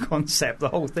horrible concept. The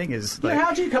whole thing is. Like,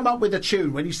 how do you come up with a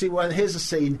tune when you see? Well, here's a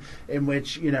scene in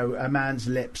which a man's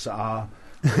lips are.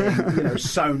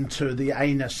 Sewn to the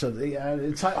anus of the.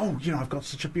 It's like, I've got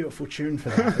such a beautiful tune for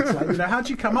that. It's like, how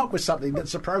do you come up with something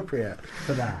that's appropriate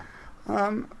for that?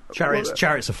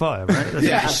 Chariots of Fire, right?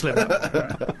 Yeah. Just slip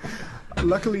that.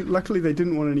 Luckily, they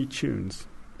didn't want any tunes.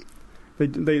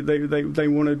 They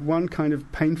wanted one kind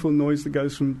of painful noise that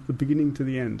goes from the beginning to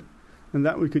the end, and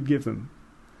that we could give them.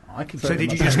 So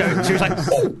did you just go? So it was like,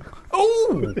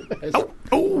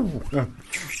 oh,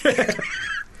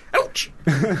 ouch.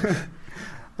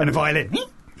 And a violin.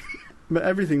 But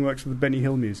everything works with the Benny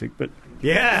Hill music. But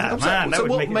so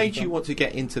what made you want to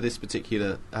get into this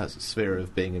particular sphere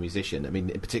of being a musician? I mean,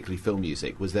 particularly film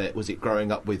music. Was it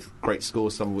growing up with great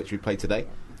scores, some of which we play today?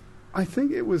 I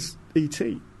think it was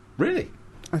E.T. Really?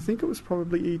 I think it was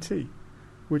probably E.T.,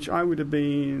 which I would have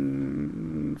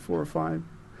been 4 or 5.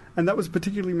 And that was a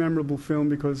particularly memorable film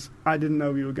because I didn't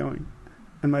know we were going.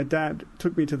 And my dad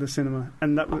took me to the cinema,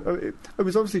 and that was, it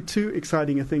was obviously too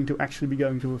exciting a thing to actually be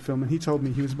going to a film. And he told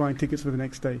me he was buying tickets for the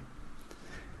next day.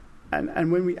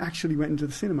 And when we actually went into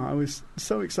the cinema, I was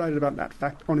so excited about that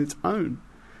fact on its own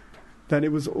that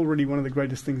it was already one of the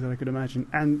greatest things that I could imagine.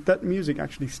 And that music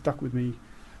actually stuck with me.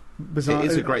 Bizarre.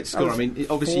 It is a great score. I mean,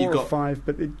 obviously you've got 4 or 5,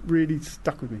 but it really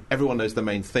stuck with me. Everyone knows the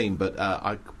main theme, but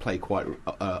I play quite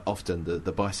often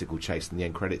the bicycle chase and the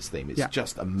end credits theme. It's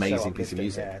just amazing piece of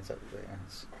music.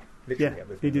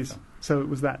 It is. So it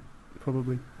was that,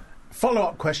 probably.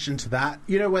 Follow-up question to that.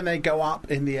 When they go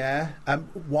up in the air,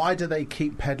 why do they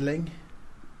keep pedalling?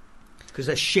 Because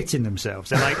they're shitting themselves.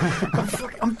 They're like,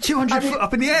 I'm 200 foot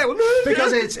up in the air.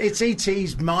 Because it's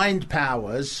E.T.'s mind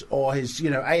powers or his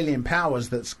alien powers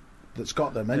that's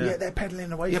got them, and yet they're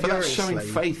pedalling away. Yeah, but that's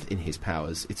furiously. showing faith in his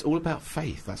powers. It's all about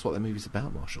faith. That's what the movie's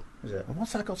about, Marshall. Is it? Well,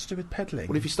 what's that got to do with pedalling?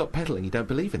 Well, if you stop pedalling, you don't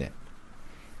believe in it.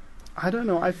 I don't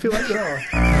know. I feel like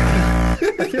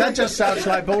that just sounds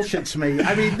like bullshit to me.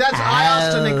 I mean, I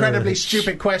asked an incredibly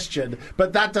stupid question,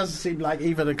 but that doesn't seem like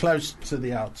even close to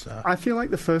the answer. I feel like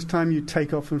the first time you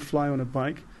take off and fly on a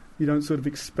bike, you don't sort of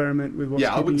experiment with what's keeping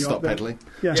you up there. I wouldn't stop pedalling.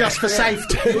 Yeah. Just for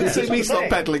safety. You wouldn't see me stop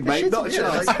pedalling, mate. Not a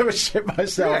chance. I would shit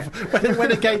myself. When it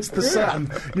went against the sun,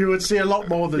 you would see a lot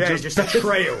more than just a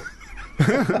trail.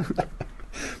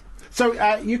 So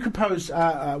you compose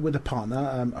with a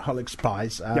partner, Holic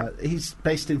Spies. He's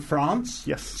based in France.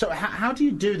 Yes. So how do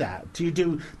you do that? Do you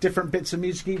do different bits of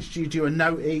music each? Do you do a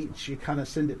note each? You kind of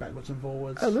send it backwards and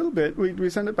forwards? A little bit. We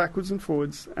send it backwards and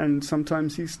forwards, and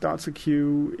sometimes he starts a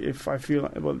cue if I feel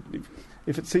like,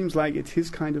 if it seems like it's his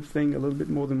kind of thing, a little bit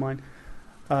more than mine.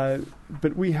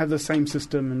 But we have the same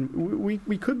system, and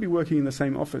we could be working in the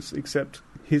same office, except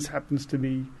his happens to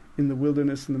be in the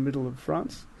wilderness in the middle of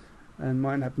France, and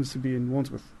mine happens to be in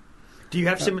Wandsworth. Do you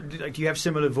have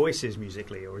similar voices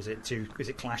musically, or is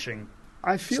it clashing?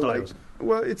 I feel styles?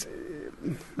 Like it's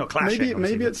not clashing.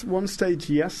 Maybe it's one stage,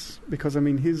 yes, because I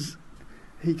mean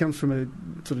he comes from a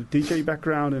sort of DJ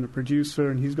background and a producer,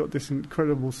 and he's got this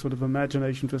incredible sort of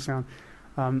imagination for sound,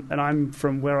 and I'm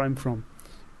from where I'm from,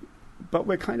 but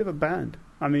we're kind of a band.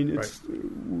 I mean, it's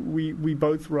we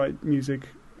both write music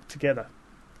together,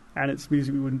 and it's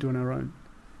music we wouldn't do on our own.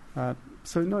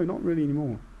 So no, not really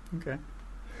anymore. Okay.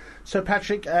 So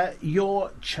Patrick,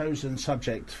 your chosen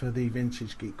subject for the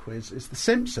Vintage Geek Quiz is The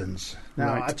Simpsons.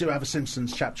 Now, I do have a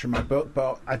Simpsons chapter in my book,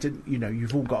 but I didn't.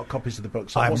 You've all got copies of the book,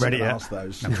 so I wasn't going to ask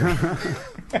those.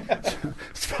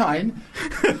 It's fine.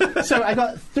 So I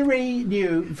got 3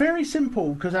 new, very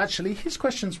simple, because actually his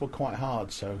questions were quite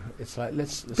hard. So it's like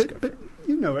let's go. But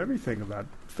you know everything about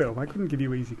film. I couldn't give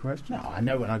you easy questions. No, I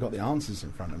know when I got the answers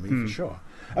in front of me for sure.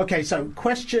 Okay, so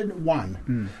question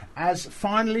 1. As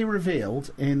finally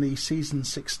revealed in the season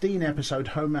 16 episode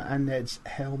Homer and Ned's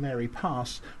Hail Mary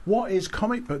Pass, what is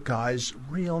Comic Book Guy's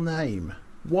real name?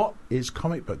 What is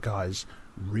Comic Book Guy's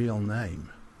real name?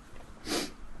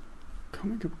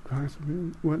 Comic Book Guy's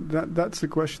real... Well, that's a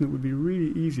question that would be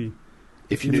really easy.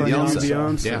 If you knew the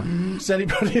answer. Yeah. Does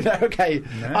anybody know? Okay.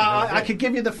 I could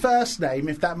give you the first name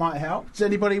if that might help. Does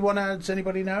anybody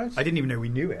know it? I didn't even know we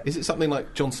knew it. Is it something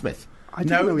like John Smith?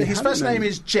 No, his first name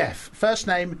is Jeff. First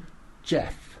name,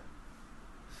 Jeff.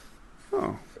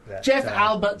 Oh. Jeff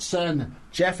Albertson.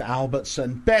 Jeff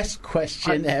Albertson. Best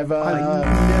question ever. I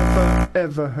never,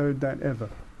 ever heard that ever.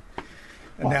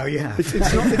 And now you have. It's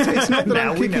not that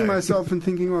I'm kicking myself and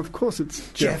thinking, well, of course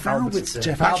it's Jeff Albertson.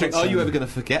 Jeff Patrick, are you ever going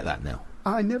to forget that now?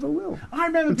 I never will. I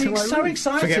remember being so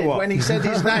excited when he said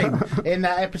his name in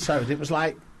that episode. It was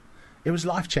like, it was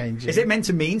life-changing. Is it meant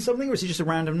to mean something, or is it just a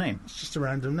random name? It's just a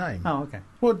random name. Oh, okay.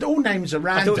 Well, all names are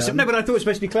random. But I thought it was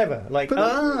supposed to be clever. Like,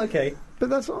 okay. But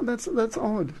that's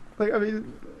odd. Like, I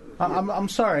mean... I'm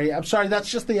sorry. That's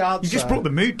just the answer. You just brought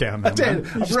the mood down. I did.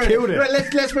 You just killed it.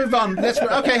 Right, let's move on.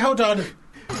 Okay, hold on.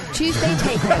 Tuesday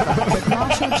Takeover with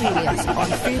Marshall Julius on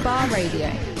Fubar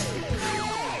Radio.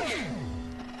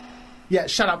 Yeah,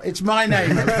 shut up. It's my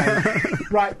name. Okay?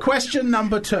 Right, question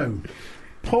number 2.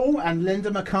 Paul and Linda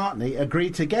McCartney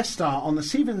agreed to guest star on the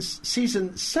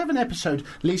season 7 episode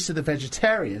Lisa the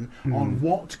Vegetarian on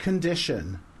what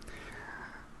condition?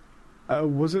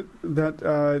 Was it that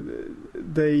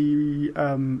they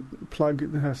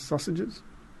plug her sausages?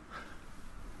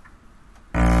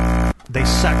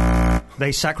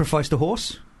 They sacrificed a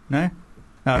horse? No?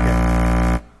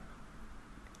 Okay.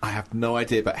 I have no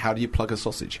idea, but how do you plug a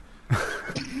sausage?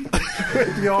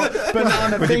 With your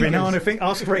banana fingers.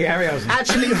 Ask Ray Harryhausen.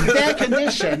 Actually,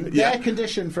 their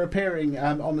condition for appearing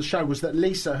on the show was that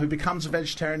Lisa, who becomes a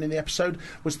vegetarian in the episode,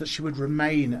 was that she would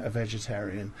remain a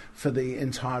vegetarian for the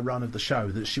entire run of the show,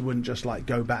 that she wouldn't just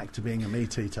go back to being a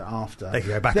meat eater after. They can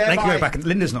go back. They can go back.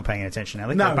 Linda's not paying attention now.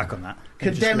 They can go back on that.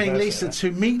 Condemning Lisa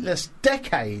to meatless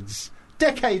decades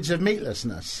of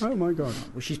meatlessness. Oh my God!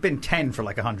 Well, she's been 10 for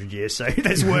 100 years, so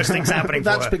there's worse things happening.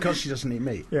 That's for her. because she doesn't eat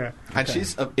meat. Yeah, and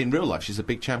she's in real life. She's a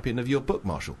big champion of your book,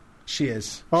 Marshall. She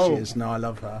is. Oh, she is. No, I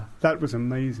love her. That was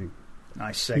amazing.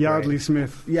 Nice segue. Yardley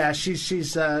Smith. Yeah,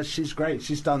 she's great.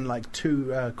 She's done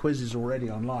 2 quizzes already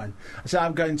online. So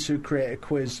I'm going to create a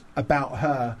quiz about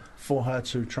her for her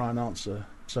to try and answer.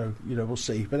 So, we'll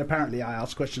see. But apparently I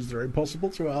ask questions that are impossible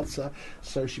to answer,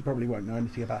 so she probably won't know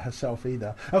anything about herself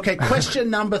either. Okay, question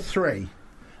number 3.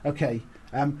 Okay,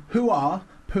 who are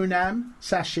Poonam,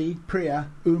 Sashi, Priya,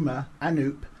 Uma,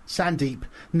 Anup, Sandeep,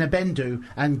 Nabendu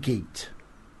and Geet?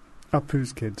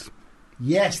 Apu's kids.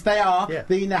 Yes, they are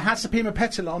the Nahasapima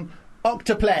Petalon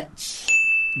octuplets.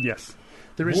 Yes.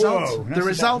 The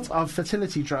result of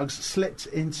fertility drugs slipped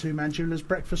into Manjula's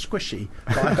breakfast squishy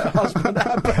by her husband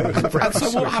Apu. And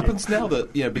so what happens now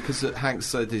that, because Hank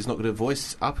said he's not going to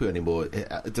voice Apu anymore,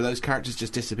 do those characters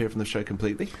just disappear from the show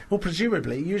completely? Well,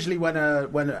 presumably. Usually when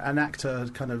an actor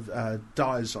kind of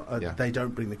dies, they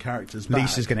don't bring the characters back.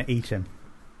 Lisa's going to eat him.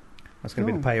 That's going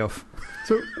to be the payoff.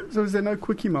 So is there no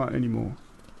Quickie Mart anymore?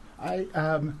 I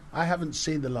haven't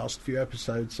seen the last few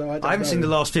episodes, so I haven't seen the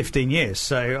last 15 years,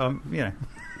 so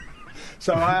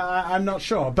So I'm not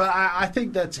sure, but I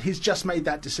think that he's just made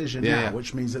that decision now,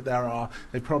 which means that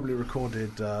they've probably recorded.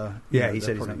 He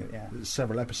said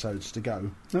several episodes to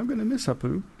go. I'm going to miss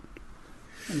Apu.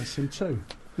 I miss him too.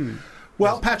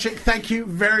 Well, Patrick, thank you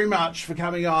very much for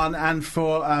coming on and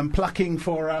for plucking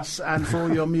for us and for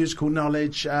all your musical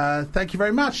knowledge. Thank you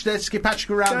very much. Let's give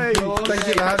Patrick a round of applause. Thank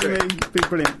you for having me. It's been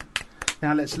brilliant.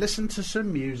 Now let's listen to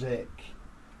some music.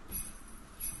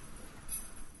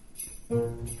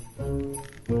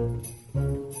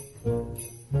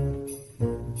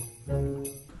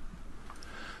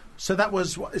 So that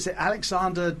was, what is it,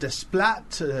 Alexander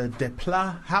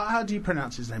Desplat? How do you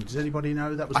pronounce his name? Does anybody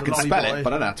know? That was I can spell it,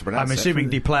 but I don't know how to pronounce it. I'm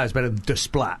assuming Desplat is better than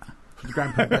Desplat. For the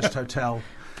Grand Budapest Hotel.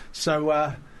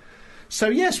 So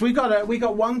yes, we got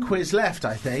one quiz left,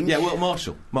 I think. Yeah, well,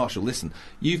 Marshall, listen.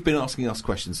 You've been asking us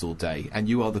questions all day, and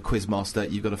you are the quiz master.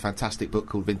 You've got a fantastic book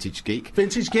called Vintage Geek.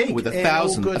 With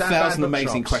 1,000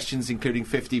 amazing questions, including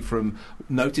 50 from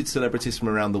noted celebrities from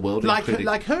around the world. Like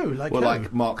who?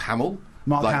 Like Mark Hamill.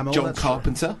 John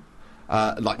Carpenter.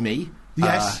 Like me.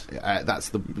 Yes, that's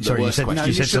the Sorry, worst question.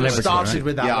 You should have started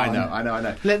with that one. I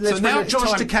know. Let's now George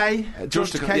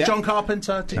Takei, John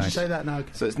Carpenter. Did you say that? No. Okay.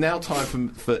 So it's now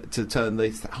time to turn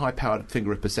the high-powered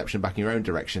finger of perception back in your own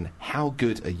direction. How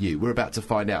good are you? We're about to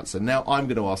find out. So now I'm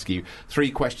going to ask you 3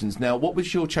 questions. Now, what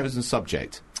was your chosen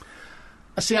subject?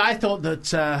 See, I thought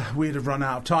that we'd have run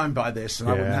out of time by this, and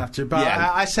I wouldn't have to. But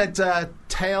I said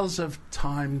Tales of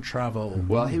Time Travel.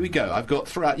 Well, here we go. I've got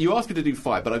 3. You asked me to do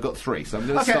 5, but I've got 3, so I'm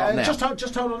going to start now.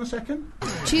 Just hold on a second.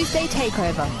 Tuesday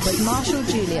Takeover with Marshall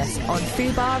Julius on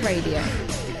Fubar Radio.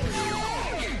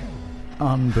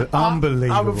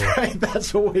 Unbelievable. I'm afraid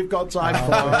that's all we've got time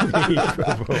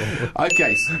for.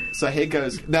 Okay, so here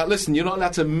goes. Now, listen, you're not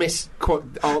allowed to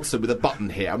answer with a button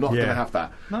here. I'm not going to have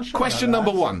that. Not sure Question about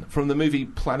number that. 1 from the movie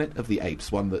Planet of the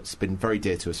Apes, one that's been very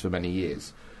dear to us for many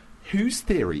years. Whose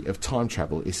theory of time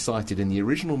travel is cited in the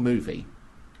original movie,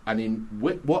 and in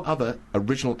what other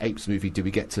original Apes movie do we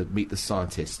get to meet the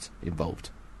scientist involved?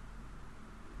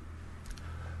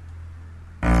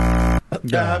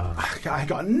 I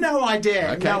got no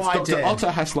idea. Okay, no it's idea. Dr. Otto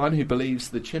Hasslein, who believes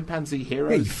the chimpanzee hero,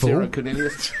 Hey, fool. Cyril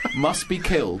Cornelius, must be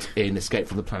killed in Escape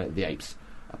from the Planet of the Apes,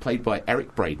 played by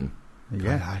Eric Braeden.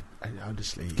 Yeah. I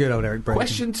honestly. Good old Eric Braeden.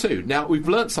 Question 2. Now, we've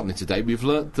learnt something today. We've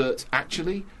learnt that,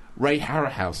 actually, Ray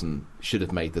Harryhausen should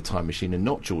have made the time machine and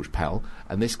not George Pell,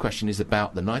 and this question is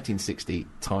about the 1960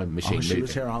 time machine movie. She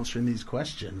was here answering these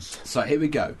questions. So here we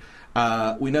go.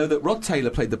 We know that Rod Taylor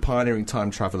played the pioneering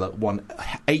time traveller, one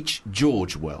H.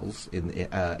 George Wells in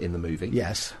the movie.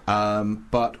 Yes.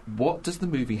 But what does the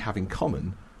movie have in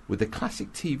common with the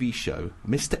classic TV show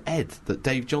Mr. Ed that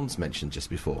Dave Johns mentioned just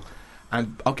before?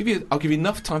 And I'll give you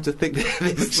enough time to think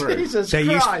this through. Jesus They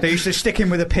Christ. used to stick him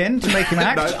with a pin to make him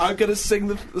act. No, I'm going to sing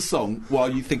the song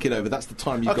while you think it over. That's the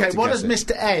time you've got to Okay, what guess does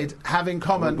Mr. Ed have in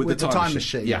common with the time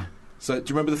machine? Yeah. So, do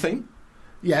you remember the theme?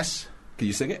 Yes. Can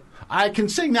you sing it? I can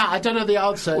sing that. I don't know the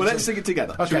answer. Well, let's sing it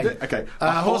together. Okay. Should we do it? Okay.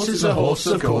 A horse is a horse,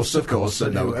 of course, of course.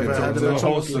 And no one ever heard of a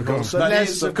talking horse.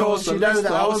 Unless, of course, you know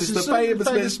that horse is the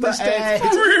famous Mr. Ed.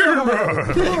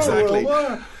 Exactly.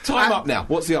 Time up now.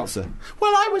 What's the answer?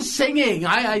 Well, I was singing. The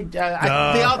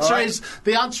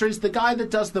answer is the guy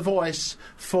that does the voice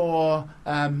for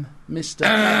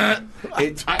Mr.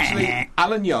 It's actually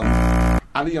Alan Young.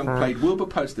 Alan Young played Wilbur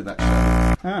Post in that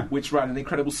show, which ran an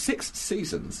incredible 6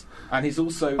 seasons, and he's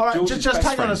also All right, George's just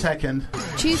best hang on a friend. second.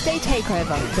 Tuesday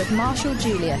Takeover with Marshall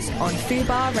Julius on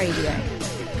Fubar Radio.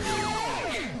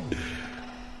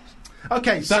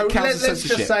 Okay, so counts as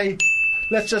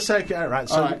let's just say, all right.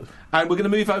 So All right. And we're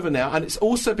going to move over now, and it's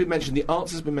also been mentioned, the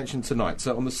answer's been mentioned tonight.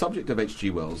 So on the subject of H.G.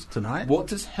 Wells, Tonight? what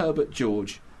does Herbert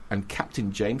George and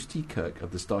Captain James T. Kirk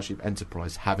of the Starship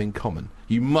Enterprise have in common?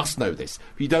 You must know this.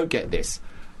 If you don't get this,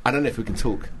 I don't know if we can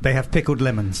talk. They have pickled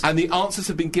lemons. And the answers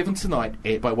have been given tonight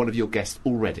by one of your guests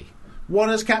already. what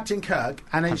does Captain Kirk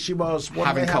and H.G. Wells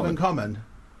what do they have in common?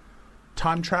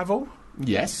 Time travel?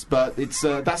 Yes, but it's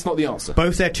that's not the answer.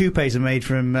 Both their toupees are made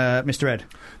from Mr. Ed.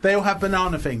 They all have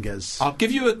banana fingers. I'll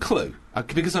give you a clue,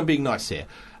 because I'm being nice here.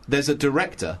 There's a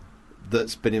director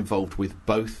that's been involved with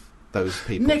both those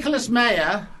people. Nicholas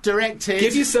Meyer directed...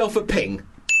 Give yourself a ping.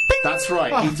 That's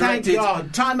right. Oh, He thank directed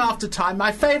God. Time after time.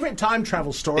 My favourite time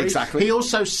travel story. Exactly. He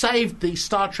also saved the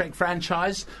Star Trek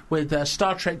franchise with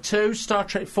Star Trek 2, Star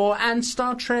Trek 4 and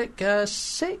Star Trek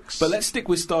 6. But let's stick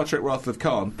with Star Trek Wrath of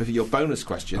Khan for your bonus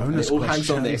question. Bonus it all hangs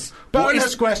question. on this.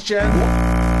 Bonus question.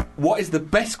 What is the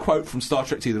best quote from Star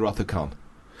Trek 2, The Wrath of Khan?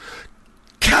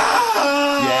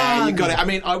 Khan! Yeah, you got it. I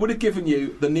mean, I would have given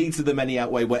you the needs of the many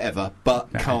outweigh whatever,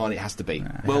 but Khan it has to be.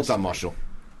 Well done, Marshall.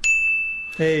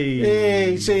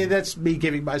 Hey, see, that's me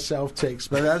giving myself ticks,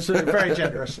 but that's very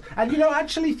generous. And, I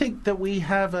actually think that we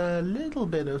have a little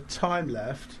bit of time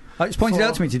left. It's pointed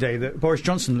out to me today that Boris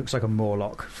Johnson looks like a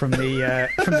Morlock from the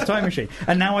Time Machine,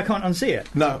 and now I can't unsee it.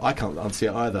 No, I can't unsee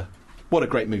it either. What a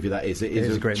great movie that is. It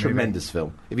is a great tremendous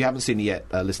film. If you haven't seen it yet,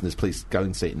 listeners, please go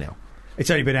and see it now. It's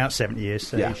only been out 70 years,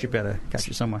 so Yeah. you should better catch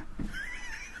it somewhere.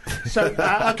 So,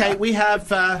 okay, we have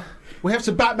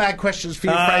some Batman questions for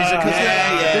you, Fraser,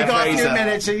 because we've got a few Fraser.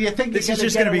 minutes, and you think This you're is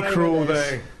just going going to to be cruel,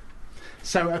 though.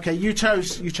 So, okay, you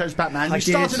chose Batman. I You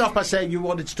started did. off by saying you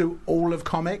wanted to do all of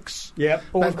comics. Yep,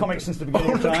 all of comics since the beginning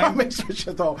All of of time. comics, which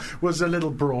I thought was a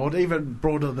little broad, even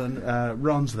broader than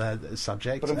Ron's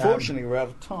subject. But unfortunately, we're out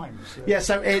of time. So. Yeah,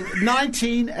 so in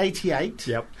 1988,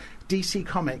 Yep. DC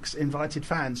Comics invited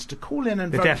fans to call in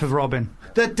and The vote. death of Robin.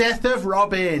 The death of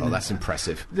Robin. Oh, that's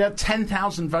impressive.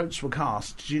 10,000 votes were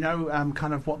cast. Do you know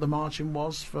kind of what the margin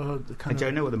was for the I kind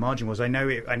don't know what the margin was. I know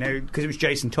because it was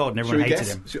Jason Todd and everyone hated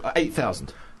him.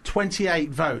 8,000. 28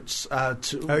 votes. Oh,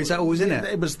 is that all was in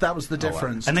it? That was the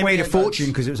difference. And they made a 28 votes. fortune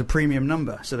because it was a premium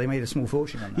number, so they made a small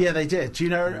fortune on that. Yeah, they did. Do you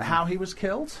know how he was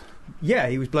killed? Yeah,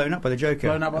 he was blown up by the Joker.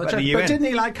 Blown up by the at Joker. the But UN.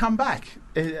 didn't he come back?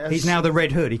 He's now the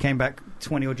Red Hood. He came back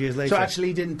 20 odd years later. So actually,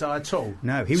 he didn't die at all.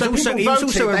 No, he was so also people he was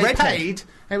also voted, a they redhead. paid.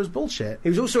 It was bullshit. He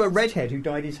was also a redhead who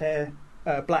dyed his hair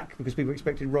black because people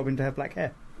expected Robin to have black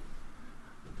hair.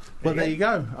 Well, there you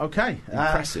go. Okay,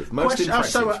 Impressive. Most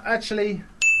impressive. So actually,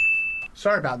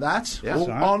 sorry about that.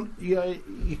 Yeah.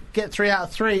 You get 3 out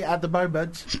of 3 at the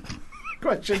moment.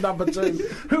 Question number 2.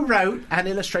 Who wrote and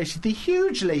illustrated the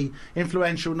hugely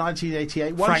influential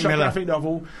 1988 one-shot Miller. graphic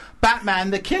novel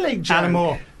Batman the Killing Joke? Alan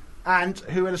Moore. And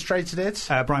who illustrated it?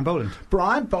 Brian Boland.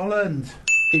 Brian Boland.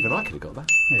 Even I could have got that.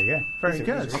 There you go. Very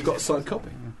good. I've got a signed copy.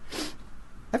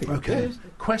 Okay.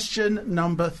 Question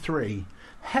number 3.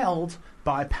 Held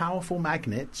by powerful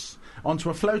magnets onto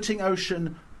a floating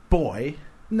ocean buoy.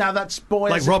 Now that's boy.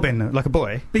 Like Robin, like a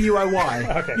boy. B-U-O-Y.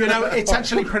 Okay. You know, it's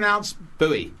actually pronounced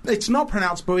buoy. It's not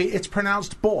pronounced buoy, it's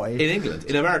pronounced boy. In England.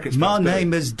 In America, it's My pronounced name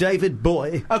buoy. is David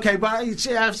Boy. Okay, but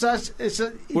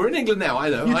We're in England now, I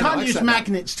know. You I can't know, use accept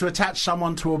magnets to attach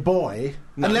someone to a buoy.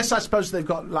 No. Unless I suppose they've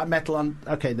got like metal on.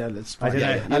 Okay, no, let's I don't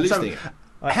know. You're loosening it.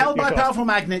 Held by powerful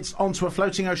magnets onto a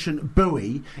floating ocean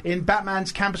buoy in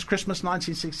Batman's Campus Christmas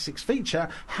 1966 feature,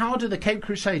 how do the Cape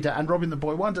Crusader and Robin the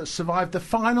Boy Wonder survive the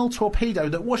final torpedo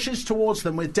that whooshes towards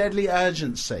them with deadly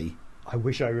urgency? I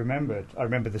wish I remembered. I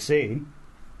remember the scene.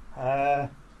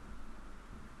 Bat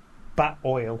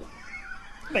oil.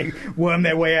 They worm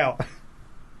their way out.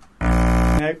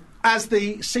 No. As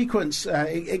the sequence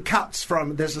it cuts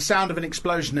from, there's the sound of an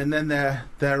explosion, and then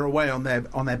they're away on their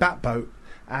bat boat.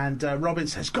 And Robin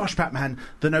says, "Gosh, Batman,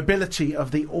 the nobility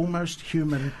of the almost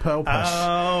human purpose."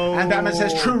 Oh. And Batman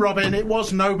says, "True, Robin, it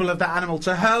was noble of that animal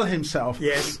to hurl himself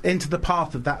Yes. into the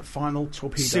path of that final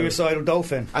torpedo." Suicidal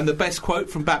dolphin. And the best quote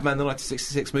from Batman, the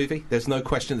 1966 movie, there's no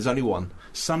question, there's only one.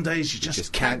 Some days you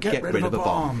just can't get rid of a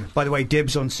bomb. By the way,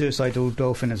 dibs on Suicidal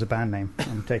Dolphin as a band name.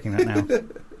 I'm taking that now.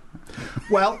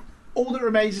 Well, all that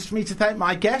remains is for me to thank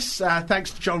my guests.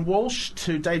 Thanks to John Walsh,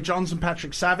 to Dave Johns and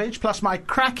Patrick Savage, plus my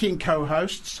cracking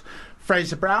co-hosts,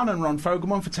 Fraser Brown and Ron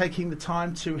Fogelman, for taking the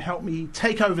time to help me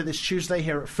take over this Tuesday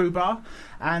here at Fubar.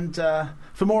 And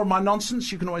for more of my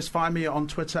nonsense, you can always find me on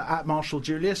Twitter at Marshall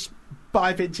Julius,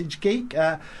 by Vintage Geek.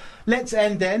 Let's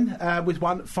end then with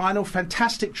one final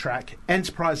fantastic track,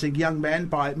 Enterprising Young Men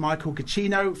by Michael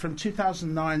Giacchino from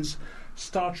 2009's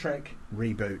Star Trek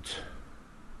reboot.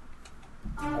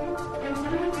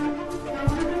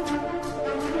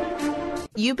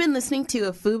 You've been listening to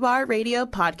a Fubar Radio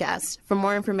podcast. For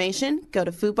more information, go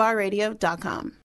to fubarradio.com.